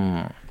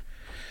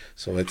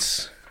 So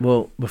it's...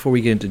 Well, before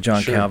we get into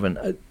John Sure.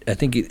 Calvin, I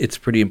think it's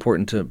pretty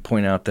important to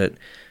point out that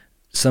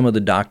some of the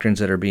doctrines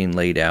that are being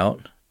laid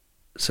out,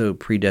 so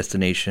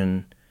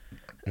predestination,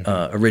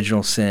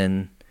 original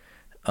sin,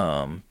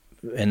 and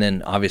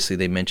then obviously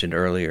they mentioned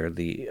earlier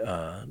the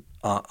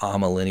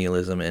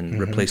amillennialism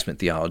and replacement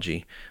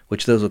theology,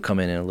 which those will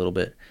come in a little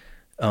bit.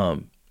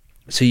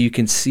 So you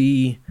can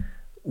see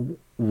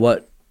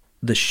what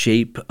the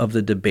shape of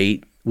the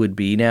debate would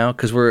be now,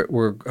 because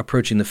we're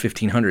approaching the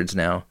 1500s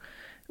now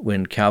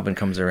when Calvin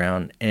comes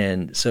around.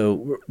 And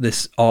so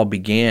this all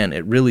began,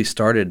 it really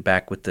started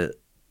back with the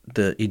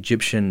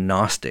Egyptian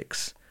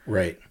Gnostics.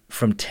 Right.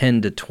 From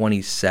 10 to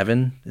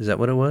 27, is that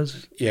what it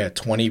was? Yeah,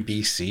 20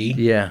 BC.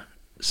 Yeah.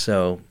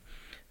 So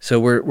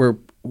we're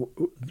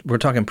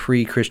talking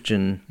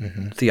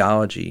pre-Christian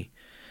theology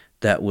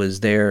that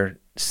was there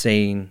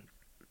saying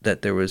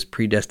that there was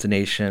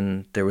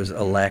predestination, there was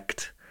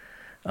elect,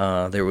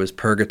 there was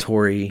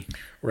purgatory.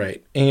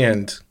 Right.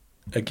 And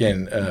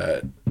again,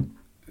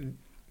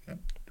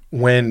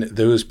 when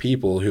those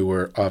people who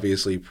were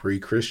obviously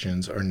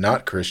pre-Christians are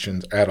not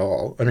Christians at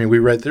all. I mean, we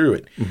read through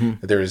it.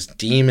 There was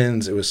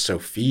demons. It was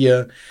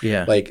Sophia.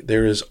 Yeah. Like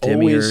there is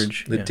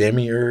always the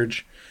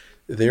demiurge.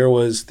 There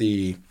was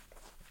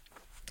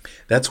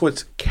that's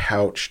what's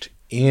couched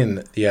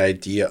in the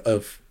idea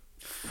of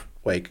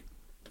like,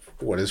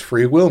 what does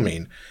free will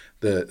mean?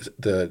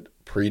 The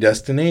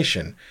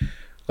predestination.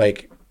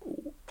 Like,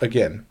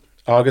 again,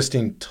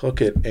 Augustine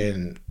took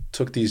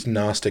these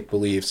Gnostic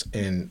beliefs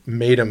and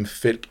made them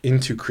fit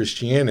into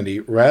Christianity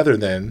rather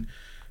than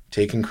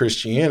taking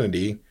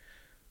Christianity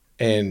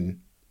and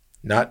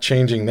not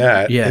changing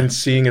that and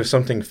seeing if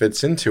something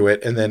fits into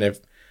it. And then if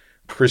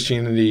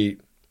Christianity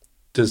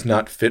does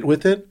not fit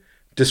with it,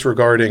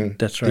 disregarding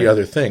the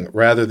other thing,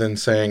 rather than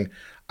saying,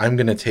 I'm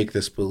going to take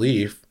this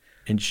belief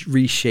and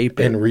reshape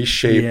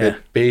it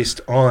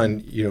based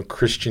on,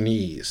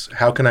 Christianese.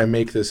 How can I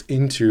make this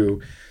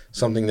into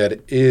something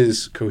that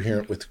is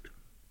coherent with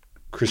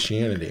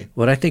Christianity?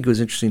 What I think was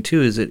interesting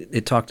too is that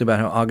it talked about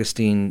how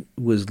Augustine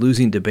was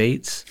losing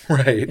debates,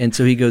 right? And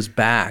so he goes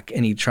back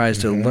and he tries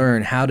to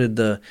learn how did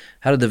the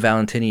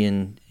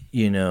Valentinian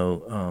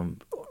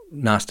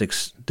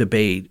Gnostics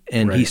debate,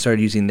 and he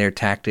started using their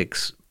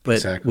tactics,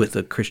 but with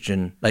a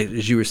Christian, like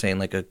as you were saying,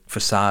 like a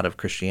facade of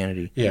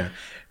Christianity. Yeah.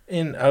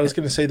 And I was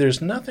going to say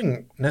there's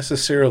nothing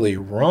necessarily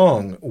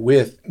wrong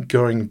with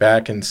going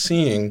back and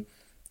seeing.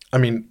 I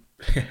mean,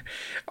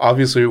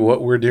 obviously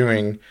what we're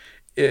doing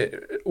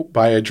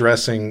by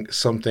addressing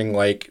something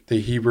like the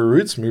Hebrew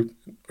roots movement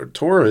or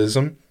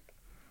Torahism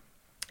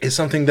is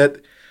something that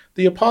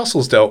the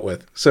apostles dealt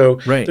with. So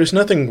Right. there's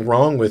nothing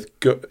wrong with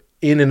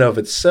in and of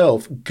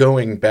itself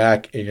going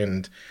back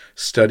and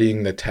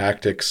studying the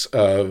tactics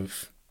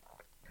of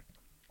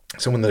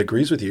someone that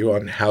agrees with you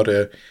on how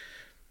to,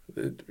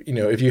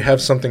 if you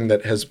have something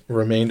that has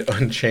remained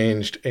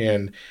unchanged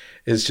and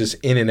is just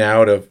in and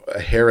out of a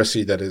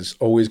heresy that is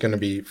always going to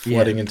be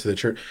flooding into the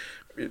church,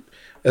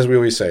 as we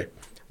always say,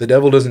 the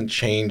devil doesn't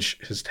change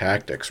his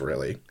tactics,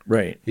 really.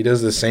 Right. He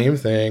does the same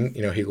thing.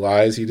 He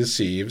lies, he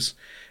deceives.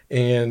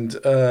 And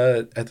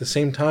at the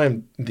same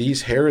time,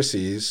 these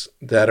heresies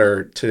that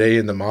are today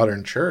in the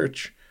modern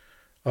church,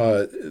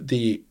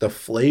 the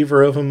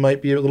flavor of them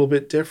might be a little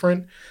bit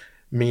different,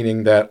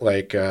 meaning that,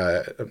 like,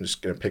 I'm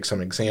just going to pick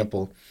some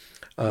example.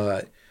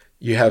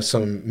 You have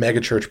some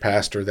megachurch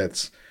pastor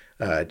that's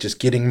just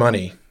getting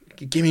money.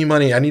 Give me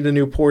money. I need a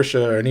new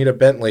Porsche. Or I need a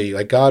Bentley.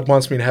 Like, God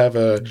wants me to have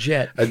a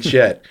Jet.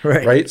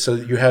 right? So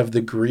you have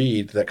the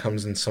greed that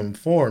comes in some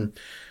form.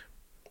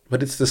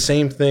 But it's the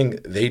same thing.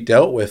 They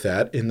dealt with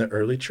that in the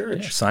early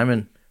church. Yeah,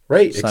 Simon.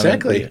 Right, Simon,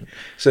 exactly. yeah.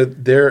 So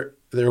there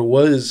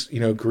was,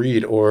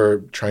 greed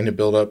or trying to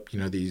build up,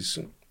 these,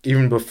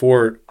 even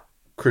before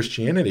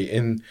Christianity.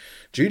 In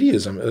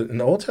Judaism, in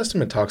the Old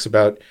Testament talks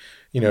about,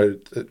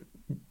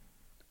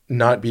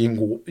 not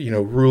being,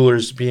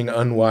 rulers being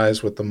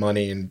unwise with the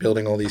money and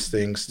building all these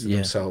things to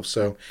themselves.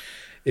 So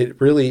it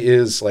really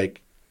is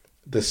like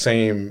the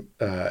same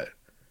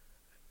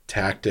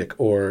tactic,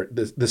 or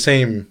the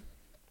same,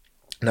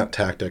 not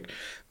tactic,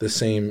 the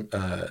same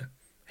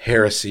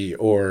heresy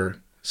or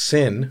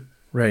sin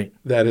Right.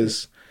 that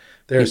is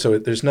there. So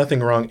there's nothing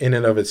wrong in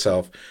and of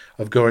itself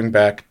of going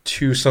back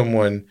to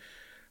someone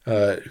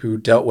who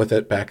dealt with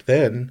it back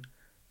then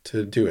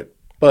to do it.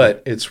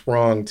 But it's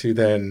wrong to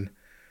then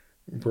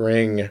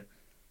bring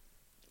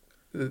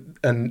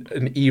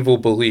an evil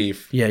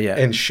belief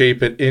and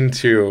shape it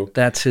into,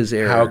 that's his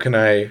error. how can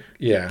I,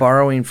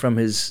 Borrowing from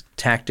his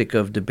tactic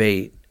of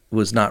debate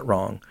was not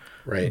wrong.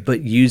 Right.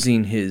 But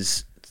using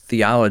his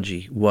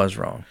theology was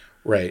wrong.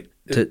 Right.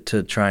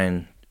 To try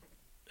and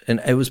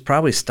it was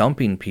probably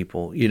stumping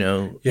people,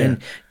 Yeah.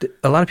 And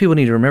a lot of people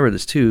need to remember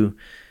this too.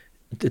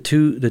 The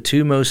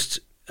two most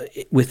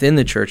within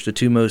the church, the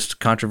two most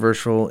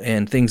controversial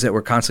and things that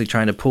were constantly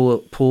trying to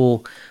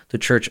pull the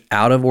church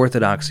out of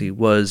orthodoxy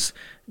was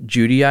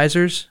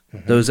Judaizers,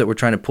 those that were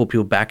trying to pull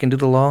people back into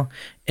the law,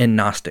 and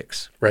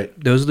Gnostics. Right.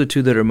 Those are the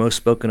two that are most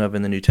spoken of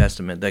in the New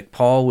Testament. Like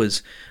Paul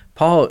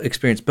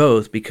experienced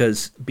both,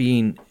 because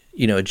being,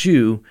 a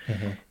Jew,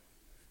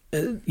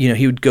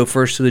 he would go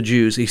first to the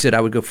Jews. He said,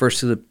 I would go first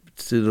to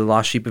the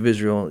lost sheep of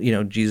Israel.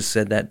 Jesus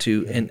said that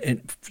too.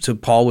 And so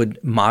Paul would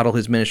model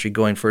his ministry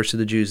going first to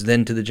the Jews,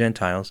 then to the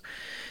Gentiles.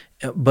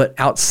 But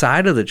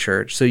outside of the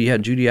church, so you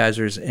had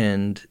Judaizers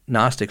and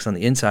Gnostics on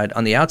the inside.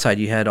 On the outside,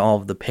 you had all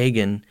of the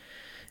pagan,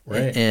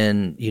 Right.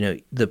 and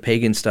the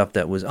pagan stuff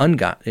that was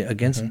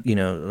against,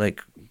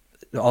 like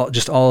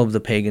all of the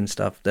pagan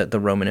stuff that the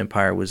Roman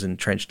Empire was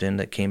entrenched in,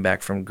 that came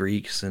back from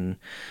Greeks and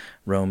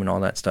Rome and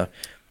all that stuff.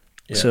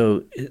 Yeah.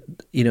 So,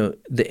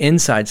 the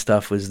inside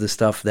stuff was the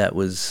stuff that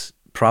was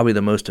probably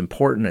the most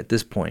important at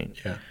this point.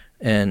 Yeah.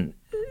 And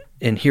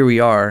here we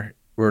are.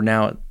 We're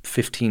now at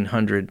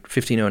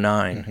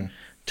 1509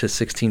 to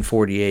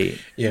 1648.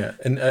 Yeah,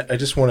 and I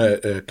just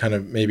want to kind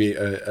of maybe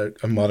a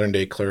modern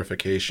day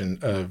clarification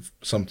of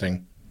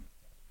something.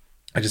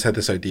 I just had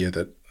this idea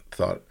that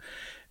thought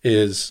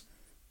is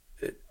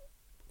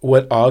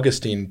what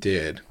Augustine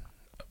did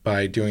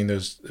by doing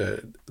those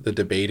the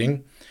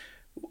debating,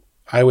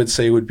 I would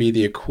say would be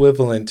the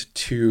equivalent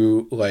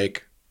to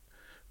like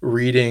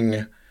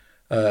reading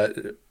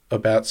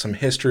about some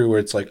history where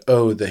it's like,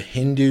 oh, the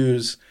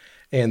Hindus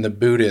and the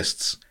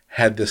Buddhists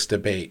had this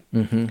debate.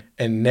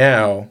 And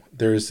now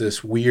there's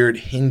this weird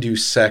Hindu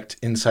sect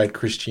inside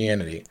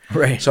Christianity.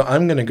 Right. So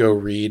I'm going to go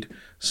read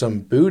some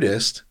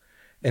Buddhist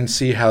and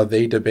see how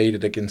they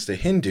debated against the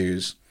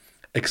Hindus,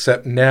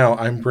 except now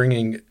I'm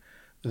bringing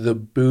the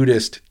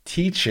Buddhist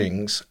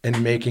teachings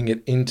and making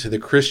it into the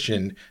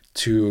Christian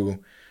to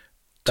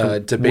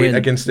debate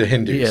against the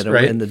Hindus, to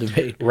right? win the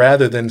debate.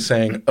 Rather than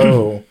saying,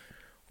 oh,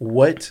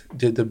 what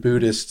did the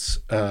Buddhists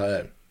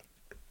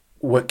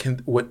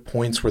what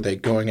points were they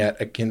going at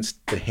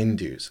against the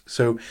Hindus?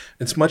 So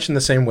it's much in the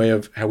same way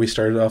of how we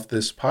started off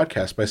this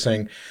podcast by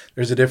saying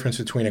there's a difference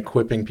between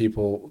equipping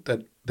people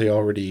that they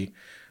already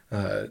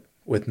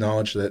with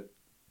knowledge that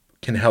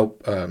can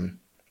help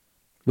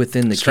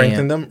within the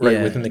strengthen camp. them, right,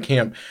 Yeah. within the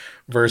camp,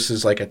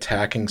 versus like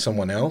attacking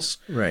someone else.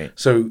 Right.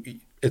 So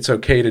it's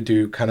okay to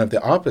do kind of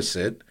the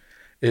opposite,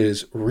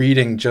 is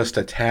reading just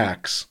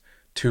attacks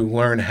to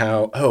learn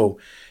how, oh,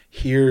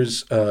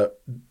 here's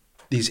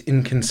these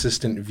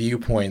inconsistent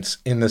viewpoints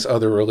in this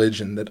other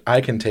religion that I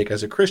can take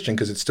as a Christian,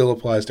 because it still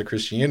applies to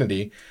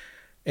Christianity,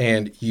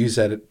 and use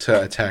that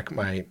to attack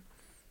my,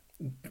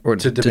 Or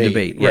to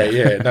debate. Yeah. Right,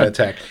 yeah, not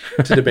attack,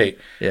 to debate.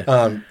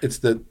 Yeah. It's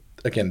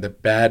the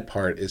bad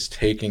part is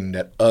taking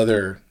that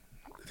other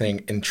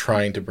thing and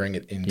trying to bring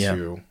it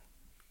into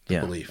the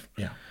belief.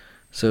 Yeah.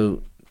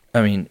 So,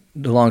 I mean,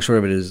 the long short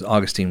of it is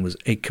Augustine was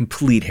a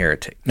complete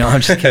heretic. No,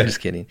 I'm just kidding. Just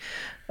kidding.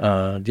 Do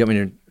you want me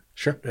to?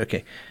 Sure.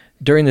 Okay.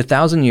 During the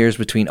 1,000 years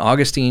between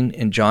Augustine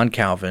and John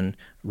Calvin,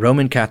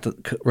 Roman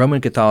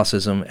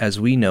Catholicism, as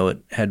we know it,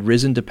 had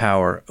risen to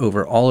power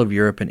over all of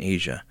Europe and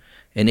Asia.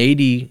 In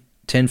AD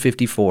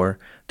 1054,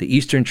 the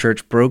Eastern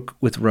Church broke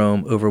with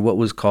Rome over what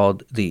was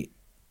called the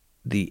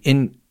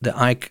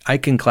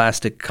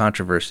iconoclastic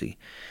controversy,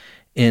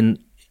 in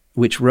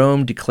which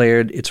Rome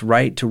declared its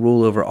right to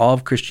rule over all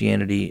of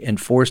Christianity and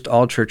forced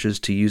all churches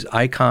to use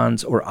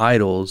icons or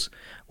idols,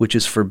 which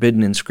is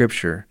forbidden in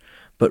Scripture.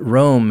 But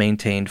Rome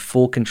maintained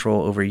full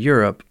control over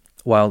Europe,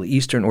 while the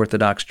Eastern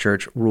Orthodox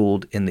Church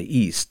ruled in the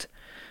East.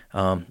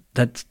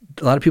 That's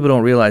a lot of people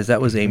don't realize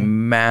that was a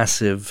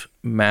massive,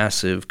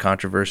 massive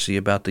controversy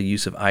about the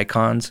use of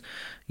icons.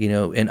 You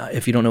know, and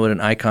if you don't know what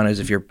an icon is,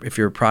 if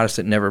you're a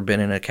Protestant, never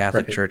been in a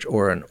Catholic church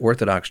or an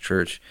Orthodox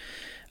church,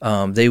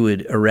 they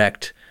would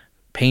erect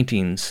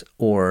paintings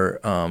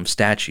or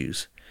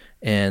statues,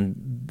 and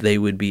they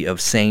would be of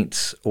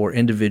saints or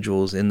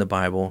individuals in the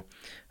Bible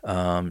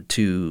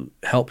to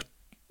help.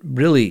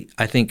 Really,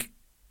 I think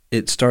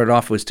it started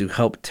off was to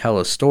help tell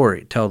the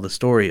story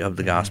of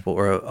the gospel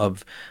or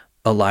of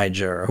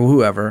Elijah or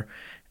whoever,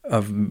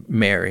 of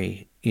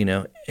Mary, you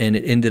know, and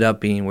it ended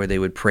up being where they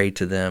would pray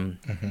to them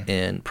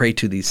and pray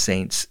to these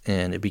saints,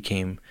 and it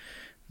became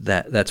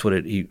that's what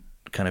it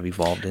kind of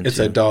evolved into. It's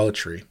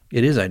idolatry.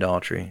 It is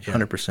idolatry,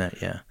 100%,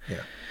 yeah.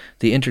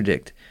 The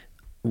interdict.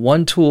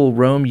 One tool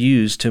Rome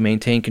used to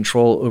maintain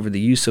control over the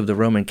use of the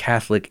Roman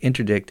Catholic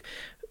interdict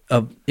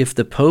if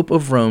the Pope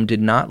of Rome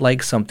did not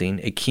like something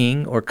a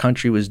king or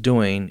country was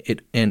doing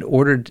it and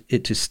ordered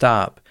it to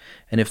stop,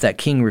 and if that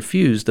king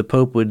refused, the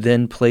Pope would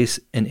then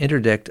place an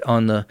interdict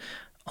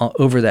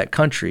over that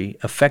country,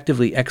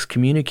 effectively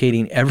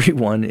excommunicating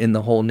everyone in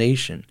the whole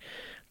nation.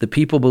 The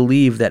people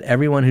believed that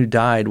everyone who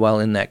died while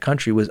in that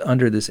country was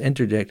under this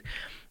interdict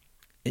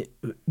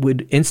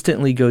would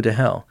instantly go to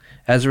hell.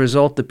 As a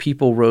result, the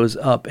people rose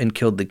up and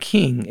killed the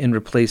king and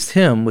replaced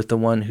him with the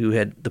one who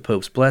had the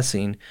Pope's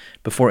blessing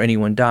before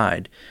anyone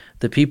died.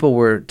 The people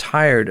were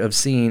tired of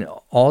seeing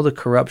all the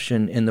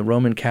corruption in the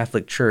Roman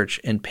Catholic Church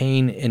and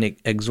paying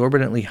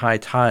exorbitantly high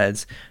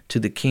tithes to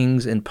the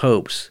kings and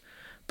popes,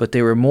 but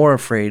they were more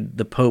afraid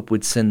the Pope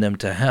would send them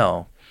to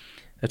hell.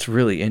 That's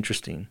really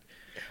interesting.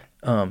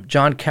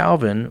 John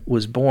Calvin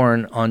was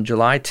born on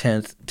July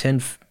 10th,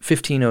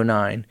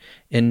 1509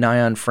 in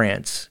Nyon,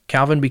 France.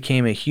 Calvin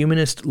became a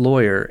humanist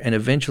lawyer and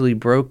eventually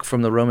broke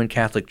from the Roman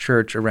Catholic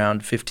Church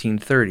around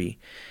 1530.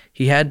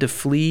 He had to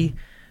flee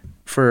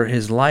for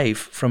his life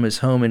from his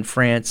home in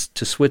France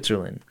to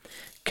Switzerland.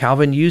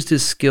 Calvin used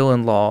his skill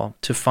in law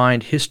to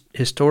find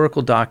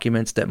historical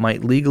documents that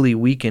might legally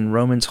weaken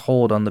Romans'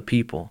 hold on the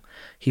people.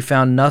 He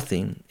found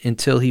nothing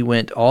until he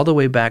went all the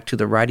way back to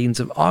the writings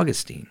of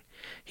Augustine.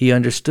 He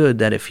understood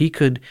that if he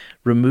could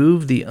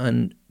remove the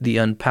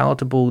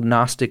unpalatable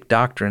Gnostic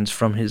doctrines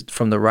from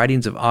the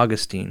writings of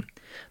Augustine,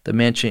 the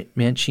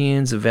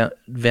Manichaeans,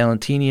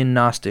 Valentinian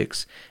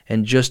Gnostics,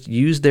 and just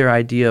use their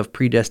idea of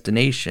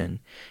predestination,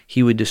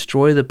 he would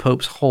destroy the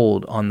Pope's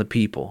hold on the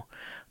people.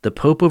 The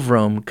Pope of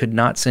Rome could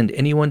not send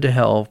anyone to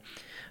hell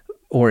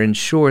or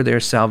ensure their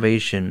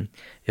salvation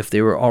if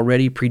they were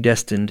already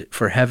predestined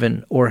for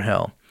heaven or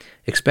hell,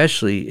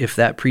 especially if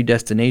that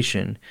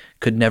predestination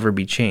could never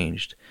be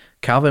changed.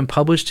 Calvin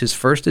published his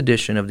first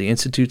edition of the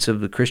Institutes of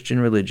the Christian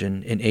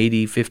Religion in AD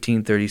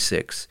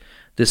 1536.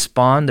 This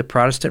spawned the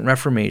Protestant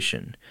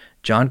Reformation.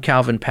 John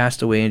Calvin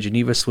passed away in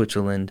Geneva,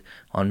 Switzerland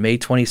on May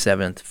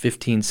 27,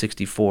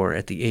 1564,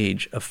 at the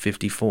age of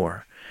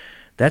 54.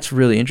 That's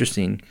really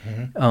interesting.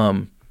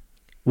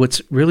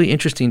 What's really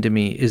interesting to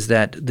me is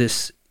that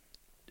this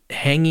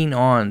hanging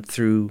on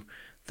through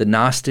the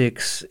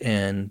Gnostics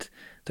and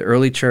the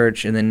early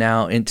church and then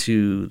now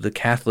into the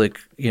Catholic,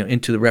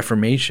 into the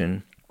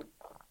Reformation,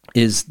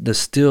 is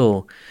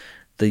still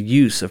the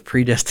use of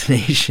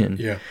predestination.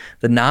 Yeah.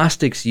 The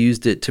Gnostics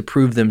used it to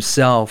prove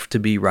themselves to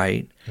be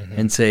right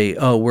and say,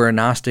 oh, we're a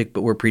Gnostic,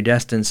 but we're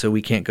predestined, so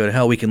we can't go to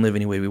hell. We can live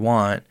any way we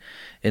want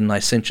in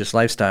licentious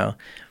lifestyle.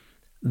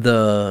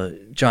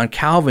 John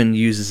Calvin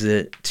uses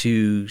it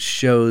to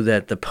show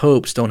that the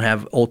popes don't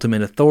have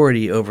ultimate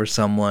authority over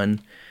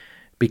someone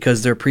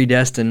because they're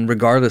predestined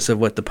regardless of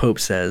what the Pope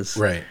says.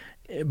 Right.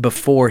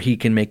 Before he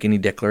can make any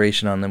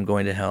declaration on them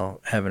going to hell,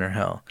 heaven or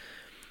hell.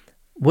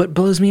 What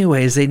blows me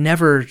away is they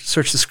never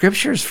search the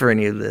scriptures for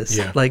any of this.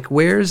 Yeah. Like,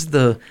 where's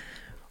the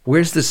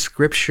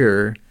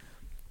scripture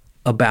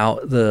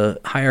about the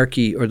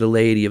hierarchy or the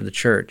laity of the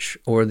church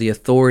or the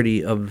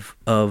authority of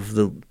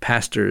the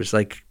pastors?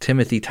 Like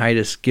Timothy,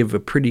 Titus give a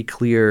pretty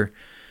clear,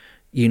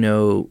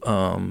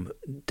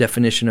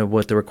 definition of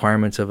what the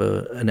requirements of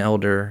an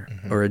elder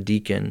or a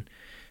deacon.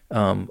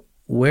 Why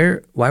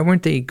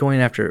weren't they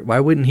going after? Why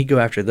wouldn't he go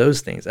after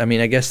those things? I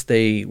mean, I guess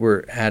they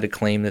had a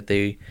claim that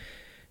the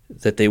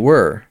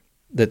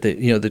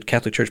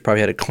Catholic Church probably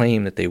had a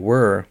claim that they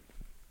were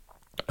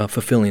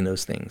fulfilling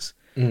those things,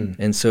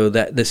 and so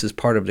that this is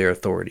part of their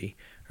authority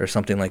or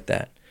something like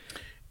that.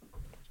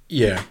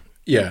 Yeah.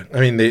 Yeah. I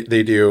mean,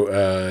 they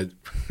do.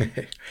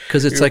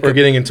 Because it's like we're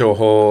getting into a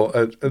whole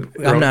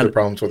not- the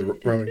problems with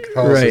Roman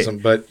Catholicism,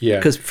 but yeah.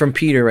 Because from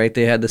Peter, right,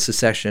 they had the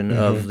secession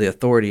of the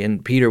authority,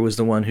 and Peter was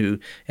the one who,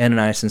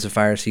 Ananias and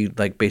Sapphira, he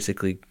like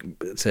basically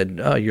said,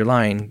 "Oh, you're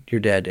lying,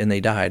 you're dead," and they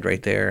died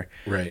right there.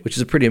 Right. Which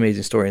is a pretty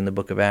amazing story in the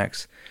Book of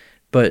Acts.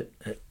 But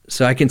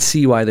so I can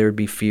see why there would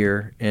be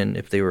fear, and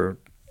if they were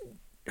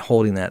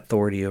holding that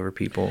authority over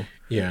people.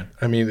 Yeah,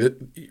 I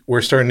mean,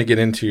 we're starting to get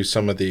into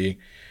some of the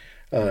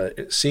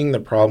seeing the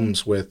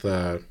problems with.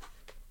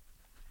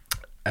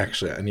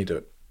 Actually, I need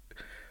to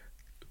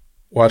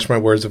watch my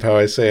words of how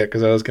I say it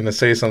because I was going to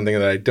say something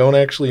that I don't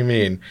actually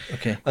mean.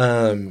 Okay.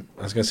 I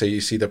was going to say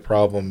you see the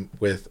problem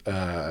with.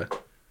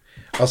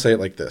 I'll say it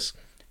like this: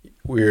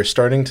 we're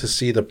starting to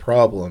see the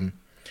problem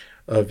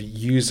of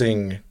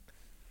using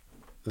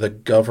the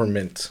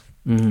government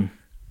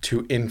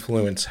to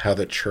influence how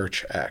the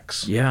church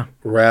acts. Yeah.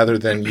 Rather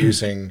than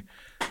using,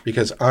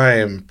 because I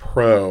am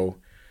pro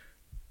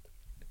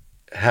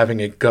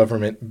having a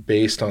government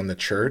based on the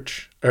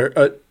church,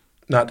 or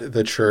not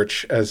the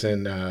church as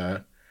in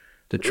The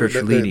church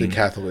leading. the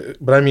Catholic,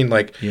 but I mean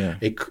like Yeah.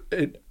 a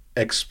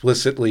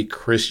explicitly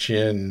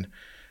Christian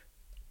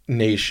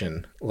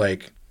nation,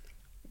 like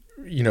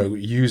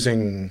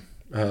using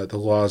the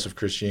laws of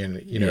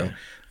Christianity,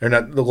 or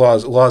not the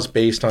laws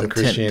based on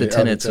Christianity, the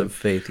tenets of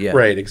faith. Yeah.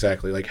 right,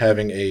 exactly, like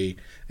having a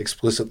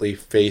explicitly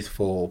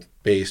faithful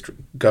based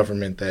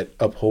government that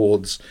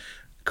upholds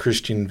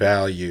Christian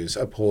values,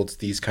 upholds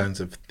these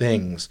kinds of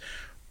things,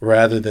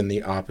 rather than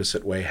the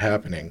opposite way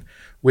happening,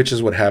 which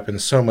is what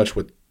happens so much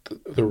with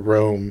the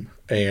Rome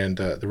and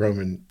the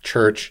Roman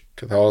Church,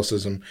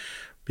 Catholicism,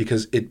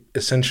 because it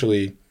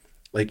essentially,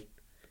 like,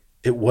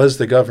 it was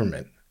the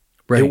government.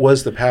 Right. It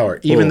was the power.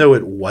 Even though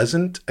it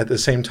wasn't, at the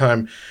same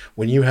time,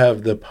 when you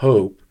have the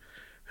Pope,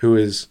 who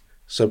is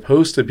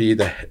supposed to be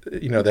the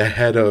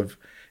head of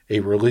a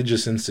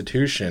religious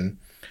institution,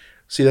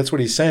 see, that's what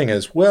he's saying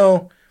is,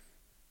 well,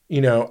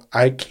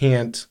 I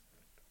can't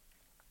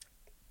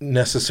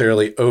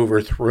necessarily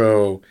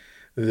overthrow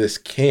this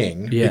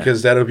king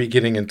because that'll be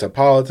getting into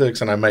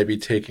politics, and I might be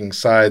taking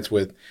sides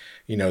with,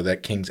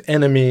 that king's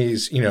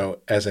enemies,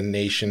 as a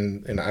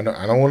nation, and I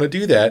don't want to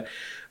do that,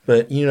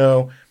 but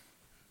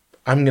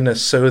I'm going to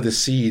sow the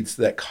seeds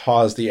that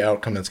cause the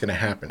outcome that's going to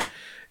happen,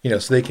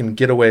 so they can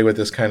get away with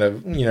this kind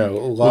of,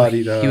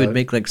 la-di-da. He would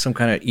make like some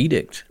kind of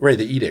edict. Right,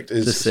 the edict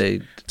is to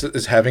say,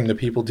 is having the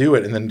people do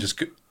it and then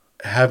just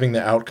having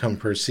the outcome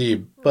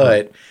perceived,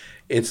 but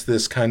it's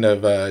this kind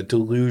of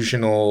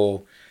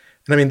delusional,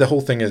 and I mean the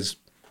whole thing is,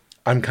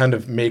 I'm kind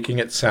of making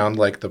it sound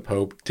like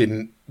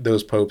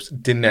those popes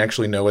didn't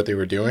actually know what they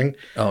were doing.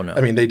 Oh no,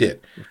 I mean they did,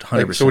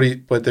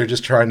 100%. But they're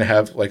just trying to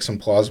have like some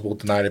plausible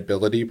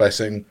deniability by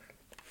saying,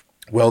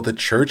 well, the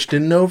church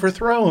didn't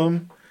overthrow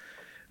him.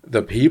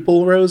 The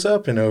people rose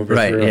up and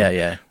overthrew him.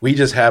 Yeah. We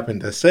just happen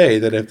to say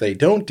that if they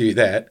don't do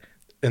that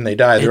and they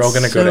die, they're all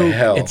going to go to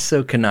hell. It's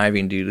so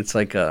conniving, dude. It's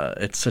like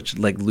it's such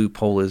like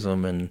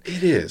loopholism, and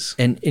it is.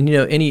 And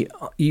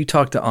you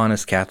talk to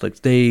honest Catholics,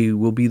 they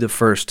will be the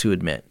first to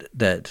admit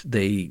that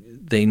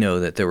they know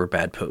that there were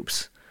bad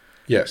popes.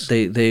 Yes.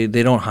 They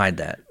don't hide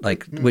that,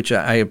 which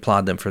I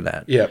applaud them for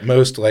that. Yeah,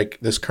 most like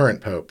this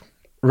current pope.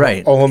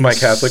 Right. All of my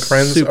Catholic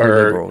friends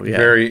are liberal,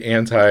 very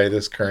anti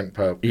this current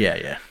pope.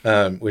 Yeah.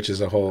 Which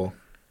is a whole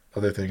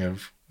other thing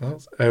of,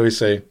 well, I always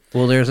say,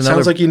 well, there's another.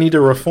 Sounds like you need to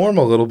reform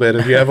a little bit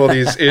if you have all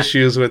these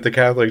issues with the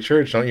Catholic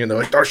Church, don't you? And they're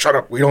like, oh, shut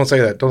up. We don't say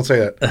that. Don't say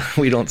that.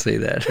 We don't say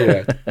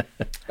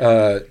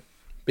that.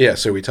 Yeah.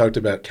 So we talked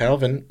about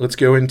Calvin. Let's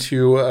go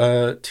into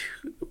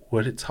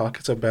what it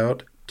talks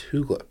about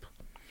Tulip.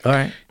 All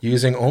right.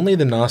 Using only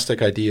the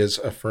Gnostic ideas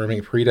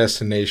affirming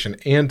predestination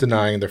and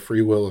denying the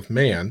free will of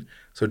man.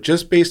 So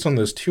just based on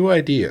those two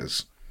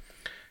ideas,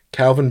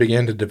 Calvin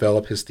began to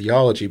develop his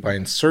theology by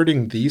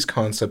inserting these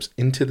concepts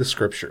into the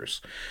scriptures.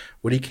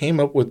 What he came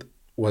up with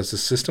was a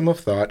system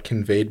of thought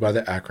conveyed by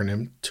the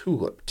acronym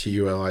TULIP,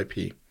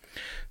 T-U-L-I-P.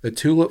 The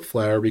tulip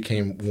flower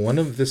became one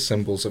of the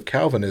symbols of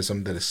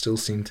Calvinism that is still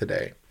seen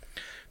today.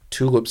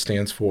 TULIP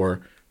stands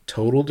for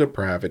total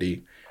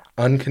depravity,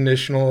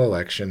 unconditional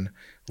election,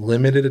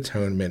 limited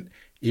atonement,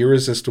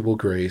 irresistible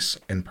grace,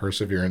 and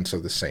perseverance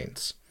of the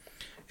saints.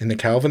 In the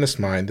Calvinist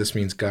mind, this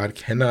means God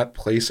cannot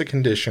place a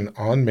condition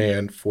on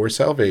man for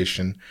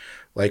salvation,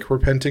 like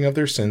repenting of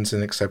their sins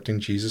and accepting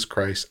Jesus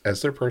Christ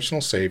as their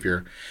personal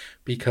Savior,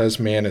 because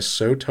man is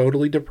so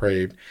totally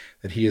depraved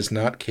that he is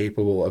not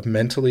capable of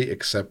mentally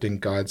accepting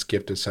God's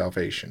gift of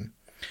salvation.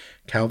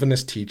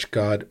 Calvinists teach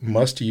God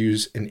must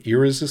use an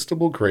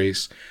irresistible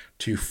grace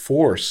to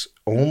force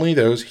only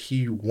those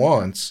he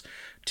wants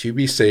to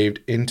be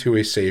saved into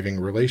a saving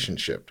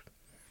relationship.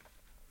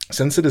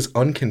 Since it is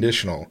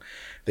unconditional,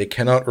 they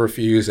cannot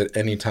refuse at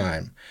any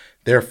time.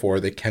 Therefore,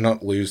 they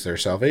cannot lose their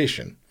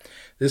salvation.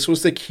 This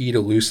was the key to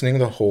loosening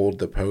the hold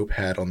the Pope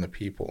had on the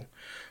people.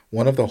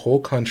 One by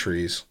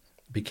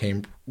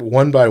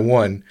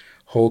one,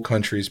 whole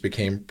countries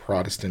became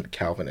Protestant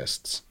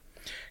Calvinists.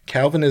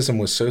 Calvinism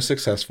was so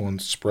successful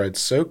and spread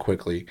so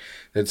quickly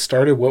that it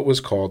started what was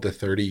called the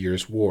 30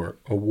 Years' War,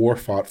 a war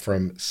fought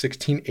from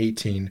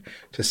 1618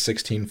 to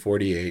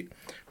 1648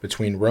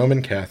 between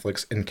Roman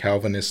Catholics and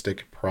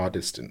Calvinistic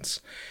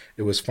Protestants.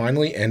 It was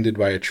finally ended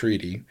by a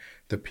treaty,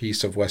 the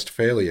Peace of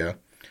Westphalia,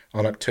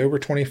 on October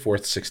 24th,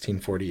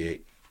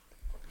 1648.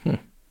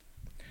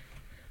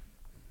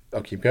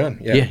 I'll keep going.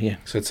 Yeah.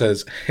 So it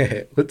says,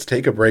 let's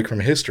take a break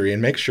from history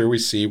and make sure we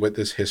see what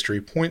this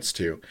history points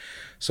to.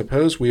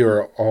 Suppose we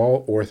are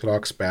all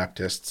Orthodox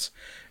Baptists,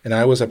 and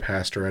I was a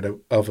pastor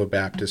of a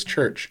Baptist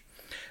church.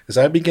 As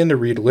I begin to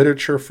read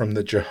literature from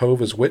the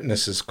Jehovah's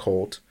Witnesses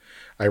cult,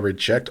 I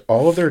reject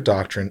all of their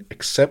doctrine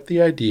except the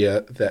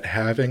idea that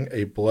having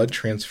a blood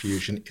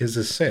transfusion is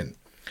a sin.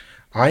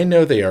 I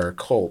know they are a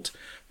cult,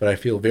 but I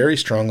feel very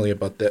strongly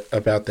about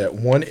that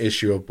one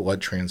issue of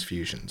blood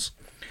transfusions.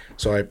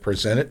 So I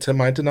present it to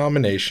my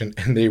denomination,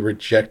 and they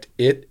reject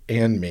it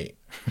and me.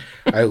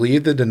 I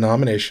leave the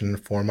denomination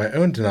and form my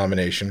own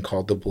denomination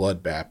called the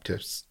Blood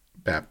Baptists.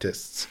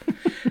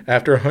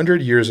 After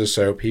 100 years or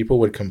so, people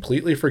would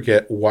completely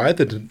forget why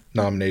the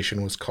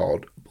denomination was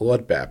called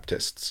Blood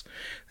Baptists.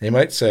 They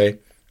might say,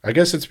 I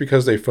guess it's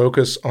because they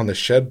focus on the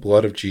shed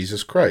blood of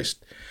Jesus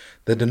Christ.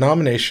 The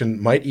denomination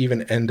might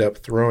even end up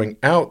throwing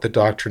out the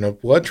doctrine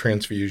of blood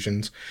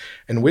transfusions,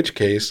 in which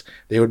case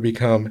they would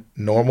become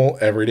normal,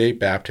 everyday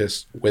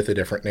Baptists with a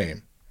different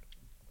name.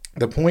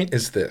 The point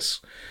is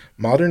this: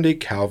 modern-day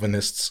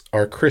Calvinists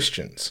are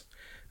Christians.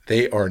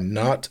 They are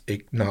not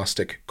a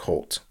Gnostic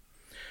cult.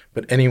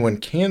 But anyone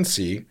can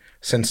see,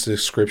 since the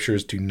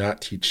scriptures do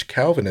not teach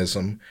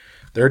Calvinism,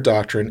 their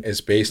doctrine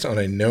is based on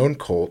a known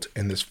cult,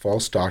 and this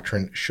false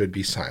doctrine should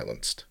be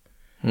silenced.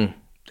 You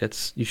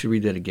should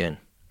read that again.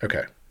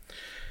 Okay.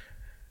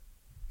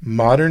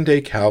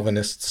 Modern-day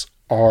Calvinists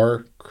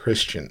are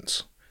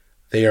Christians.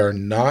 They are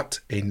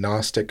not a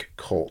Gnostic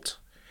cult.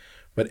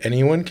 But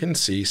anyone can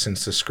see,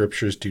 since the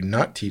scriptures do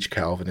not teach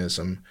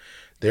Calvinism,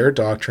 their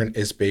doctrine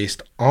is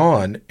based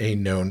on a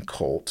known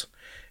cult,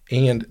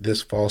 and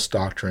this false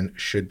doctrine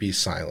should be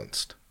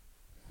silenced.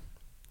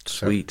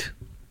 Sweet.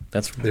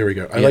 There we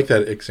go. I like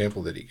that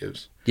example that he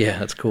gives. Yeah,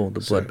 that's cool.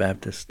 The Blood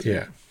Baptist.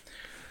 Yeah.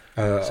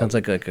 Sounds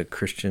like a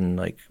Christian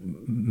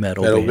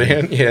metal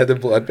band. Yeah, the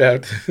Blood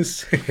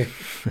Baptists.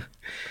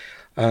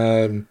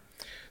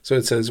 So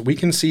it says, we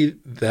can see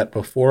that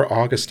before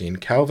Augustine,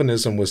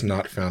 Calvinism was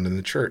not found in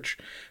the church.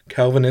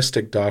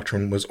 Calvinistic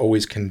doctrine was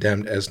always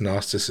condemned as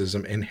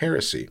Gnosticism and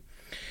heresy.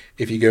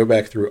 If you go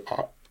back through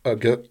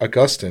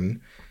Augustine,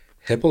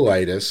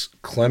 Hippolytus,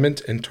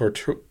 Clement and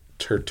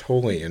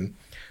Tertullian,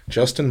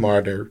 Justin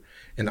Martyr,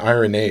 and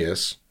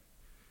Irenaeus,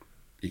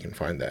 you can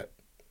find that.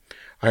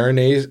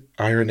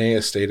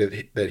 Irenaeus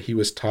stated that he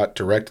was taught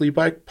directly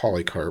by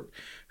Polycarp,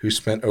 who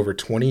spent over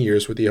 20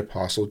 years with the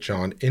Apostle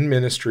John in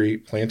ministry,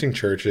 planting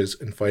churches,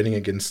 and fighting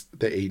against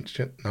the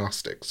ancient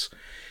Gnostics.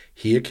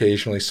 He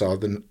occasionally saw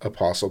the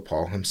Apostle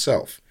Paul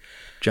himself.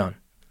 John,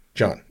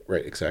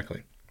 right,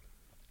 exactly.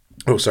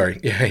 Oh, sorry.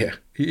 Yeah.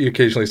 He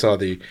occasionally saw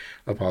the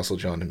Apostle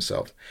John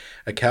himself.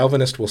 A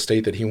Calvinist will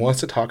state that he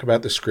wants to talk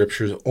about the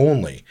scriptures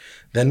only,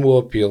 then will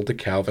appeal to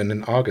Calvin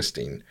and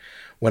Augustine.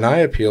 When I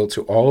appeal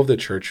to all of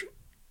the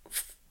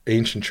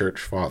ancient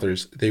church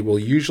fathers, they will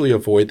usually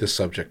avoid the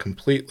subject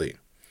completely.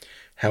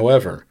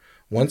 However,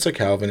 once a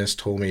Calvinist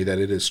told me that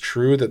it is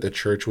true that the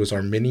church was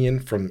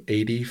Arminian from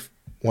AD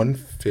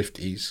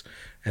 150s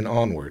and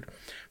onward,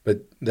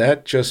 but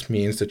that just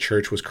means the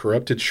church was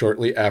corrupted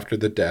shortly after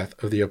the death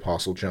of the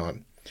Apostle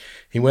John.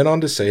 He went on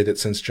to say that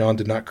since John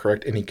did not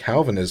correct any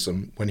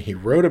Calvinism when he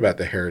wrote about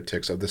the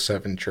heretics of the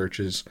seven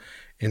churches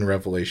in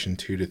Revelation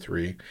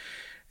 2-3,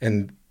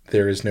 and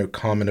there is no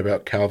comment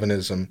about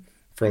Calvinism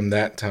from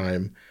that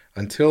time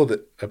until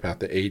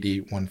about the AD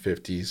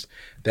 150s,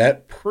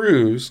 that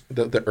proves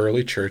that the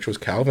early church was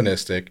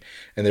Calvinistic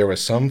and there was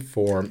some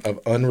form of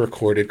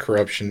unrecorded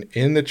corruption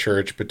in the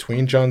church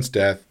between John's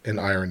death and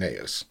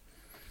Irenaeus.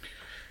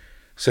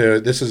 So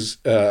this is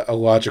a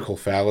logical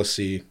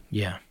fallacy.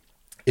 Yeah.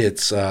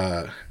 It's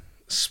I'm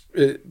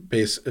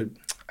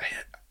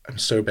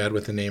so bad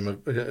with the name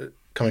of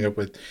coming up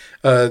with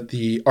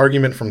the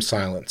argument from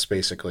silence,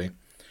 basically.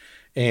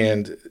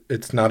 And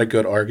it's not a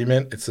good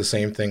argument. It's the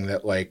same thing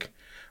that, like,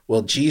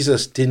 well,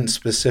 Jesus didn't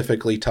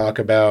specifically talk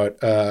about,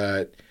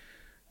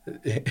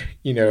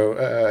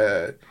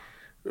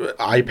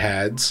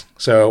 iPads.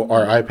 So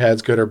are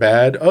iPads good or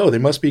bad? Oh, they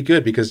must be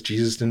good because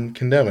Jesus didn't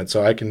condemn it.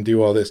 So I can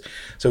do all this.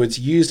 So it's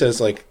used as,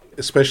 like,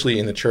 especially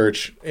in the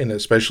church and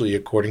especially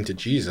according to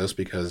Jesus,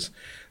 because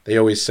they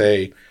always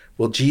say,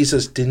 well,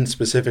 Jesus didn't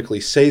specifically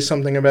say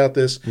something about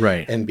this.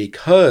 Right. And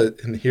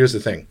here's the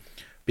thing,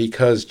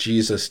 because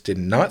Jesus did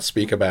not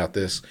speak about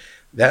this,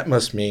 that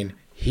must mean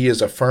he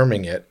is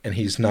affirming it and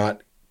he's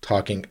not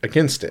talking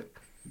against it.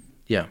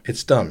 Yeah.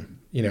 It's dumb,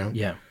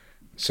 Yeah.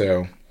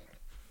 So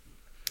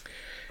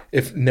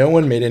if no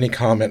one made any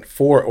comment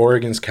for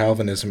Origen's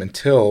Calvinism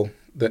until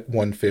the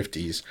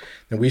 150s,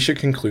 then we should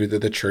conclude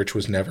that the church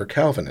was never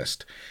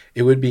Calvinist.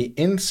 It would be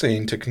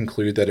insane to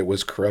conclude that it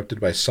was corrupted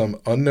by some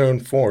unknown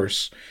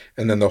force,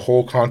 and then the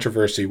whole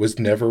controversy was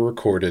never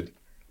recorded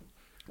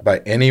by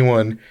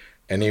anyone,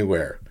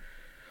 anywhere.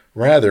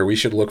 Rather, we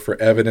should look for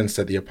evidence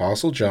that the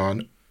Apostle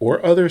John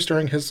or others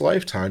during his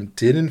lifetime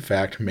did in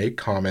fact make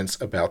comments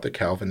about the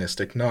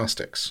Calvinistic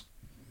Gnostics.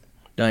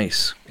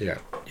 Nice. Yeah.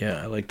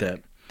 Yeah, I like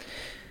that.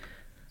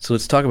 So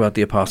let's talk about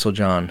the Apostle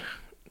John.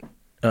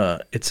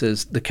 It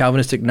says, the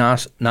Calvinistic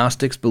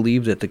Gnostics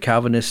believed that the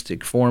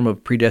Calvinistic form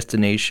of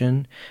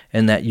predestination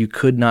and that you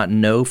could not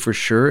know for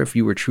sure if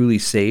you were truly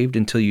saved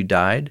until you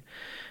died.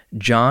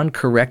 John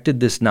corrected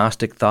this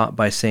Gnostic thought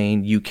by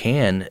saying you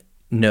can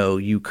know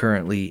you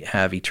currently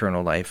have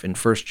eternal life in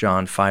 1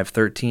 John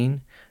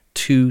 5:13,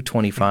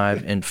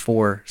 2:25, and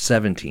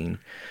 4:17.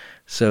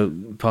 So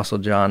Apostle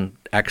John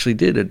actually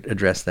did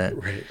address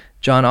that. Right.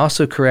 John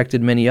also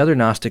corrected many other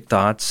Gnostic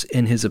thoughts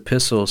in his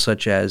epistles,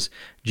 such as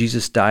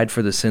Jesus died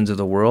for the sins of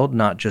the world,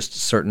 not just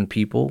certain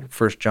people,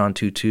 1 John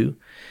 2:2.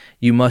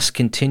 You must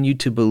continue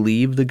to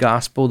believe the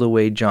gospel the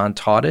way John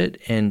taught it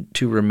and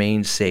to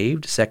remain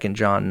saved, 2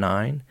 John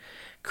 9.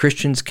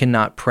 Christians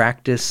cannot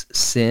practice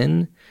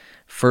sin,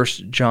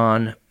 1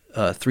 John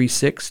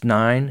 3:6,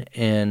 9,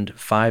 and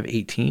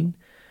 5:18.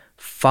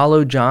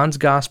 Follow John's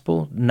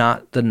gospel,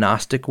 not the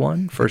Gnostic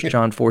one, 1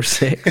 John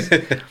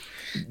 4:6.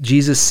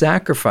 Jesus'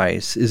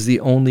 sacrifice is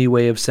the only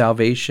way of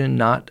salvation,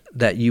 not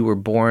that you were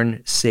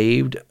born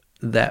saved,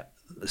 that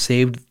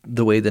saved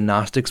the way the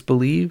Gnostics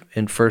believe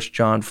in 1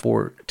 John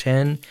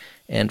 4:10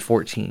 and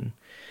 14.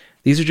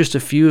 These are just a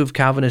few of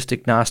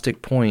Calvinistic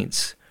Gnostic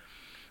points,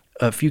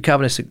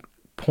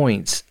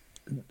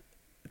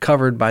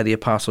 covered by the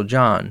Apostle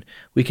John.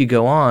 We could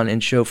go on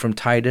and show from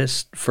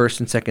Titus, 1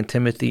 and 2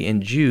 Timothy,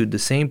 and Jude the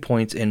same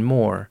points and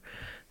more.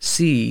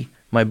 See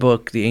my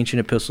book, The Ancient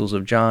Epistles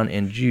of John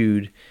and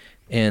Jude,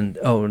 and,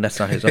 oh, that's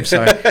not his, I'm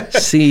sorry.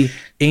 See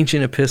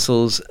Ancient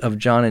Epistles of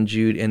John and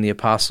Jude and the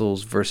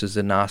Apostles versus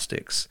the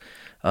Gnostics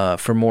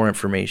for more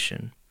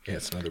information. Yeah,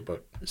 it's another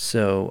book.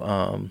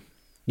 So,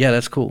 yeah,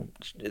 that's cool.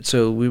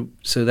 So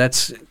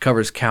that's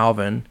covers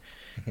Calvin,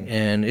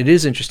 and it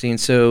is interesting.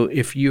 So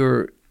if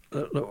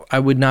I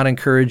would not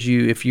encourage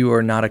you, if you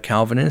are not a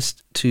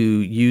Calvinist, to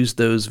use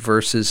those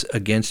verses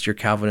against your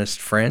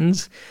Calvinist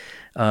friends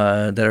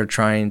that are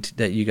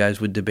that you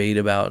guys would debate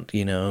about,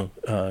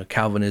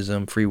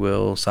 Calvinism, free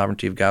will,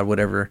 sovereignty of God,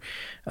 whatever.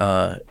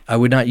 I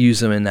would not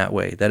use them in that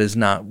way. That is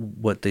not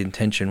what the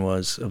intention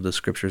was of the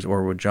scriptures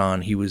or with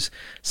John. He was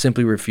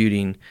simply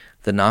refuting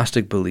the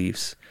Gnostic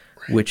beliefs,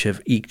 right, which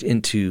have eked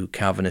into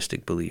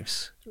Calvinistic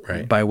beliefs,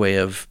 right, by way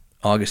of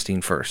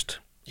Augustine first.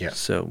 Yeah.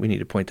 So we need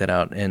to point that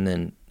out.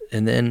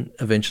 And then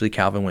eventually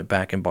Calvin went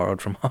back and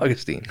borrowed from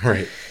Augustine.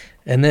 Right.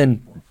 And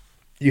then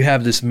you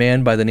have this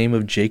man by the name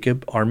of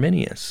Jacob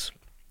Arminius.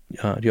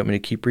 Do you want me to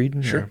keep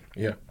reading? Sure, or?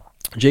 Yeah.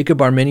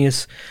 Jacob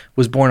Arminius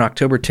was born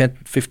October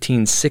 10th,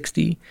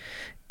 1560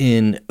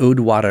 in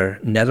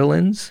Oudwater,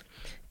 Netherlands.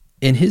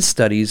 In his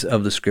studies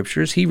of the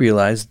scriptures, he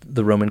realized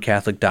the Roman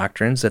Catholic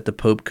doctrines that the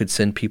Pope could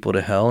send people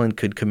to hell and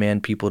could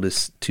command people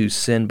to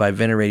sin by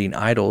venerating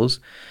idols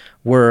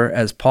were,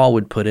 as Paul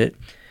would put it,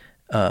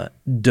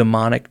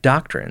 demonic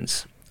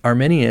doctrines.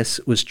 Arminius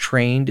was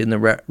trained in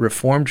the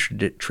Reformed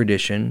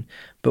tradition,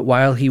 but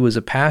while he was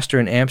a pastor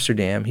in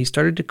Amsterdam, he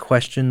started to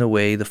question the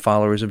way the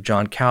followers of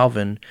John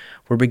Calvin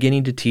were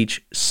beginning to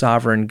teach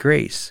sovereign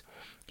grace.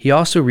 He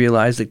also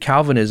realized that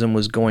Calvinism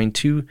was going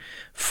too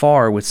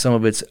far with some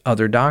of its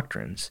other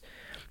doctrines.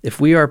 If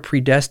we are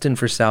predestined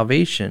for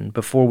salvation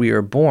before we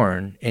are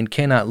born and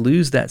cannot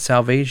lose that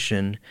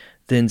salvation,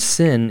 then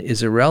sin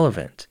is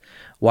irrelevant.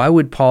 Why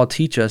would Paul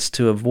teach us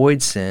to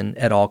avoid sin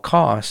at all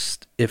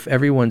costs if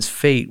everyone's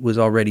fate was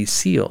already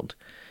sealed?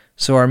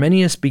 So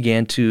Arminius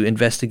began to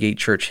investigate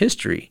church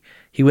history.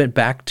 He went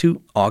back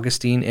to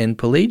Augustine and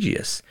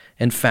Pelagius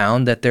and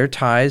found that their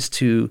ties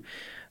to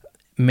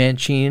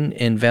Manichaean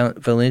and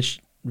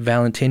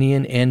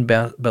Valentinian and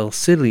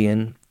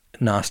Basilian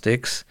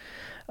Gnostics,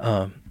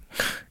 I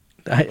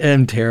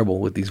am terrible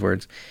with these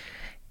words.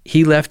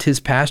 He left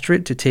his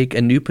pastorate to take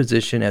a new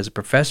position as a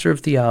professor of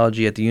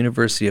theology at the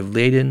University of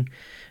Leiden.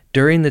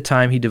 During the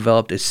time, he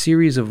developed a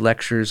series of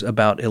lectures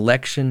about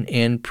election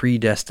and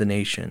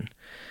predestination.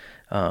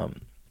 Do you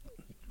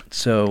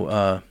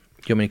want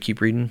me to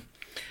keep reading?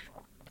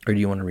 Or do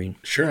you want to read?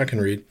 Sure, I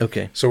can read.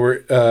 Okay. So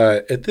we're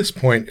at this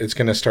point, it's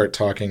going to start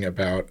talking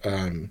about,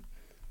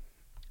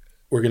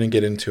 we're going to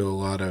get into a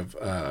lot of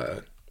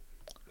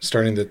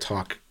starting to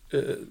talk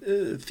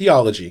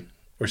theology.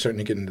 We're starting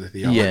to get into the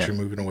theology,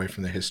 moving away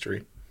from the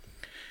history.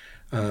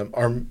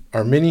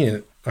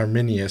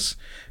 Arminius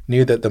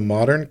knew that the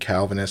modern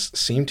Calvinists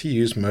seemed to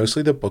use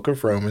mostly the Book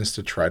of Romans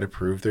to try to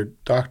prove their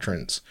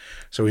doctrines.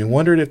 So he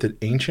wondered if the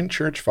ancient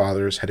church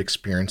fathers had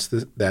experienced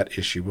that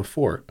issue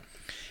before.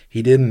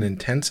 He did an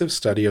intensive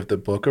study of the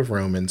Book of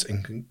Romans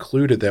and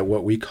concluded that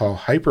what we call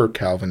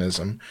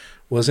hyper-Calvinism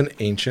was an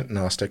ancient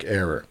Gnostic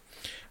error.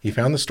 He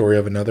found the story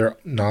of another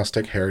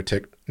Gnostic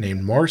heretic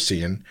named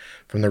Marcion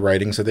from the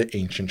writings of the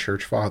ancient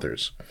church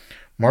fathers.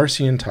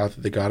 Marcion taught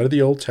that the God of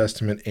the Old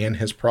Testament and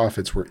his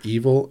prophets were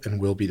evil and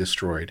will be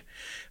destroyed.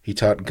 He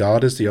taught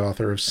God is the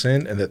author of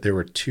sin and that there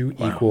were two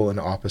equal and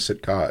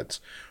opposite gods,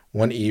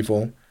 one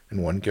evil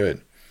and one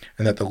good,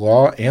 and that the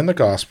law and the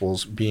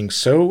Gospels, being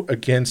so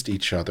against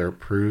each other,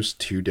 proves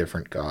two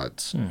different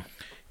gods.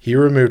 He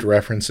removed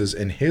references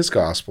in his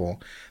Gospel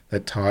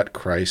that taught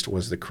Christ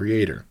was the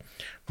Creator.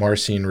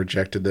 Marcion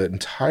rejected the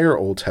entire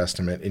Old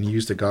Testament and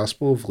used the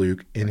Gospel of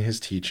Luke in his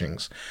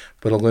teachings,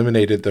 but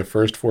eliminated the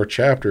first 4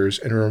 chapters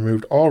and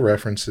removed all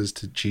references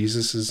to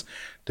Jesus'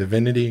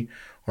 divinity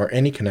or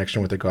any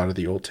connection with the God of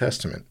the Old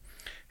Testament.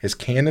 His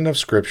canon of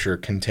Scripture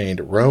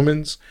contained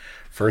Romans,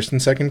 1st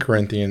and 2nd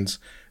Corinthians,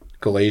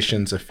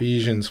 Galatians,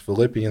 Ephesians,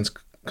 Philippians,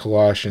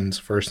 Colossians,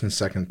 1st and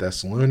 2nd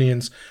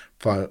Thessalonians,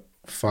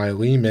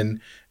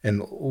 Philemon,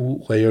 and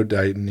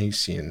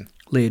Laodiceans.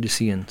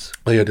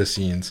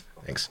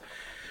 Thanks.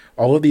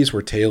 All of these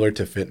were tailored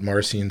to fit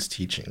Marcion's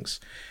teachings.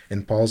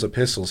 In Paul's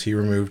epistles, he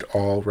removed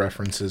all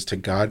references to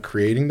God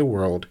creating the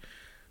world.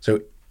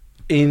 So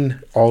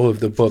in all of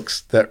the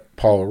books that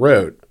Paul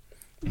wrote,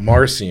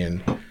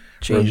 Marcion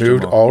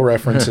removed all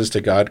references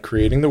to God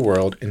creating the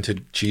world and to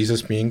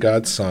Jesus being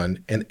God's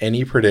son and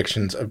any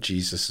predictions of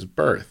Jesus'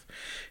 birth.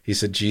 He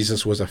said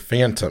Jesus was a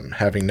phantom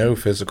having no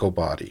physical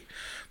body.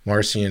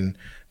 Marcion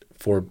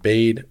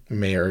forbade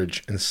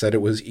marriage and said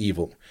it was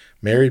evil.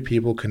 Married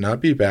people could not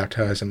be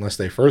baptized unless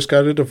they first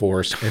got a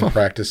divorce and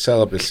practiced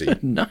celibacy.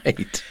 Good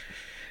night.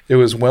 It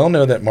was well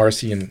known that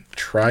Marcion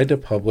tried to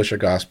publish a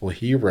gospel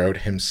he wrote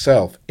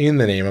himself in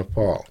the name of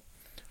Paul.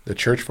 The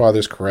Church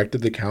Fathers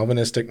corrected the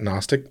Calvinistic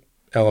Gnostic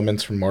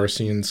elements from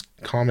Marcion's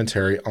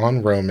commentary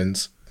on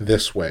Romans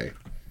this way.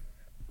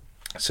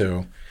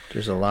 So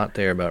there's a lot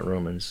there about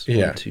Romans.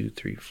 Yeah. 1, 2,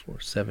 3, 4,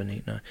 7,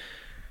 8, 9.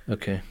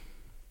 Okay.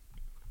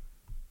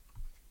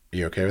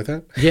 You okay with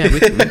that? Yeah,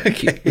 we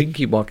can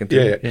keep walking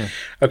through. Yeah.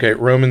 Okay,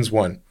 Romans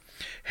 1.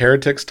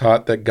 Heretics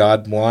taught that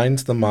God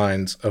blinds the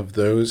minds of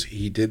those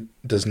he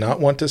does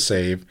not want to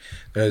save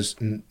as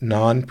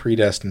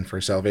non-predestined for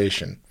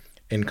salvation.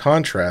 In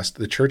contrast,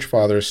 the Church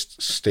Fathers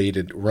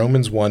stated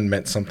Romans 1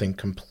 meant something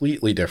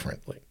completely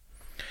differently.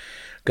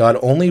 God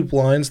only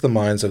blinds the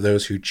minds of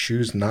those who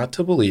choose not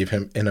to believe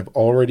him and have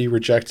already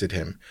rejected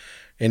him.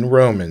 In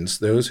Romans,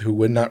 those who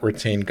would not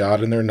retain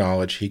God in their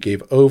knowledge, he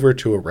gave over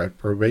to a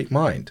reprobate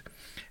mind.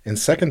 In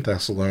 2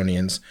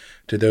 Thessalonians,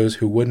 to those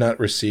who would not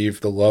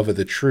receive the love of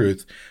the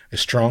truth, a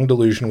strong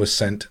delusion was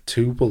sent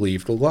to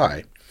believe the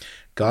lie.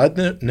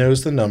 God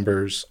knows the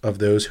numbers of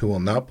those who will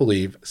not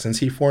believe, since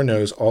he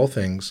foreknows all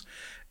things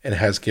and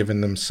has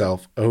given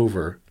himself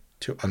over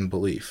to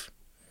unbelief.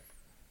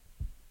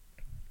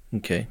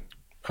 Okay.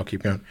 I'll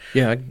keep going.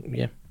 Yeah.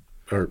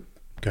 Or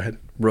go ahead.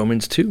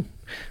 Romans 2.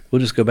 We'll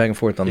just go back and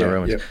forth on the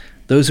Romans. Yep.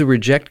 Those who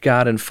reject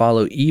God and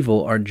follow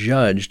evil are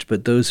judged,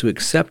 but those who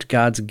accept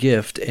God's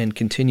gift and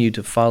continue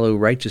to follow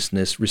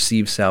righteousness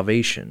receive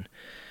salvation.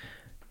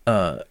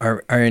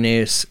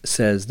 Irenaeus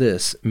says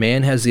this: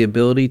 man has the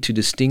ability to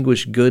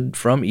distinguish good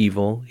from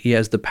evil. He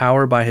has the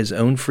power by his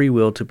own free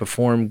will to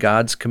perform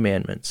God's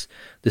commandments.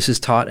 This is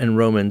taught in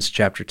Romans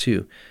chapter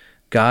 2.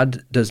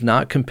 God does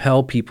not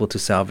compel people to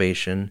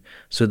salvation,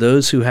 so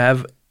those who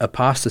have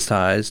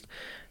apostatized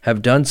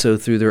have done so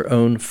through their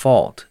own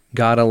fault.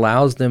 God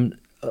allows them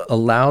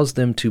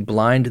to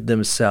blind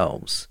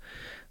themselves.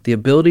 The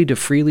ability to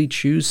freely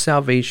choose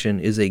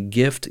salvation is a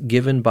gift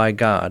given by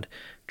God.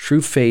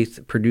 True faith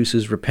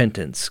produces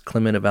repentance.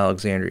 Clement of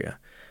Alexandria.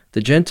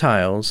 The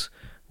Gentiles,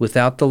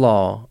 without the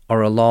law,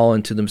 are a law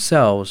unto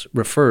themselves,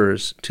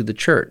 refers to the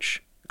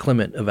church.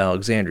 Clement of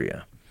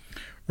Alexandria.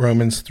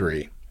 Romans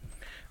 3.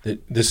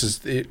 This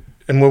is it.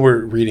 And when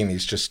we're reading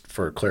these, just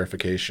for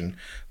clarification,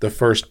 the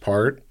first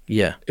part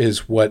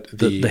is what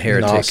the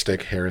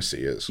Gnostic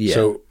heresy is. Yeah.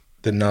 So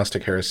the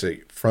Gnostic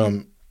heresy,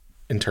 from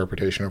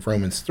interpretation of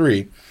Romans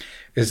 3,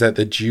 is that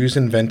the Jews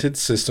invented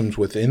systems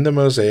within the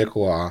Mosaic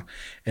law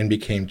and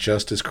became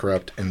just as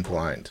corrupt and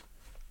blind.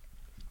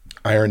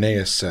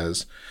 Irenaeus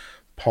says,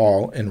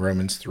 Paul in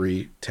Romans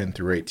 3, 10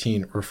 through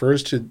 18,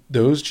 refers to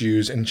those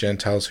Jews and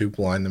Gentiles who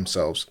blind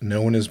themselves.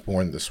 No one is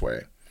born this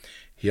way.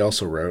 He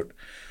also wrote,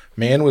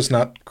 man was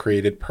not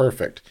created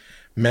perfect.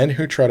 Men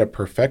who try to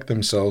perfect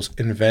themselves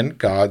invent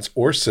gods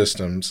or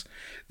systems,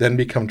 then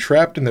become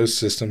trapped in those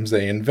systems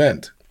they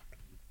invent,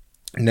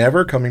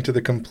 never coming to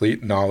the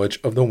complete knowledge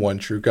of the one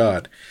true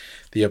God.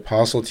 The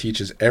apostle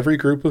teaches every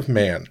group of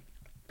man,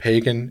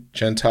 pagan,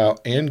 Gentile,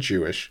 and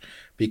Jewish,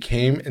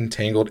 became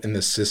entangled in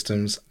the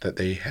systems that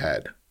they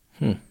had.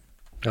 I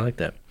like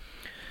that.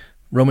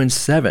 Romans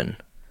 7.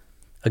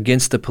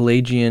 Against the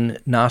Pelagian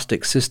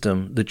Gnostic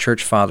system, the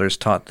Church Fathers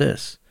taught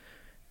this: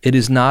 it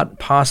is not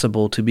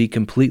possible to be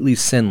completely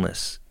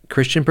sinless.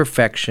 Christian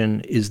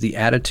perfection is the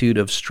attitude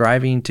of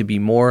striving to be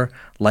more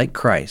like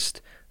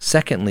Christ.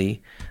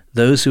 Secondly,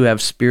 those who have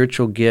a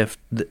spiritual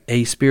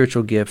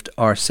gift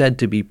are said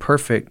to be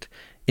perfect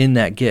in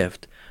that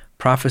gift.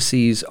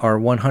 Prophecies are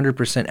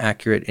 100%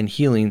 accurate and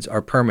healings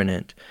are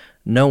permanent.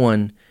 No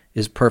one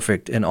is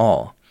perfect in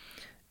all.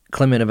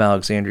 Clement of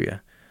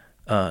Alexandria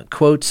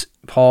quotes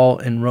Paul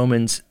in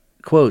Romans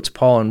quotes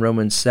Paul in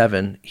Romans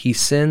 7, he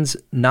sins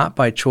not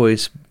by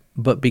choice,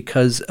 but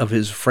because of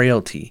his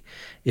frailty.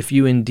 If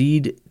you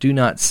indeed do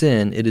not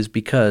sin, it is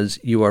because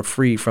you are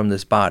free from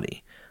this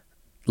body.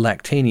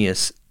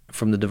 Lactanius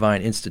from the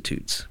Divine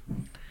Institutes.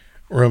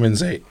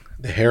 Romans 8.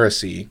 The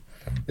heresy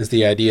is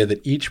the idea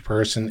that each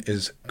person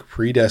is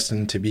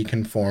predestined to be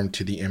conformed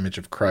to the image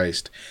of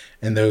Christ,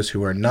 and those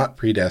who are not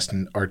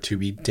predestined are to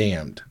be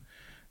damned,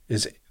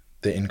 is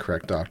the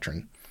incorrect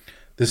doctrine.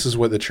 This is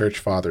what the church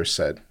fathers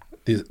said.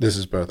 This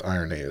is both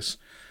Irenaeus.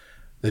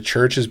 The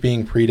church is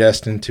being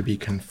predestined to be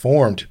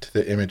conformed to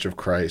the image of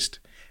Christ,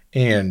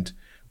 and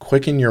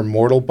quicken your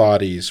mortal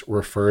bodies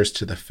refers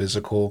to the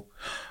physical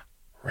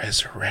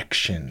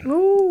resurrection.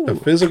 Ooh. The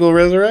physical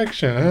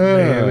resurrection.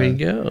 There we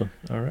go.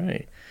 All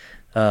right.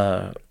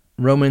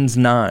 Romans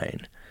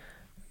 9.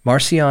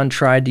 Marcion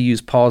tried to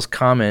use Paul's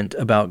comment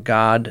about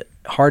God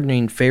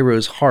hardening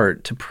Pharaoh's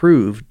heart to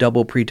prove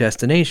double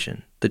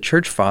predestination. The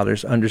church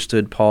fathers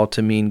understood Paul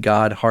to mean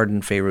God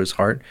hardened Pharaoh's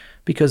heart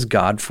because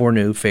God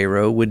foreknew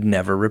Pharaoh would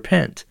never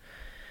repent.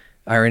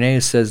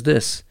 Irenaeus says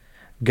this,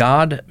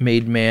 God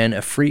made man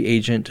a free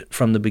agent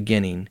from the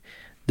beginning.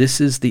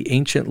 This is the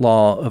ancient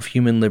law of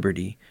human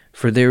liberty,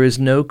 for there is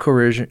no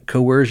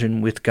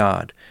coercion with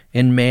God.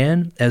 In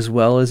man, as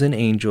well as in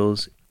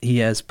angels, he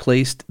has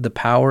placed the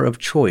power of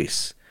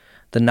choice.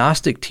 The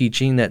Gnostic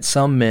teaching that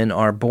some men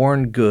are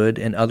born good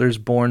and others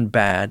born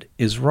bad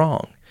is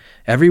wrong.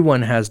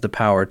 Everyone has the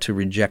power to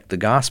reject the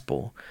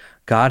gospel.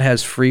 God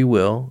has free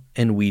will,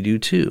 and we do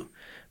too,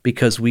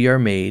 because we are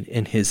made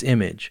in his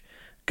image.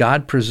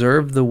 God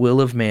preserved the will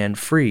of man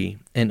free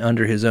and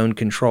under his own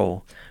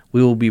control.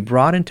 We will be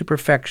brought into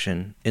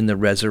perfection in the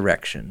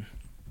resurrection.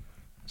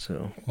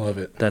 So, love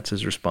it. That's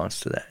his response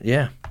to that.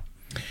 Yeah.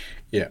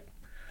 Yeah.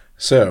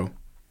 So,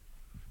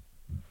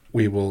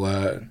 we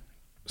will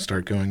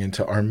start going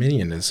into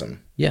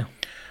Arminianism. Yeah.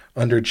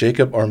 Under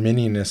Jacob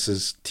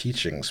Arminius'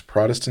 teachings,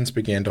 Protestants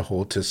began to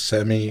hold to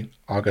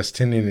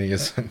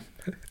semi-Augustinianism.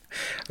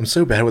 I'm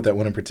so bad with that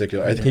one in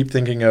particular. I keep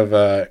thinking of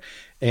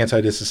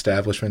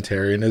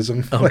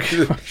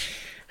anti-disestablishmentarianism.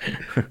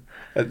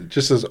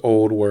 Just this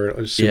old word,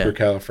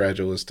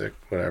 supercalifragilistic,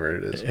 whatever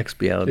it is.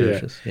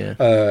 Expialidocious,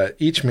 yeah.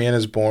 Each man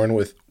is born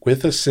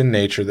with a sin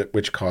nature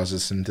which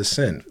causes him to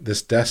sin.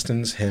 This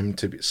destines him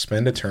to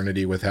spend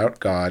eternity without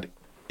God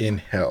in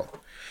hell.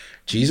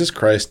 Jesus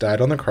Christ died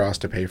on the cross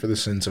to pay for the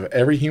sins of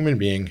every human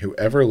being who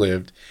ever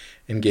lived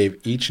and gave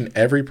each and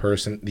every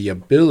person the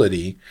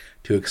ability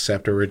to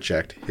accept or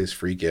reject his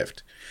free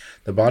gift.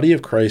 The body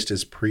of Christ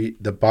is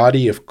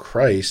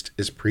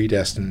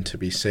predestined to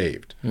be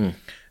saved.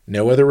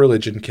 No other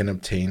religion can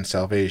obtain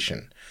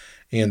salvation,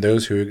 and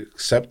those who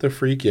accept the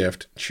free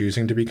gift,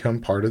 choosing to become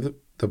part of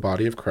the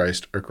body of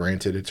Christ, are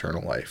granted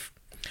eternal life.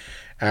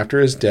 After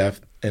his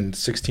death in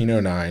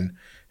 1609,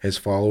 his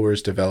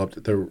followers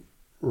developed the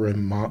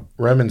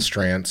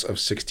Remonstrance of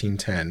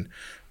 1610,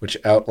 which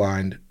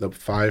outlined the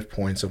 5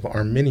 points of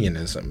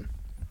Arminianism.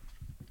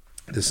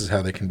 This is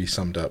how they can be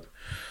summed up.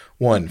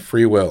 1.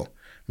 Free will.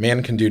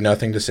 Man can do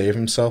nothing to save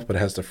himself, but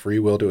has the free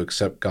will to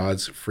accept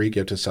God's free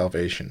gift of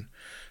salvation.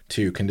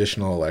 2.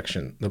 Conditional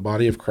election. The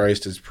body of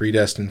Christ is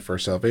predestined for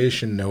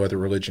salvation. No other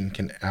religion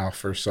can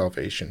offer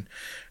salvation.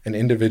 An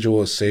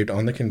individual is saved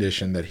on the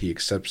condition that he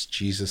accepts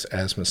Jesus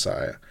as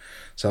Messiah.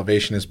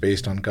 Salvation is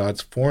based on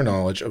God's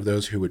foreknowledge of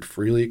those who would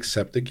freely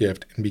accept the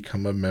gift and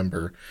become a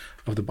member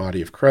of the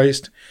body of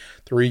Christ.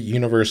 3.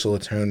 Universal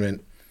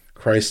atonement.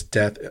 Christ's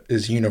death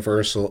is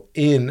universal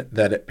in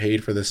that it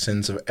paid for the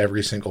sins of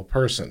every single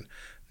person,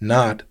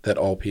 not that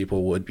all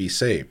people would be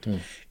saved.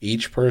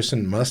 Each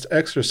person must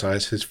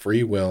exercise his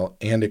free will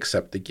and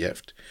accept the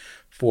gift.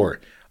 4.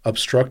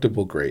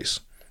 Obstructable grace.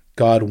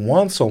 God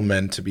wants all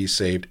men to be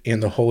saved,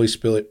 and the Holy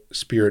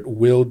Spirit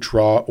will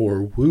draw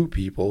or woo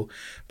people,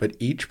 but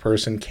each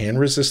person can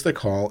resist the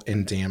call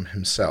and damn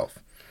himself.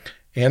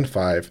 And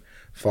 5.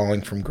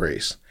 Falling from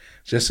grace.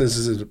 Just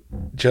as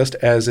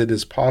it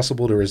is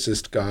possible to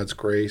resist God's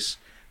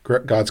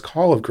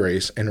call of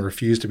grace and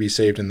refuse to be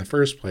saved in the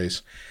first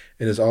place,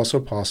 it is also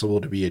possible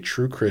to be a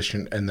true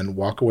Christian and then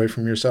walk away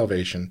from your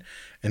salvation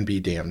and be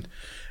damned.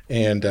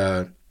 And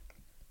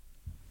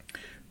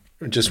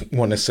just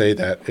want to say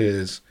that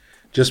is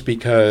just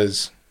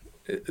because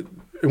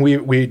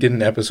we did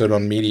an episode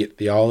on mediate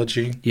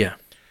theology. Yeah.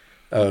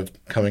 Of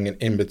coming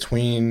in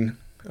between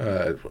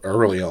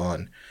early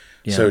on.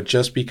 Yeah. So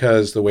just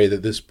because the way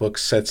that this book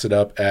sets it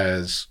up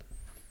as,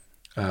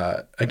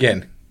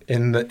 again,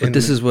 But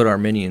this is what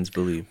Arminians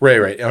believe.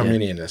 Right,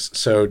 Arminianists.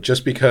 So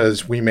just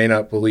because we may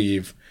not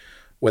believe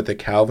what the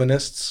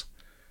Calvinism,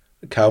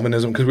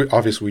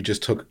 because we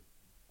just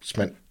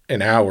spent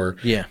an hour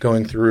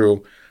going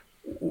through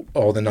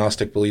all the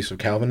Gnostic beliefs of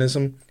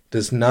Calvinism,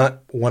 does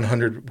not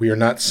we are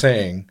not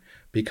saying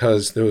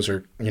because those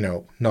are,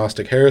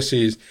 Gnostic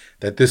heresies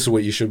that this is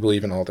what you should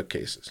believe in all the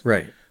cases.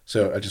 Right.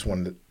 So I just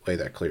wanted to lay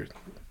that clear.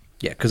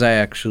 Yeah, because I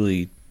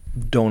actually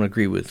don't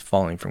agree with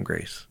falling from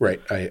grace.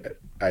 Right.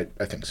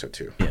 I think so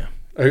too. Yeah.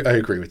 I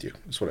agree with you.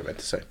 That's what I meant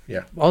to say.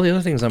 Yeah. All the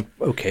other things I'm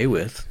okay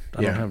with.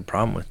 I don't have a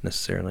problem with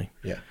necessarily.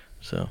 Yeah.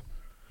 So,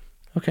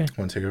 Okay.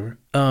 Want to take over?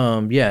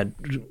 Yeah.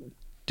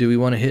 Do we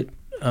want to hit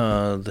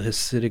the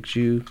Hasidic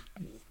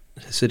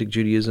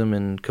Judaism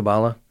and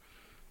Kabbalah?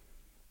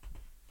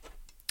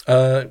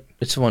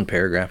 It's one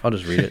paragraph. I'll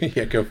just read it.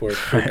 Yeah, go for it.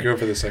 Go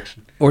for the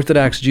section.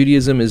 Orthodox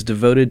Judaism is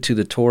devoted to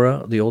the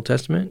Torah, the Old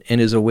Testament, and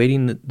is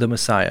awaiting the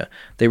Messiah.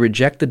 They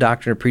reject the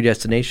doctrine of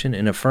predestination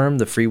and affirm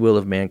the free will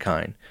of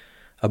mankind.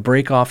 A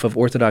break-off of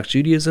Orthodox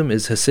Judaism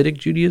is Hasidic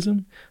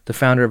Judaism. The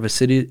founder of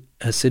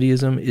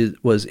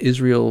Hasidism was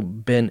Israel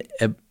ben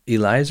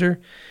Eliezer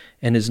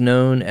and is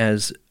known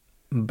as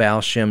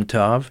Baal Shem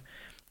Tov.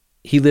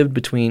 He lived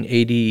between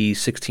AD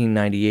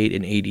 1698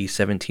 and AD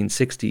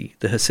 1760.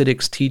 The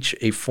Hasidics teach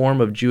a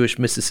form of Jewish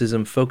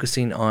mysticism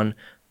focusing on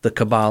the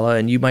Kabbalah,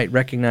 and you might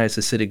recognize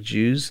Hasidic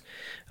Jews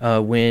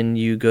when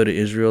you go to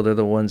Israel. They're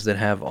the ones that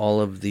have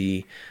all of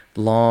the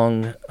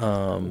long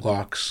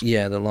Locks.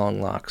 Yeah, the long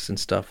locks and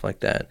stuff like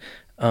that.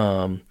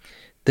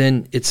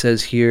 Then it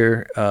says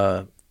here,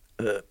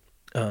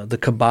 the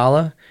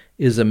Kabbalah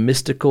is a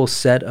mystical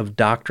set of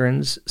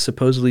doctrines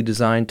supposedly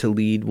designed to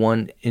lead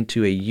one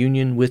into a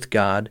union with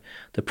God.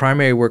 The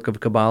primary work of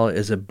Kabbalah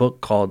is a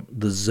book called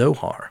the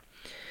Zohar.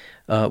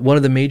 One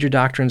of the major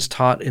doctrines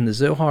taught in the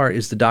Zohar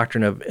is the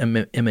doctrine of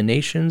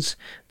emanations.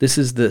 This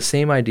is the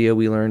same idea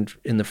we learned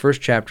in the first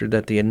chapter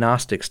that the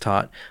Gnostics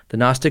taught. The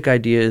Gnostic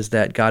idea is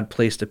that God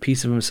placed a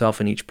piece of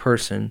himself in each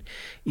person.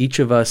 Each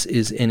of us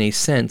is, in a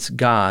sense,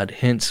 God,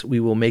 hence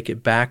we will make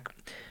it back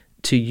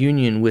to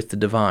union with the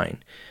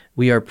divine.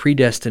 We are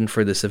predestined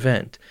for this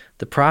event.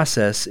 The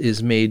process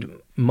is made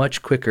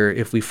much quicker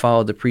if we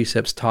follow the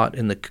precepts taught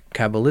in the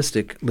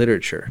Kabbalistic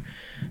literature.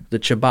 The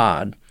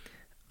Chabad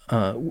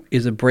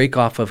is a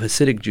break-off of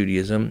Hasidic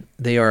Judaism.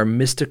 They are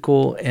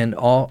mystical and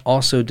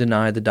also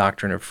deny the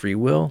doctrine of free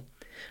will.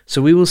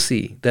 So we will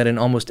see that in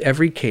almost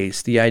every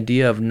case, the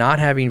idea of not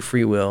having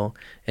free will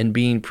and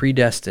being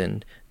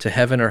predestined to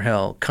heaven or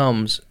hell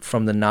comes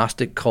from the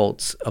Gnostic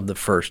cults of the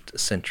first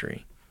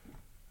century.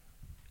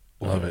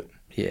 Love it.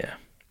 Yeah.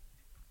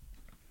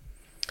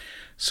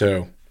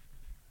 So,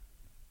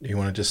 do you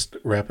want to just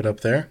wrap it up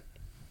there?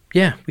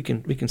 Yeah, we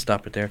can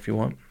stop it there if you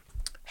want.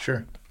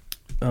 Sure.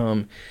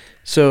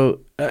 So,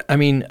 I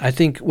mean, I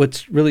think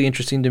what's really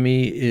interesting to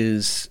me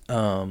is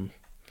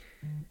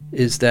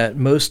that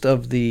most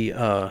of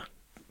the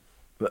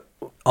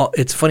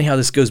it's funny how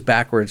this goes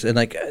backwards, and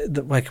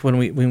like when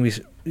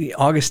we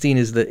Augustine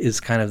is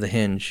kind of the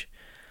hinge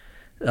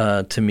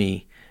to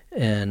me,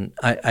 and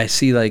I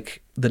see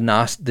like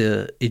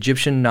the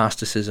Egyptian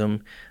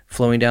Gnosticism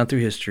flowing down through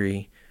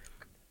history,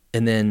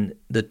 and then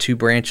the two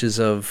branches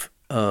of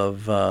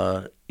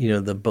the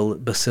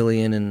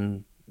Basilian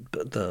and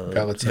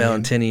the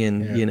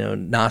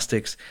Valentinian,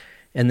 Gnostics,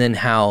 and then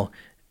how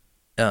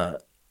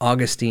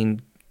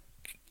Augustine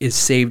is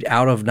saved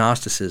out of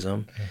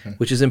Gnosticism,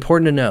 which is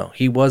important to know.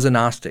 He was a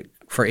Gnostic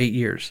for 8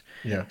 years.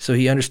 Yeah. So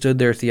he understood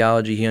their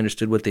theology. He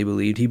understood what they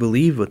believed. He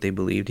believed what they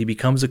believed. He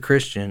becomes a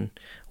Christian,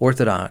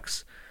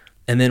 Orthodox,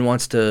 and then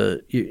wants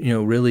to,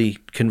 really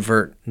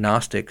convert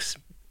Gnostics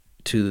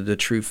to the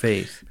true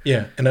faith.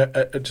 Yeah, and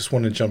I just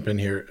want to jump in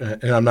here,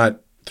 and I'm not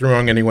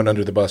throwing anyone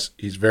under the bus.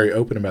 He's very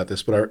open about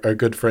this, but our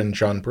good friend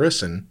John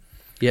Brisson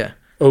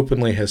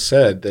openly has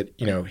said that,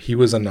 he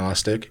was a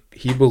Gnostic.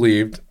 He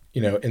believed,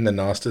 in the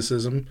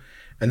Gnosticism,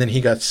 and then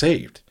he got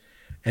saved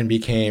and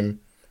became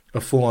a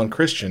full-on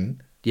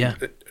Christian. Yeah.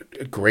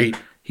 A great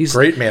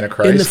man of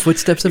Christ. In the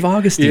footsteps of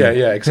Augustine.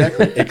 Yeah,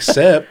 exactly.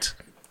 Except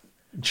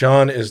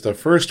John is the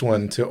first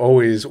one to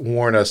always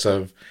warn us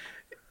of,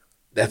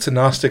 that's a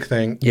Gnostic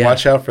thing. Yeah.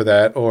 Watch out for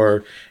that.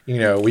 Or,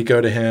 we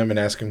go to him and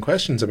ask him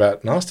questions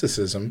about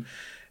Gnosticism.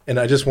 And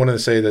I just wanted to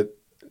say that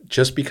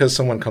just because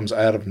someone comes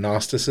out of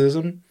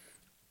Gnosticism,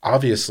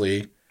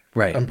 obviously,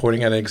 right. I'm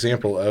pointing at an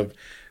example of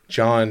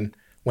John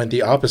went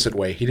the opposite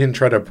way. He didn't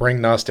try to bring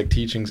Gnostic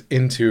teachings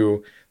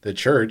into the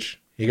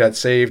church. He got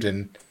saved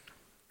and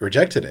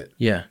rejected it.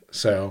 Yeah.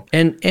 So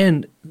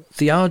and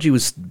theology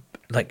was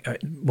like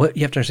what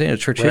you have to understand in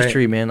church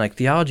history, man. Like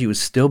theology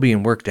was still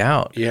being worked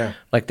out. Yeah.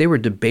 Like they were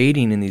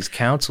debating in these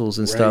councils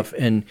and stuff,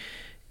 and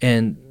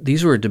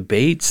these were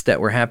debates that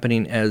were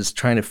happening as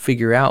trying to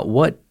figure out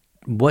what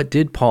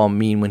did Paul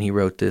mean when he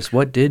wrote this?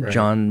 What did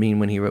John mean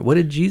when he wrote? What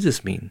did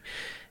Jesus mean?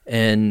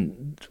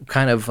 And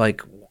kind of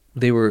like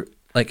they were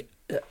like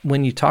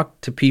when you talk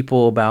to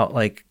people about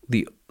a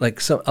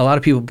lot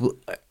of people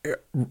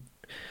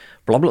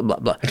blah blah blah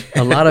blah.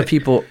 A lot of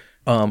people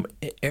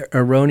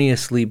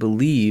erroneously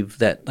believe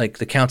that like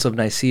the Council of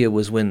Nicaea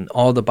was when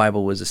all the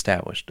Bible was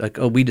established. Like,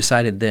 we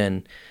decided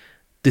then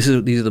these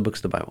are the books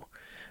of the Bible.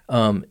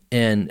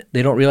 And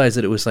they don't realize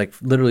that it was like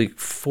literally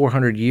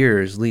 400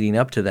 years leading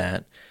up to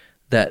that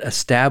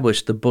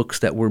established the books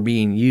that were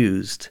being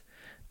used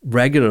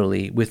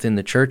regularly within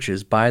the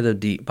churches by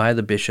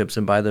the bishops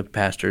and by the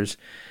pastors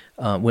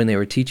when they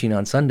were teaching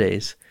on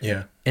Sundays.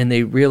 Yeah. And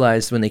they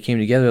realized when they came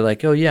together,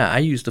 like, oh yeah, I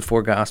used the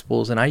 4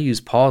 Gospels and I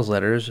used Paul's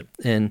letters,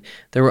 and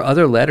there were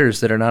other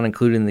letters that are not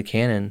included in the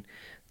canon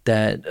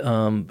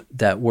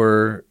that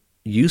were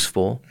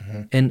useful,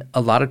 and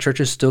a lot of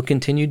churches still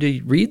continue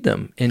to read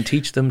them and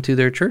teach them to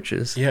their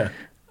churches. Yeah.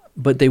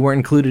 but they weren't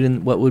included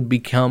in what would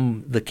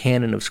become the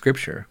canon of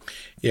Scripture.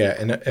 Yeah,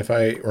 and if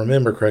I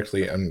remember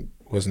correctly, I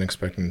wasn't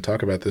expecting to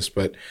talk about this,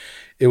 but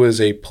it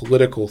was a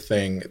political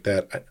thing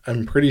that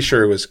I'm pretty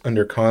sure it was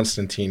under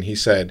Constantine. He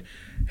said,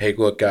 "Hey,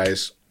 look,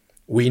 guys,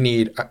 we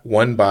need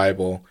one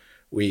Bible.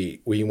 I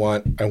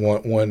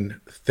want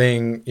one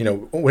thing." You know,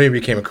 when he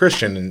became a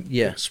Christian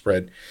and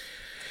spread,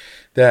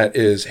 that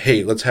is,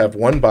 hey, let's have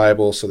one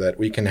Bible so that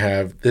we can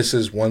have this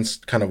is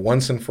once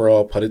and for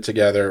all, put it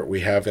together.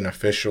 We have an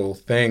official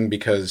thing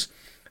because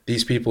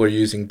these people are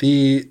using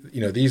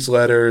these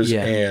letters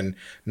and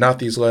not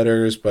these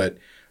letters, but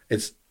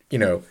it's,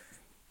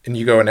 and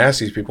you go and ask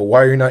these people,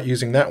 why are you not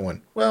using that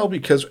one? Well,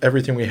 because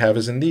everything we have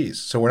is in these.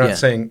 So we're not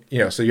saying,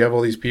 so you have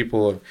all these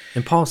people.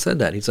 And Paul said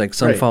that. He's like,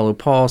 some follow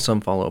Paul, some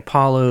follow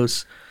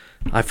Apollos.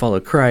 I follow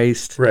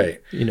Christ.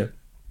 Right.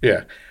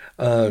 Yeah.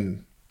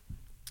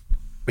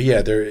 But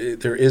yeah,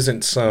 there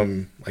isn't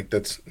some, like,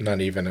 that's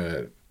not even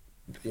a,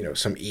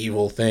 some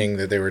evil thing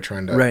that they were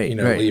trying to,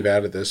 leave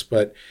out of this.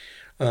 But,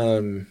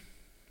 yeah.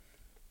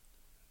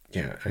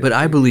 But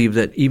I believe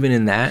that even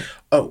in that,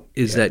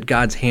 that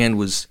God's hand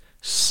was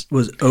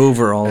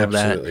over all of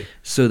that,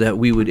 so that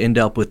we would end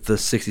up with the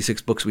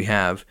 66 books we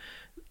have,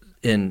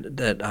 and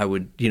that I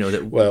would,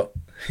 that. Well,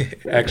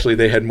 actually,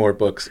 they had more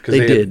books.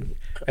 They did.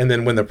 And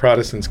then when the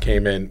Protestants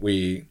came in,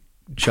 we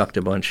chucked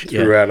a bunch.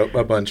 Threw out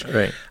a bunch.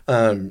 Right.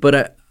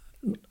 But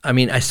I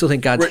mean, I still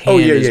think God's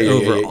hand is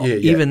over.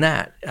 Even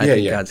that, I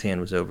think God's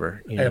hand was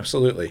over.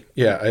 Absolutely.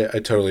 Yeah, I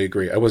totally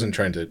agree. I wasn't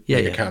trying to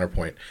make a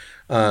counterpoint.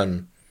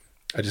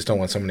 I just don't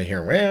want someone to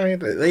hear, well,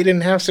 they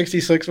didn't have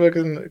 66 books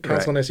in the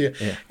Council of Nicaea.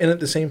 Yeah. And at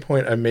the same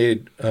point, I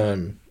made,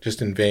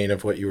 just in vain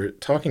of what you were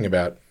talking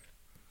about,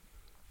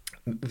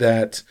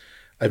 that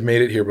I've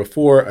made it here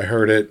before. I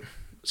heard it,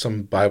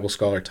 some Bible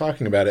scholar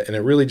talking about it, and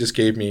it really just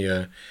gave me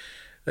a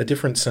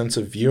different sense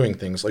of viewing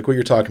things, like what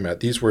you're talking about.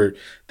 These were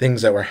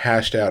things that were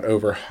hashed out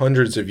over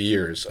hundreds of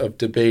years of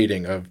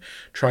debating, of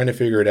trying to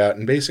figure it out.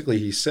 And basically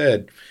he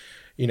said,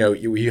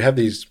 you have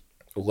these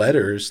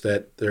letters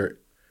that they're,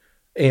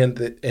 and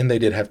they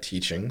did have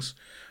teachings,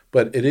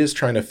 but it is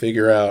trying to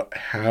figure out,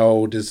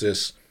 how does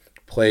this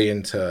play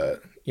into,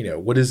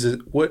 what is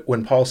it,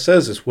 when Paul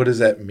says this, what does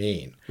that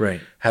mean?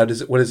 Right.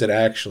 What does it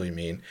actually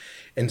mean?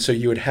 And so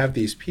you would have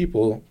these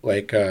people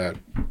like,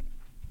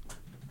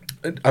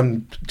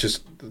 I'm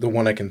just, the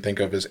one I can think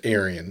of is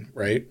Arian,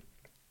 right?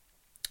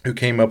 Who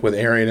came up with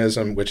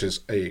Arianism, which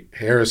is a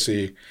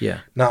heresy.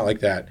 Yeah. Not like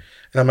that.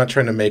 And I'm not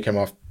trying to make him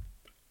off.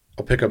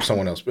 I'll pick up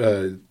someone else.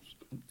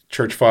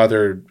 Church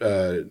Father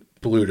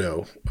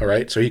Bluto. All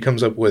right. So he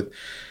comes up with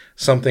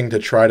something to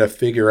try to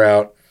figure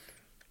out,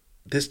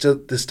 this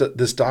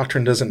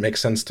doctrine doesn't make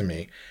sense to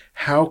me.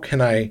 How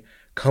can I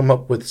come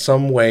up with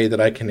some way that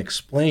I can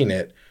explain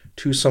it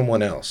to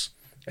someone else?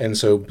 And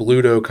so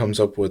Bluto comes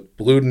up with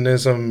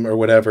Blutonism or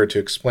whatever to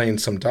explain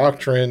some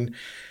doctrine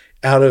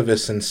out of a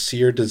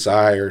sincere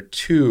desire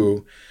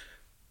to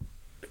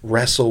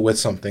wrestle with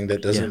something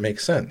that doesn't make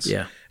sense.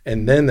 Yeah.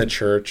 And then the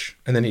church,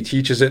 and then he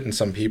teaches it, and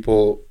some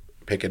people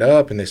pick it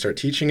up and they start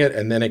teaching it,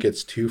 and then it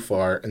gets too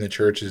far, and the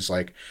church is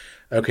like,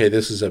 okay,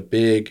 this is a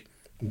big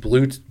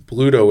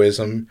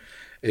Blutoism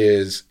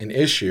is an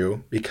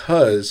issue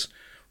because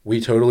we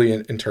totally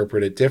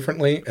interpret it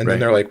differently. And then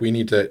they're like, we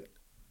need to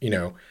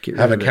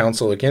have a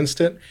council against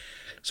it.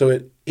 So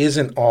it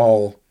isn't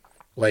all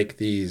like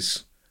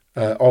these,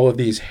 all of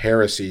these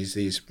heresies,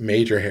 these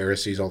major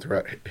heresies all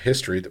throughout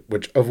history,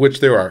 of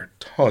which there are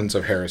tons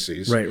of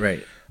heresies.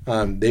 Right.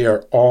 They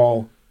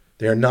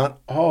are not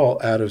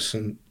all out of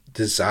some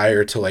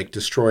desire to like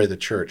destroy the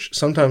church.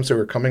 Sometimes they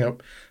were coming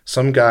up,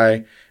 some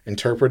guy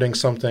interpreting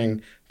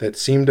something that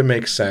seemed to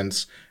make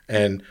sense,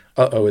 and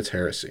it's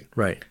heresy.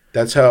 Right.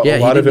 That's how a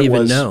lot of it was. He didn't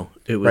even know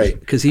it was,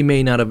 because he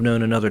may not have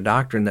known another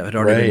doctrine that had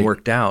already been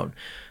worked out,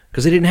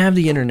 because they didn't have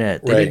the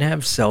internet, they didn't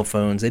have cell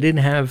phones, they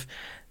didn't have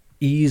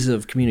ease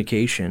of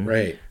communication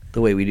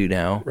the way we do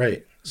now.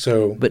 Right.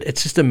 So, but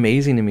it's just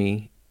amazing to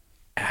me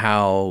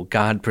how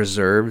God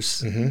preserves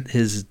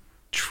His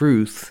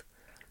truth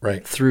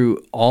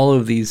through all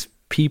of these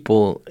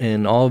people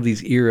and all of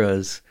these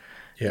eras.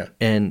 Yeah.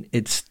 And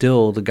it's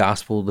still the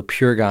gospel, the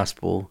pure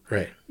gospel.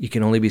 Right. You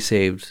can only be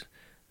saved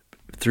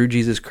through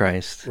Jesus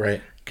Christ.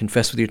 Right.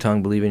 Confess with your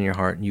tongue, believe in your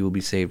heart, and you will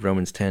be saved.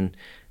 Romans 10.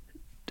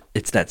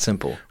 It's that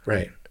simple.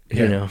 Right.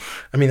 Yeah.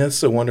 I mean, that's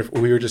so wonderful.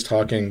 We were just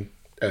talking,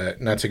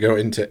 not to go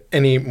into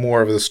any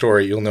more of the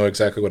story. You'll know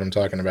exactly what I'm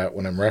talking about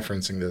when I'm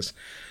referencing this.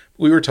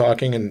 We were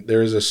talking, and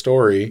there's a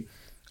story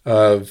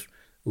of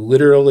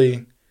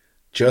literally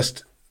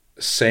just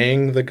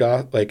saying the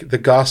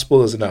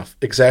gospel is enough.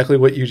 Exactly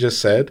what you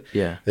just said.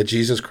 Yeah. That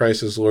Jesus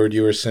Christ is Lord,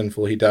 you are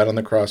sinful. He died on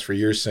the cross for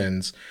your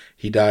sins.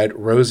 He died,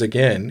 rose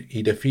again.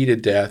 He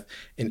defeated death.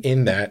 And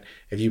in that,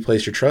 if you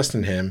place your trust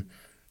in him,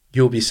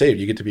 you'll be saved.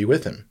 You get to be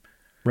with him.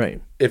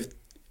 Right. If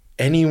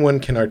anyone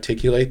can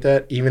articulate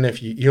that, even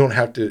if you don't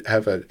have to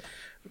have a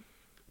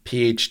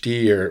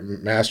PhD or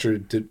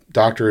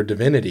doctor of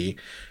divinity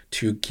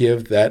to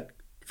give that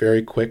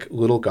very quick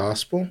little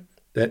gospel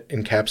that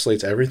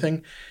encapsulates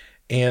everything.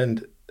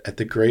 And at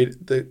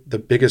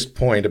the biggest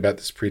point about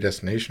this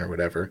predestination or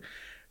whatever,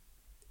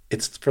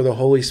 it's for the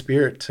Holy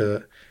Spirit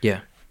to,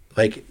 Yeah.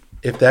 like,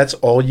 if that's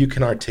all you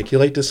can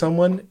articulate to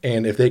someone,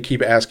 and if they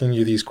keep asking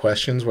you these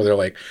questions where they're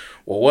like,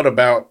 well, what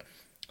about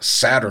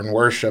Saturn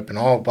worship and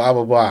all blah,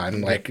 blah, blah,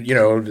 and like, you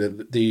know,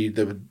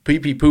 the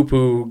pee-pee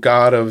poo-poo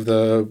god of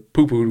the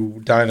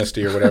poo-poo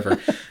dynasty or whatever,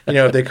 you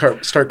know, if they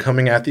start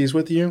coming at these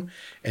with you,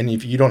 and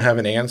if you don't have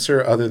an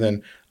answer other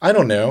than, I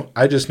don't know,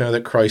 I just know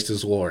that Christ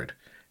is Lord,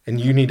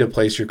 and you need to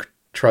place your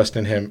trust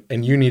in him,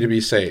 and you need to be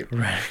saved.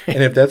 Right.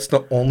 And if that's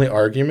the only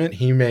argument,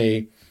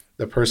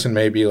 the person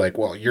may be like,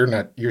 well,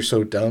 you're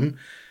so dumb.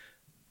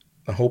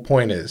 The whole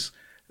point is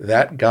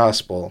that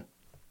gospel,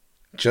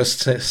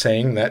 just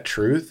saying that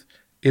truth,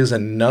 is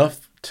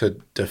enough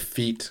to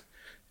defeat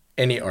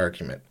any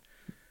argument.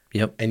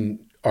 Yep. And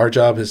our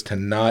job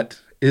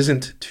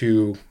isn't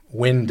to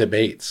win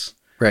debates.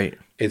 Right.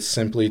 It's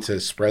simply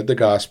to spread the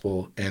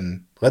gospel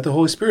and let the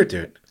Holy Spirit do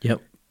it.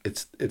 Yep.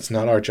 It's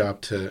not our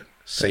job to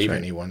save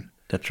anyone.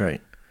 That's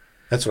right.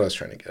 That's what I was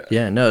trying to get at.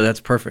 Yeah, no, that's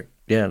perfect.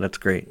 Yeah, that's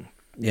great.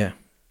 Yeah.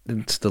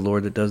 It's the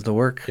Lord that does the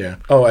work. Yeah.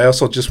 Oh, I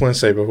also just want to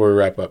say before we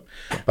wrap up,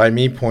 by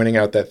me pointing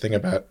out that thing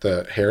about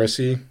the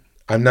heresy,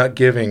 I'm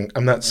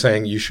not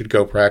saying you should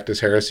go practice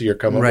heresy or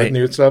come up with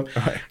new stuff.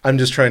 Right. I'm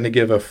just trying to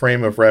give a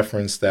frame of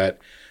reference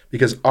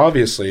because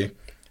obviously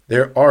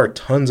there are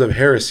tons of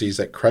heresies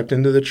that crept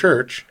into the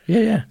church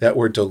that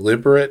were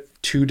deliberate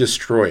to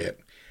destroy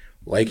it,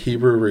 like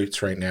Hebrew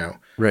roots right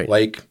now. Right.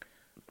 Like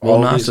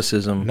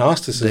Gnosticism.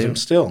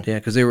 Still. Yeah,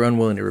 because they were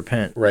unwilling to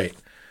repent. Right.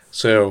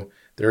 So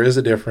there is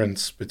a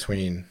difference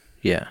between...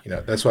 Yeah. You know,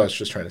 that's what I was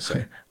just trying to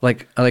say.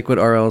 I like what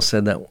R.L.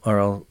 said, that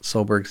R.L.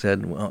 Solberg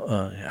said,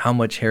 how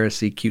much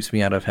heresy keeps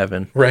me out of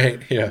heaven.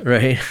 Right, yeah.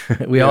 Right?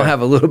 We all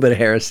have a little bit of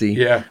heresy.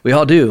 Yeah. We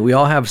all do. We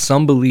all have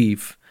some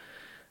belief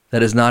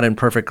that is not in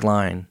perfect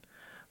line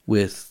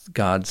with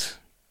God's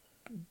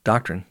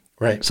doctrine.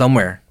 Right.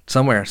 Somewhere,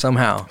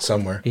 somehow.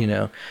 Somewhere. You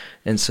know?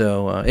 And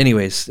so,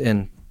 anyways,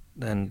 and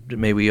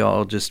may we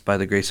all just, by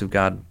the grace of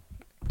God,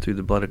 through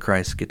the blood of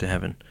Christ, get to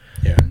heaven.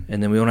 Yeah.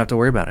 And then we won't have to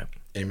worry about it.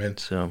 Amen.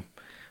 So...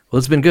 Well,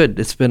 it's been good.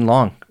 It's been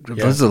long. Yeah.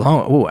 This is a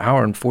long,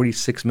 hour and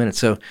 46 minutes.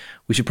 So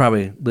we should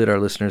probably let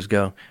our listeners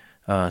go.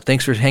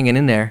 Thanks for hanging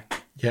in there.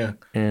 Yeah.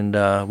 And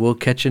we'll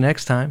catch you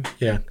next time.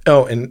 Yeah.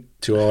 Oh, and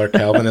to all our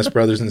Calvinist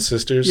brothers and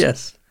sisters.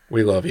 Yes.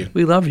 We love you.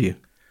 We love you.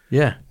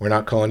 Yeah. We're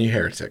not calling you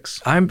heretics.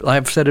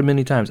 I've said it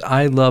many times.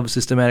 I love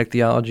systematic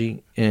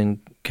theology, and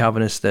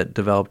Calvinists that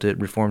developed it,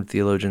 Reformed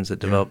theologians that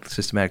developed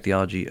systematic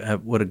theology.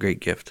 What a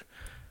great gift.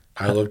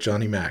 I love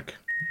Johnny Mack.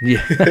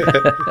 Yeah.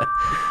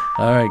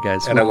 All right,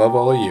 guys. And I love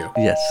all of you.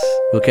 Yes.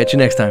 We'll catch you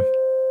next time.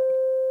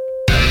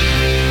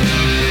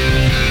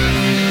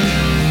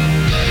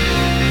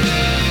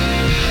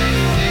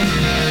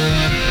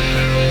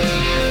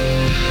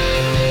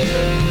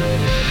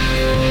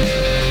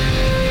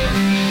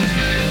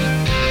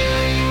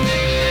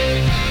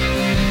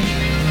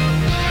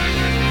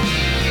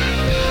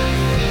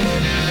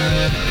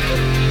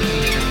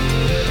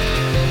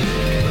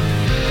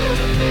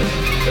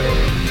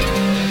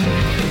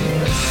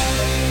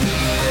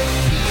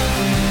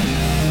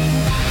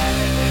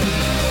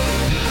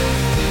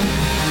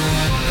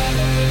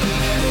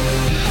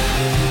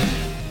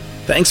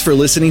 Thanks for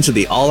listening to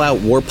the All Out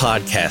War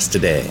podcast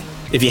today.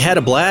 If you had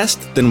a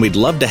blast, then we'd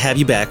love to have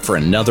you back for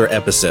another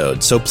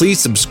episode, so please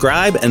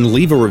subscribe and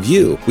leave a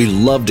review. We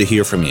love to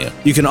hear from you.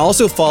 You can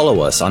also follow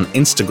us on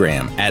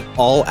Instagram at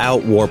All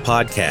Out War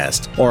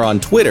Podcast or on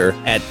Twitter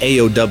at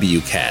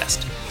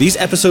AOWcast. These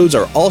episodes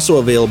are also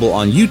available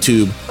on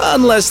YouTube,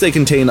 unless they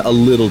contain a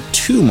little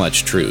too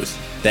much truth.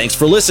 Thanks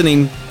for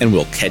listening, and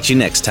we'll catch you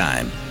next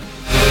time.